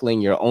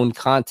recycling your own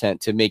content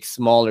to make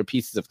smaller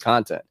pieces of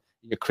content.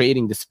 You're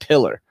creating this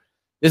pillar.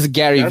 This is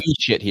Gary V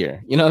shit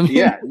here. You know what I mean?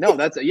 Yeah, no,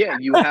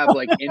 you have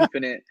like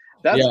infinite.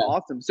 That's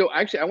awesome. So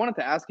actually, I wanted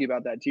to ask you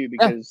about that too,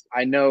 because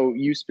I know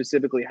you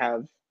specifically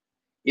have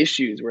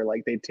issues where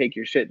like they take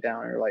your shit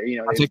down, or like, you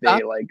know,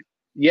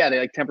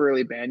 they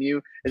temporarily ban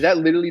you. Is that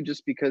literally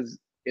just because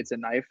it's a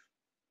knife?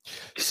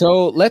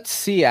 So let's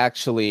see.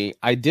 Actually,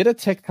 I did a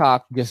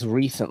TikTok just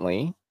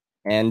recently,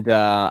 and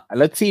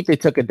let's see if they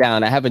took it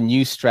down. I have a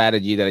new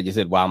strategy that I just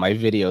did. Wow, my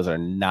videos are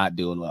not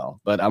doing well,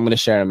 but I'm gonna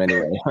share them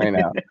anyway right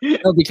now.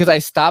 No, because I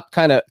stopped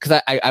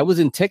because I was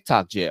in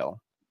TikTok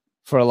jail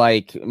for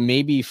like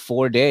maybe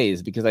 4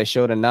 days because I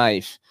showed a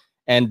knife,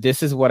 and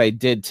this is what I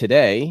did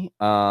today.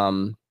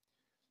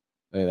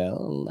 Look at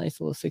that nice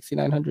little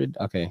 6,900.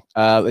 Okay,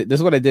 this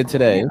is what I did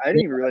today. I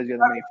didn't even realize you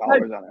had that many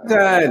followers on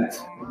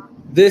it.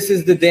 This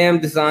is the damn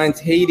Designs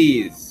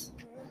Hades.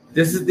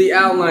 This is the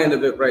outline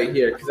of it right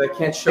here, because I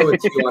can't show it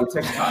to you on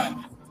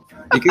TikTok.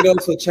 You can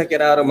also check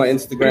it out on my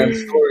Instagram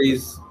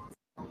stories.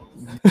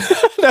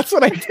 That's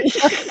what I did.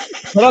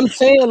 But I'm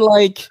saying,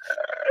 like,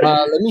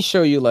 let me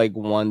show you like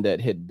one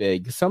that hit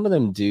big. Some of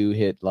them do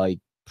hit like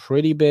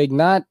pretty big,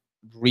 not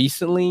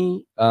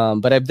recently,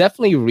 but I've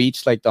definitely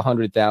reached like the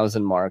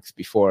 100,000 marks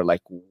before,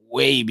 like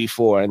way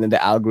before, and then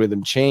the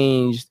algorithm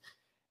changed,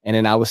 and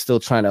then I was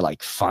still trying to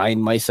like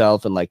find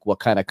myself and like what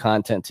kind of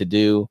content to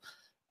do.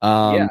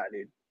 Yeah,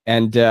 dude.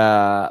 And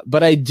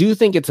but I do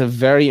think it's a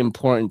very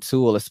important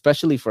tool,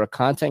 especially for a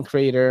content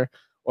creator,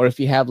 or if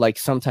you have like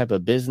some type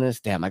of business.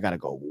 Damn, I gotta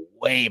go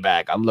way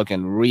back. I'm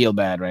looking real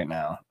bad right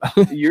now.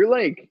 You're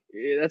like,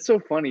 that's so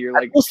funny. You're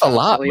like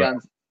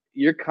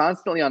you're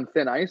constantly on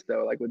thin ice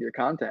though, like with your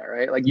content,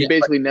 right? Like you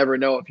basically never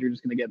know if you're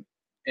just gonna get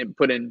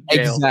put in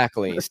jail.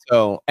 Exactly.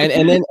 So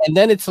and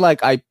then it's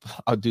like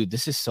oh dude,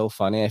 this is so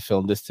funny. I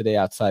filmed this today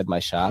outside my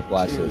shop.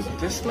 Watch this.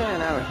 This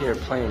man out here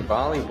playing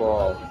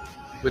volleyball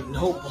with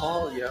no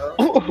ball,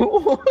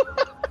 yo.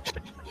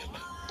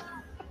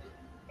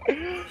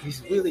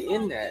 He's really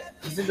in that.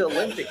 He's in the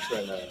Olympics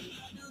right now.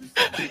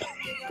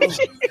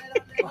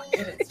 Oh,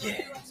 get it,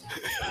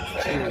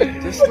 yeah.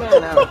 Dude, this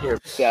man out here.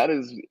 That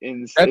is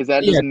insane. Is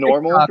that just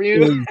normal for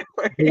you?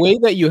 The way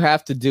that you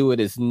have to do it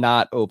is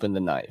not open the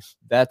knife.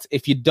 That's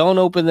if you don't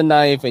open the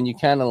knife and you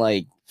kind of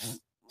like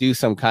do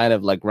some kind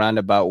of like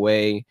roundabout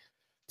way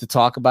to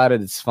talk about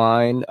it, it's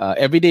fine.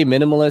 Everyday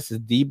Minimalist is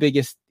the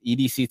biggest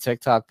EDC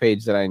TikTok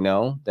page that I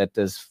know that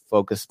does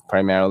focus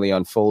primarily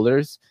on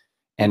folders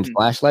and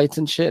flashlights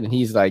and shit. And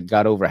he's like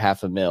got over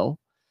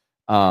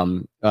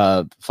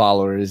 500,000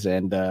 followers,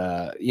 and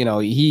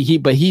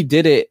he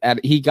did it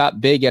he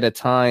got big at a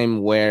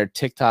time where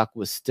TikTok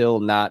was still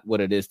not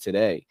what it is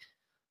today.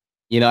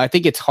 I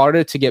think it's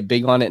harder to get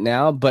big on it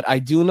now, but I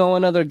do know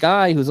another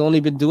guy who's only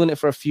been doing it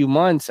for a few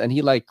months, and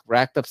he like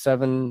racked up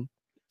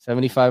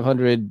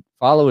 7,500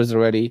 followers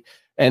already.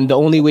 And the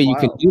only way you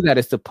can do that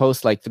is to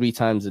post like 3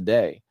 times a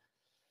day.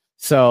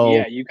 So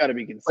yeah, you got to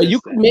be consistent. But you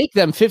can make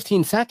them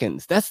 15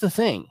 seconds. That's the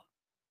thing.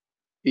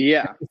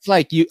 Yeah, it's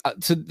like you.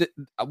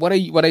 What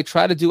I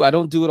try to do. I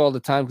don't do it all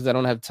the time because I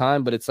don't have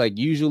time. But it's like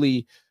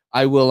usually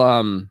I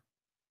will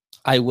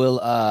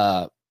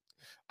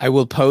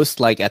post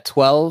like at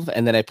 12,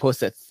 and then I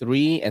post at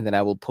 3, and then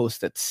I will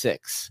post at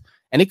 6.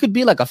 And it could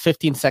be like a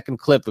 15-second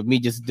clip of me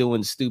just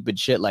doing stupid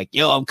shit like,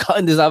 yo, I'm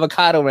cutting this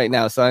avocado right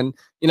now, son.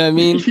 You know what I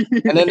mean?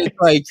 And then it's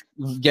like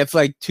gets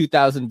like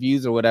 2,000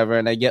 views or whatever,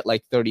 and I get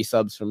like 30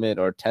 subs from it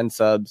or 10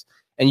 subs.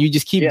 And you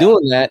just keep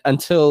doing that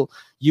until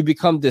you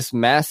become this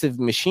massive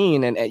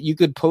machine. And you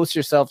could post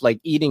yourself like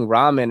eating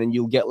ramen and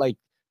you'll get like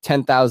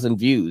 10,000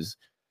 views.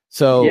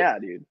 So yeah,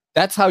 dude.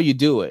 That's how you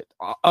do it.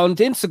 On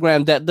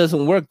Instagram, that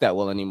doesn't work that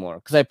well anymore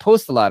because I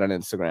post a lot on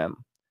Instagram.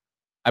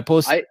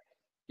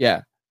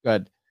 Yeah, go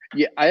ahead.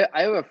 Yeah, I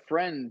have a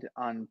friend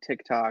on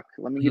TikTok.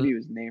 Let me give you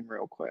his name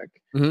real quick.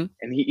 And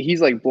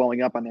he's like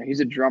blowing up on there. He's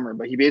a drummer,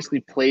 but he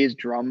basically plays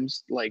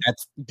drums like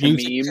to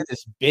memes.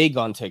 It's big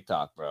on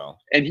TikTok, bro.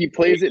 And he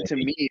plays it to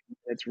memes.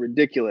 It's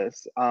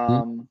ridiculous.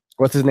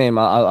 What's his name?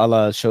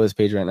 I'll show his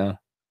page right now.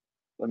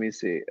 Let me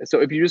see. So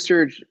if you just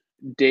search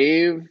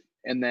Dave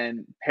and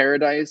then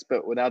Paradise,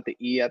 but without the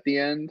E at the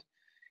end,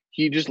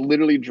 he just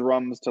literally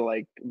drums to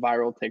like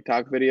viral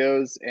TikTok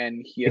videos,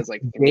 and he has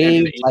like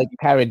Dave like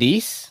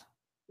Paradise.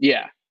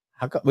 Yeah.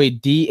 How come?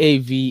 Wait,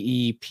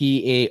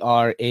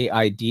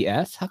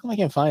 DAVEPARAIDS. How come I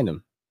can't find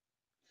him?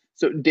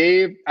 So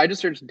Dave, I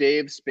just searched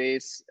Dave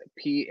space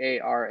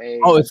PARA.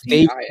 Oh, it's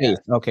Dave space.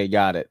 Okay,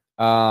 got it.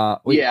 Yeah,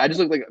 I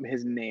just looked like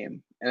his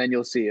name, and then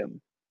you'll see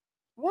him.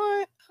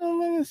 What? I don't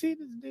want to see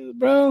this dude,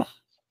 bro.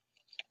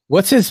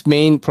 What's his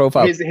main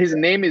profile? His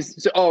name is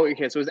so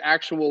his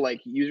actual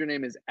like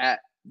username is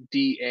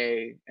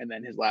 @DA and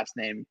then his last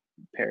name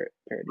Paradise.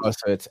 Oh,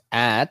 so it's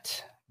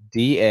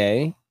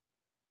 @DA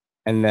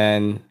and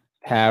then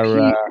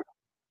para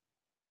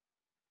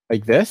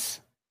like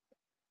this.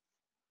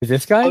 Is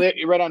this guy? Oh,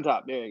 right on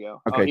top. There you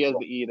go. Okay, he has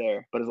the E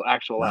there, but his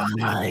actual last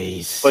name.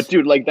 Nice. But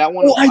dude, like that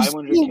one. Oh, I've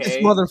seen this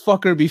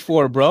motherfucker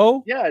before,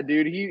 bro. Yeah,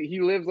 dude.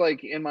 He lives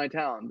like in my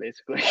town,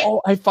 basically.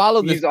 Oh, I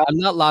follow this. I'm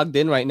not logged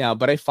in right now,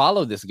 but I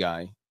follow this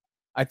guy.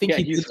 I think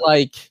he did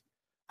like.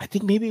 I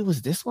think maybe it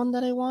was this one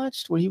that I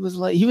watched where he was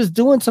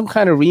doing some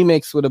kind of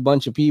remix with a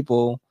bunch of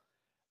people,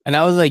 and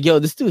I was like, "Yo,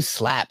 this dude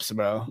slaps,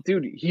 bro."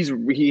 Dude, he's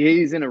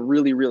in a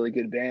really really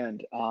good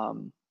band.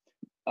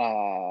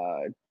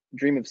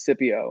 Dream of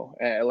Scipio,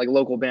 like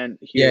local band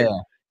here.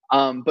 Yeah.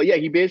 But yeah,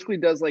 he basically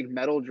does like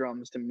metal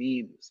drums to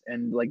memes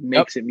and like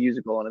makes it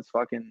musical, and it's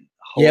fucking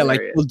hilarious. Yeah,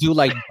 like we'll do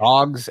like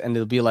dogs, and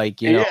it'll be like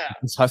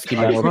this husky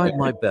metal. I tried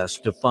my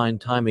best to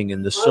find timing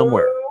in this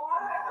somewhere.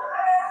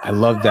 I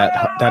love that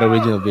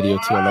original video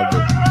too. I love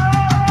it.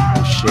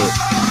 Oh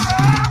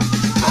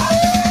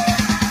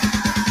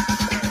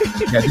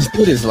shit! Yeah, this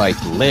dude is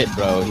like lit,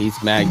 bro. He's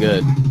mad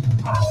good.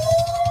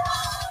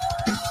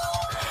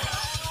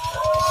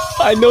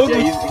 I know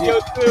this video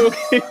too.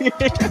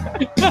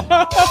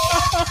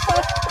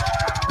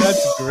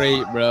 That's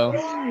great, bro.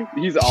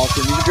 He's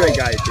awesome. He's a great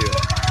guy too.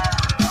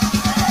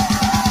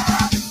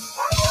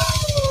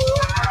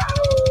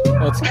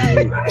 That's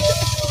great.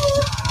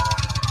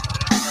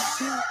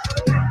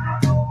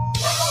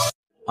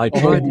 I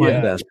tried my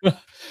best.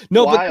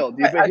 No, wild,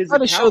 but dude, but his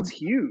account's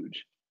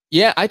huge.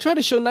 Yeah, I try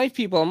to show knife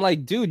people. I'm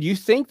like, dude, you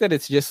think that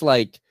it's just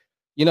like,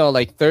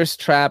 like thirst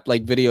trap,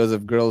 like videos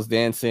of girls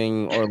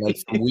dancing or like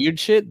some weird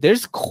shit.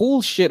 There's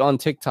cool shit on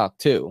TikTok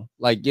too.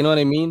 Like, you know what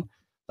I mean?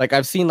 Like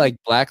I've seen like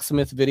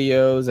blacksmith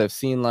videos. I've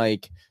seen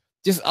like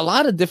just a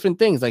lot of different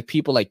things, like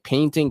people like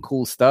painting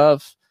cool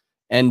stuff.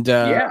 And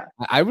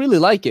I really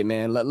like it,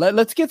 man.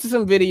 Let's get to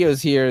some videos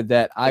here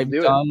that I've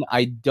done.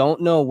 I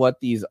don't know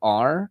what these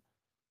are.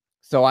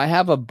 So I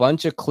have a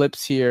bunch of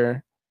clips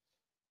here.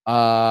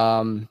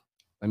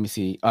 Let me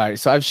see. All right,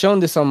 so I've shown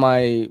this on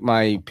my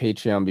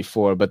Patreon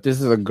before, but this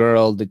is a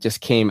girl that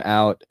just came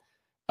out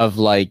of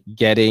like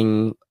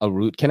getting a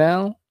root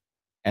canal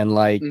and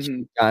like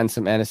gotten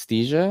some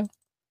anesthesia.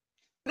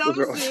 I'm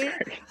there, and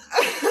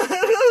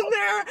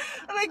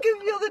I can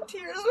feel the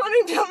tears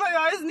running down my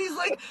eyes, and he's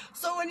like,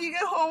 "So when you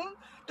get home,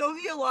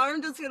 don't be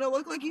alarmed. It's gonna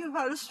look like you've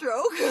had a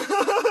stroke."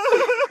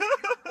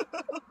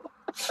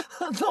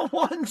 The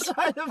one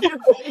side of your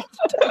face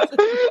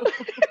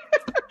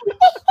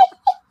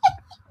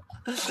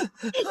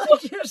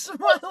like you're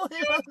smiling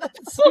on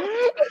that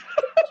side.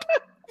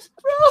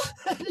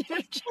 And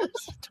you're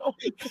just don't.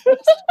 Look,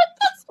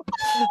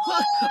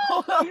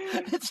 hold on.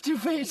 It's two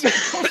faces.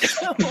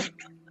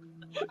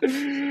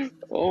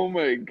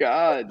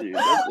 god, dude.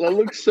 That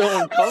looks so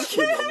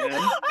uncomfortable, man.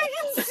 I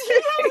can see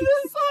on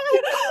this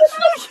side.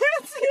 I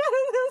can't see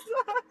on this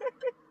side.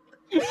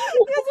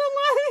 It's a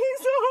lying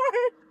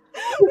sword.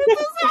 With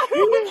the side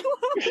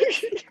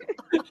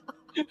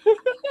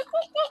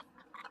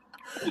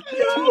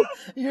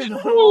You're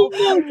normal.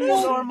 You're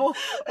normal.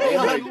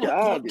 Oh my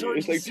god, dude.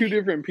 It's like two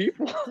different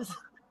people.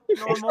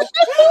 Normal.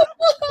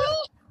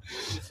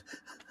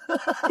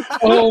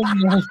 Oh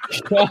my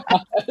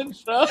god.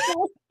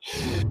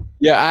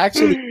 Yeah,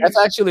 that's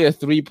actually a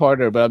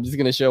 3-parter, but I'm just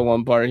gonna show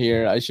one part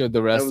here. I showed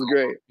the rest. That was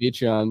great.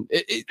 On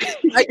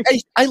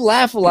Patreon. I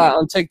laugh a lot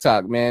on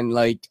TikTok, man.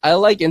 Like I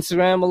like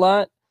Instagram a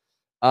lot,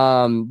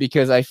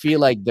 because I feel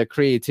like the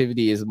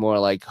creativity is more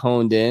like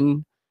honed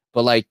in.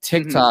 But like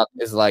TikTok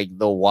is like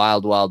the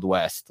wild, wild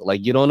west.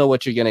 Like you don't know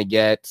what you're gonna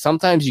get.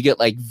 Sometimes you get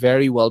like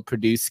very well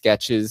produced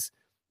sketches,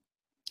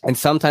 and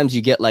sometimes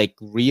you get like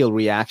real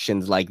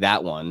reactions like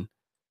that one.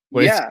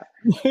 Yeah.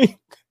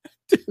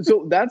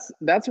 So that's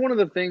one of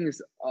the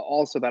things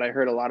also that I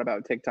heard a lot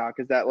about TikTok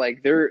is that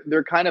like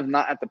they're kind of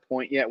not at the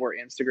point yet where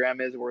Instagram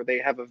is, where they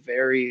have a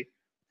very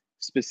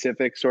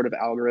specific sort of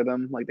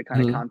algorithm, like the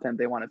kind of content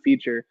they want to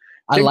feature.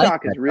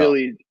 TikTok is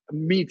really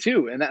me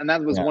too, and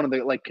that was one of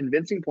the like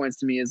convincing points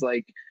to me is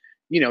like,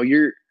 you know,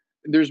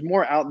 there's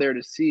more out there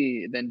to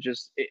see than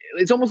just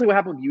it's almost like what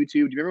happened with YouTube. Do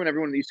you remember when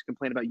everyone used to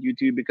complain about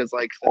YouTube because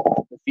like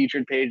the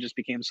featured page just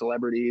became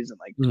celebrities and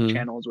like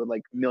channels with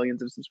like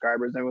millions of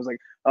subscribers, and everyone's like,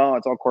 oh,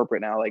 it's all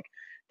corporate now. Like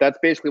that's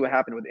basically what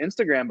happened with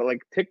Instagram, but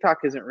like TikTok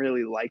isn't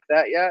really like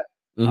that yet.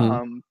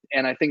 And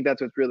I think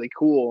that's what's really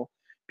cool,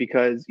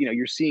 because you know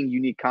you're seeing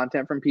unique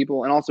content from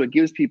people, and also it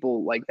gives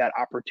people like that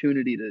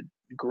opportunity to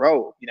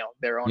grow, you know,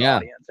 their own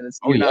audience, and it's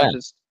you're not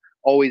just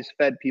always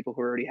fed people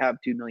who already have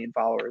 2 million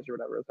followers or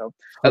whatever. So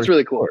that's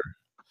really cool.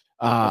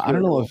 I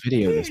don't know what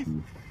video this is.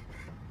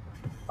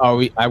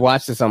 Oh, I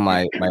watched this on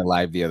my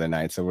live the other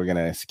night, so we're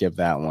gonna skip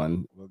that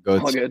one. We'll go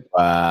to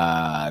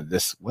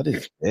this. What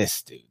is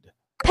this, dude?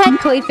 Pet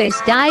toy fish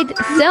died,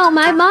 so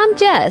my mom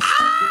just.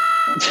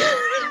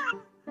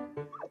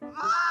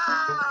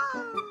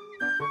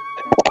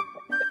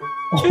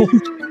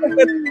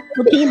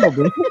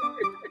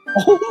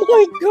 Oh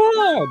my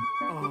god!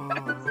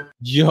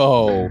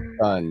 Yo,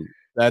 son,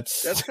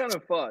 that's kind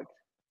of fucked.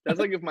 That's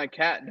like if my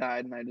cat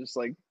died and I just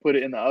like put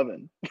it in the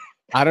oven.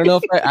 I don't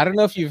know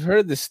if you've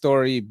heard this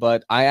story,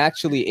 but I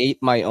actually ate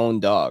my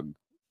own dog.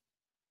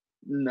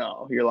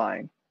 No, you're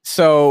lying.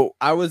 So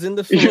I was in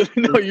the Philippines.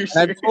 No, you're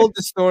serious. I told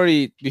the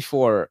story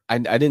before. I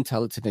didn't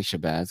tell it to Nick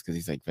Shabazz because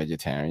he's like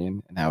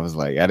vegetarian, and I was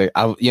like,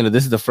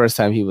 this is the first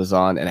time he was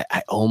on, and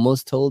I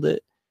almost told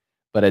it,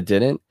 but I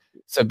didn't.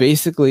 So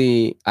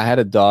basically, I had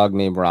a dog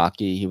named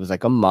Rocky. He was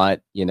like a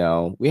mutt. You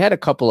know, we had a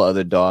couple of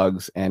other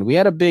dogs, and we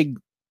had a big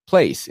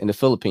place in the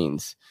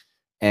Philippines.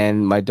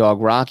 And my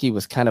dog Rocky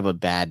was kind of a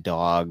bad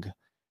dog.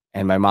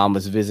 And my mom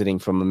was visiting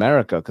from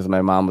America because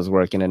my mom was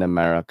working in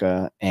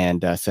America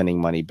and sending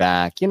money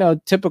back. You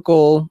know,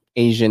 typical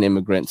Asian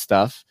immigrant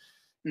stuff.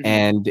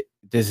 And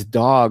this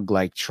dog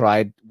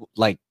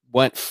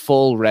went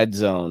full red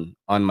zone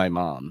on my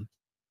mom.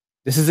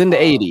 This is in the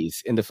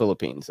 80s in the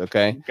Philippines,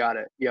 okay? Got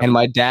it. Yep. And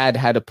my dad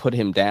had to put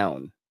him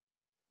down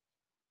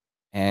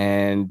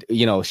and,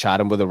 you know,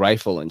 shot him with a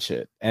rifle and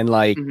shit. And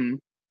like,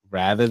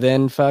 rather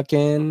than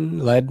fucking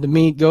let the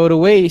meat go to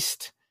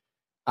waste,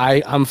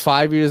 I'm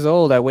 5 years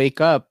old. I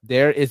wake up.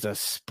 There is a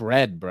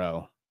spread,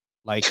 bro,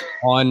 like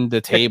on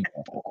the table.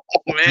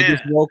 I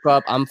just woke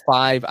up. I'm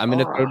 5. I'm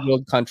in a third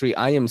world country.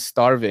 I am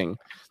starving.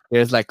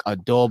 There's like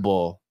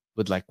adobo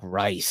with like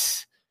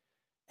rice.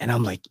 And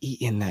I'm like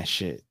eating that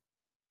shit.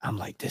 I'm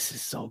like, this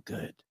is so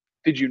good.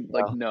 Did you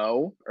like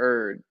know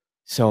or?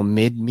 So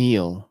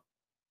mid-meal,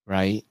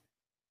 right?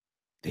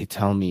 They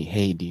tell me,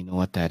 hey, do you know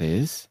what that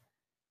is?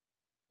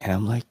 And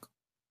I'm like,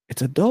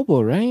 it's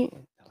adobo, right?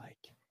 They're like,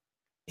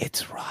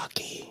 it's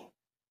Rocky.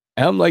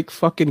 And I'm like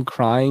fucking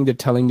crying. They're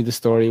telling me the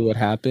story, what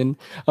happened.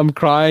 I'm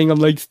crying. I'm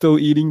like still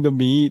eating the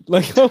meat.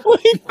 Like, I'm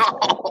like,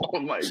 oh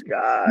my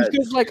God.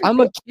 Because like I'm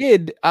a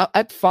kid.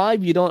 At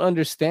 5, you don't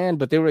understand.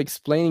 But they were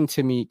explaining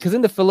to me, because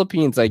in the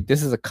Philippines, like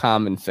this is a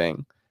common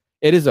thing.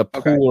 It is a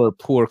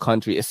poor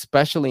country,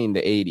 especially in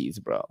the 80s,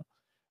 bro.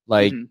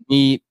 Like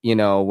meat, you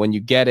know, when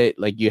you get it,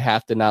 like you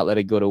have to not let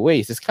it go to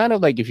waste. It's kind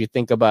of like if you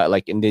think about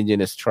like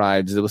indigenous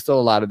tribes, there was still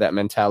a lot of that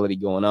mentality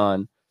going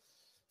on.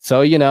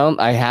 So, you know,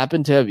 I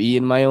happened to have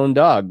eaten my own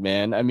dog,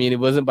 man. I mean, it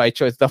wasn't by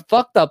choice. The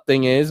fucked up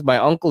thing is my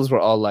uncles were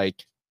all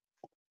like,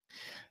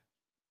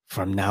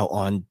 from now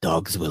on,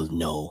 dogs will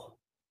know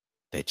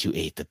that you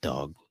ate the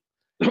dog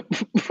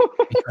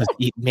because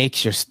it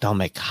makes your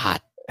stomach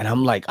hot. And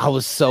I'm like, I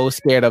was so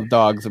scared of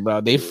dogs,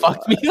 bro. They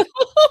fucked me up.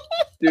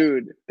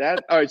 Dude, all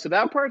right, so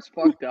that part's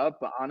fucked up,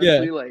 but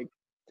honestly, like,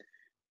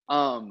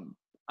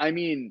 I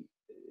mean,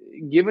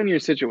 given your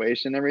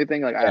situation and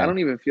everything, like, I don't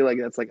even feel like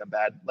that's like a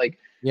bad, like,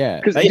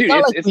 because dude,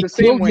 it's the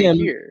same way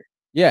here.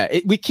 Yeah,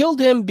 we killed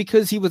him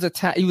because he was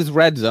he was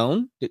red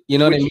zone. You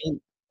know what I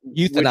mean?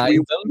 Euthanized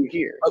him.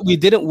 Here. But we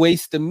didn't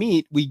waste the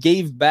meat. We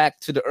gave back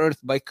to the earth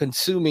by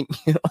consuming.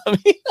 You know what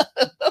I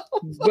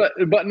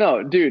mean? but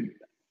no, dude.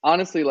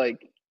 honestly,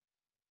 like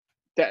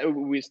that,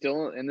 we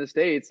still in the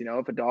States, you know,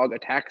 if a dog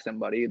attacks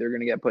somebody, they're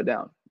gonna get put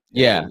down.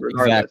 Yeah,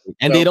 regardless. exactly.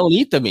 And they don't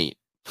eat the meat.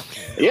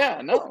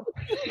 Yeah, no.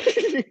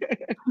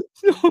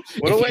 What a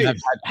If you waste. have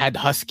had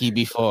husky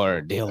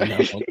before, they'll know.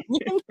 All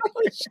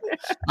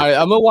right,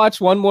 I'm gonna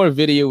watch one more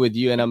video with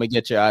you, and I'm gonna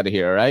get you out of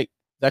here. All right,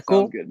 is that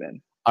cool? Sounds good,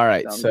 man. All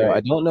right, Sounds so great.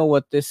 I don't know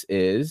what this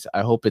is.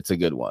 I hope it's a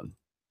good one.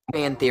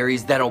 Fan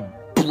theories that'll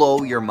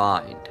blow your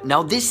mind.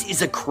 Now, this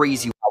is a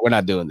crazy. We're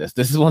not doing this.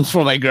 This is one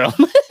for my girl.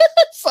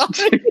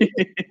 Sorry.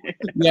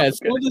 Yeah,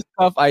 some of the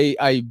stuff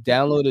I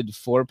downloaded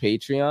for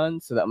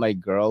Patreon so that my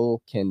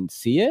girl can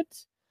see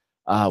it.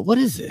 What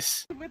is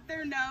this? With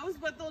their nose,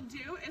 what they'll do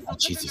is they'll put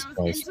Jesus their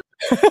nose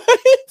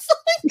Christ.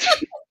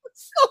 into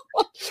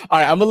All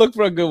right, I'm gonna look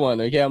for a good one.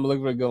 Okay, I'm gonna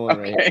look for a good one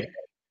right here.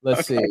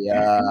 Let's see.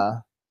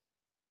 All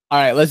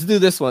right, let's do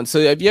this one.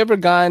 So, have you ever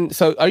gone?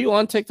 So, are you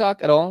on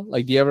TikTok at all?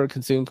 Like, do you ever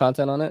consume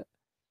content on it?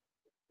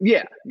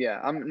 Yeah.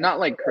 I'm not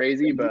like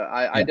crazy, but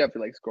I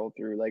definitely like scroll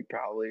through like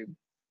probably a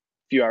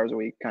few hours a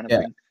week kind of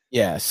thing.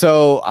 Yeah.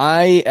 So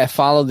I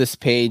follow this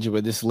page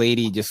where this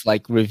lady just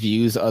like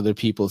reviews other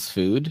people's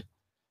food,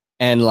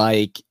 and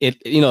like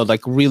it, you know,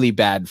 like really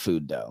bad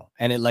food though,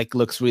 and it like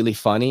looks really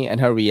funny, and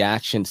her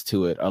reactions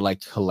to it are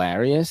like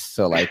hilarious.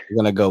 So like we're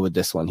gonna go with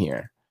this one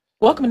here.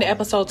 Welcome to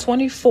episode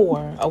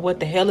 24 of What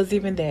the Hell Is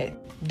Even That?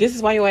 This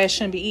is why your ass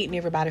shouldn't be eating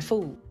everybody's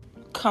food.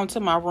 Come to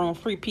my room,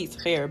 free pizza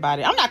for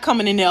everybody. I'm not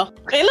coming in there.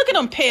 Hey, look at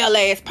them pale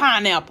ass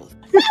pineapples.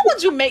 Why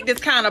would you make this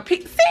kind of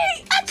pizza?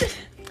 See,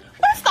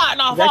 we're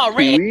starting off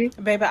already.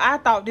 Baby, I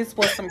thought this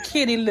was some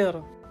kitty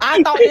litter.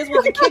 I thought this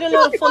was a kitty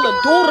litter full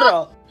of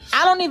doodle.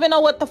 I don't even know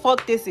what the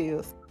fuck this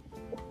is.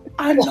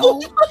 I know.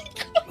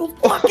 You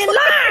fucking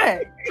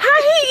lying.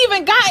 How he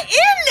even got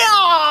in there?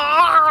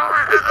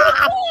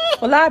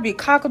 Well, I be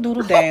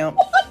cock-a-doodle damn.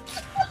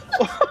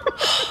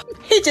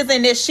 He just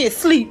in that shit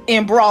sleep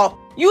and broth.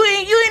 You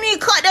ain't even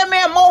cut that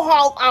man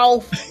mohawk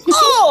off.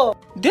 Oh,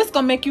 this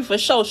gonna make you for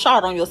sure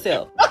short on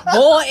yourself.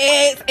 Boiled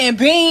eggs and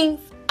beans.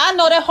 I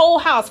know that whole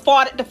house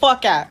farted the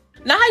fuck out.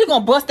 Now how you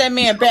gonna bust that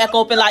man back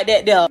open like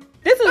that there?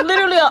 This is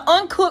literally an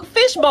uncooked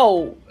fish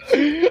bowl. Who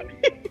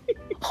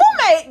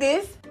made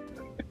this?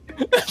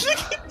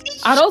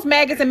 Are those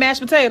maggots and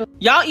mashed potatoes?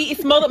 Y'all eating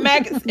smothered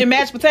maggots and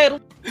mashed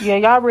potatoes? Yeah,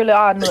 y'all really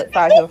are nuts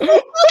out here.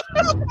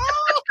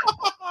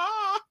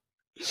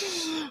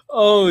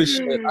 Oh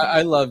shit!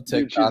 I love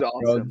TikTok,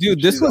 awesome. bro.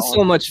 Dude, this was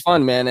so much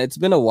fun, man. It's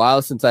been a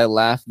while since I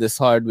laughed this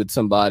hard with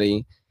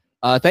somebody.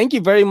 Thank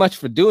you very much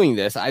for doing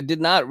this. I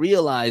did not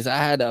realize I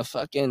had a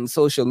fucking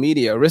social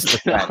media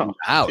aristocrat in the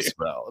house, dude.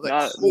 bro.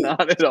 Like,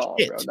 not at all,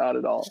 bro. Not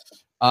at all.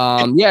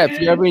 Yeah, if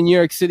you're ever in New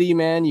York City,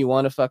 man, you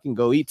want to fucking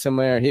go eat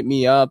somewhere, hit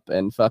me up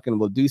and fucking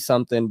we'll do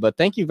something. But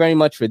thank you very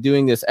much for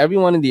doing this.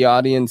 Everyone in the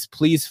audience,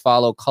 please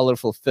follow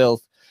Colorful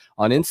Filth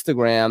on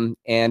Instagram,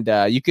 and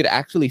you could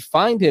actually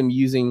find him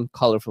using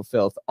Colorful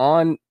Filth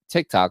on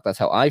TikTok. That's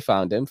how I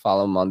found him.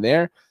 Follow him on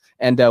there.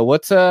 And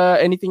what's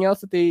anything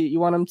else that you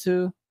want him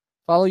to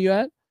follow you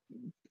at?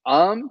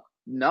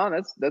 No,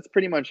 that's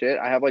pretty much it.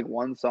 I have like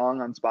one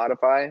song on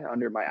Spotify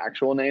under my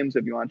actual name, so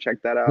if you want to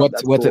check that out.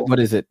 What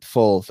is it?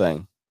 Full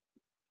thing.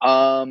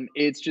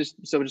 It's just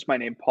my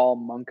name, Paul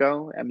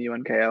Munko,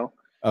 Munko.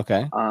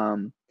 Okay.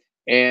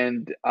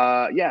 And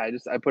I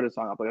put a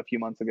song up like a few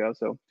months ago,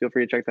 so feel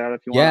free to check that out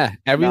if you want. Yeah,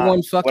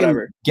 everyone fucking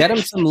whatever. Get him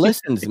some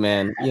listens,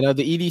 man. You know,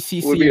 the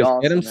EDC series,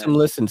 awesome, get him man. some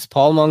listens.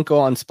 Paul Munko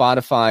on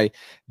Spotify.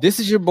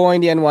 This is your boy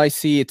in the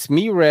NYC. It's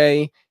me,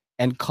 Ray,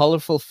 and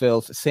Colorful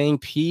Filth saying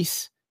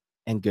peace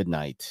and good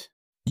night.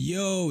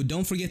 Yo,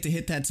 don't forget to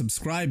hit that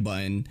subscribe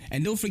button,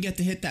 and don't forget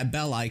to hit that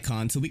bell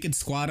icon so we can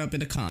squad up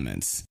in the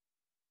comments.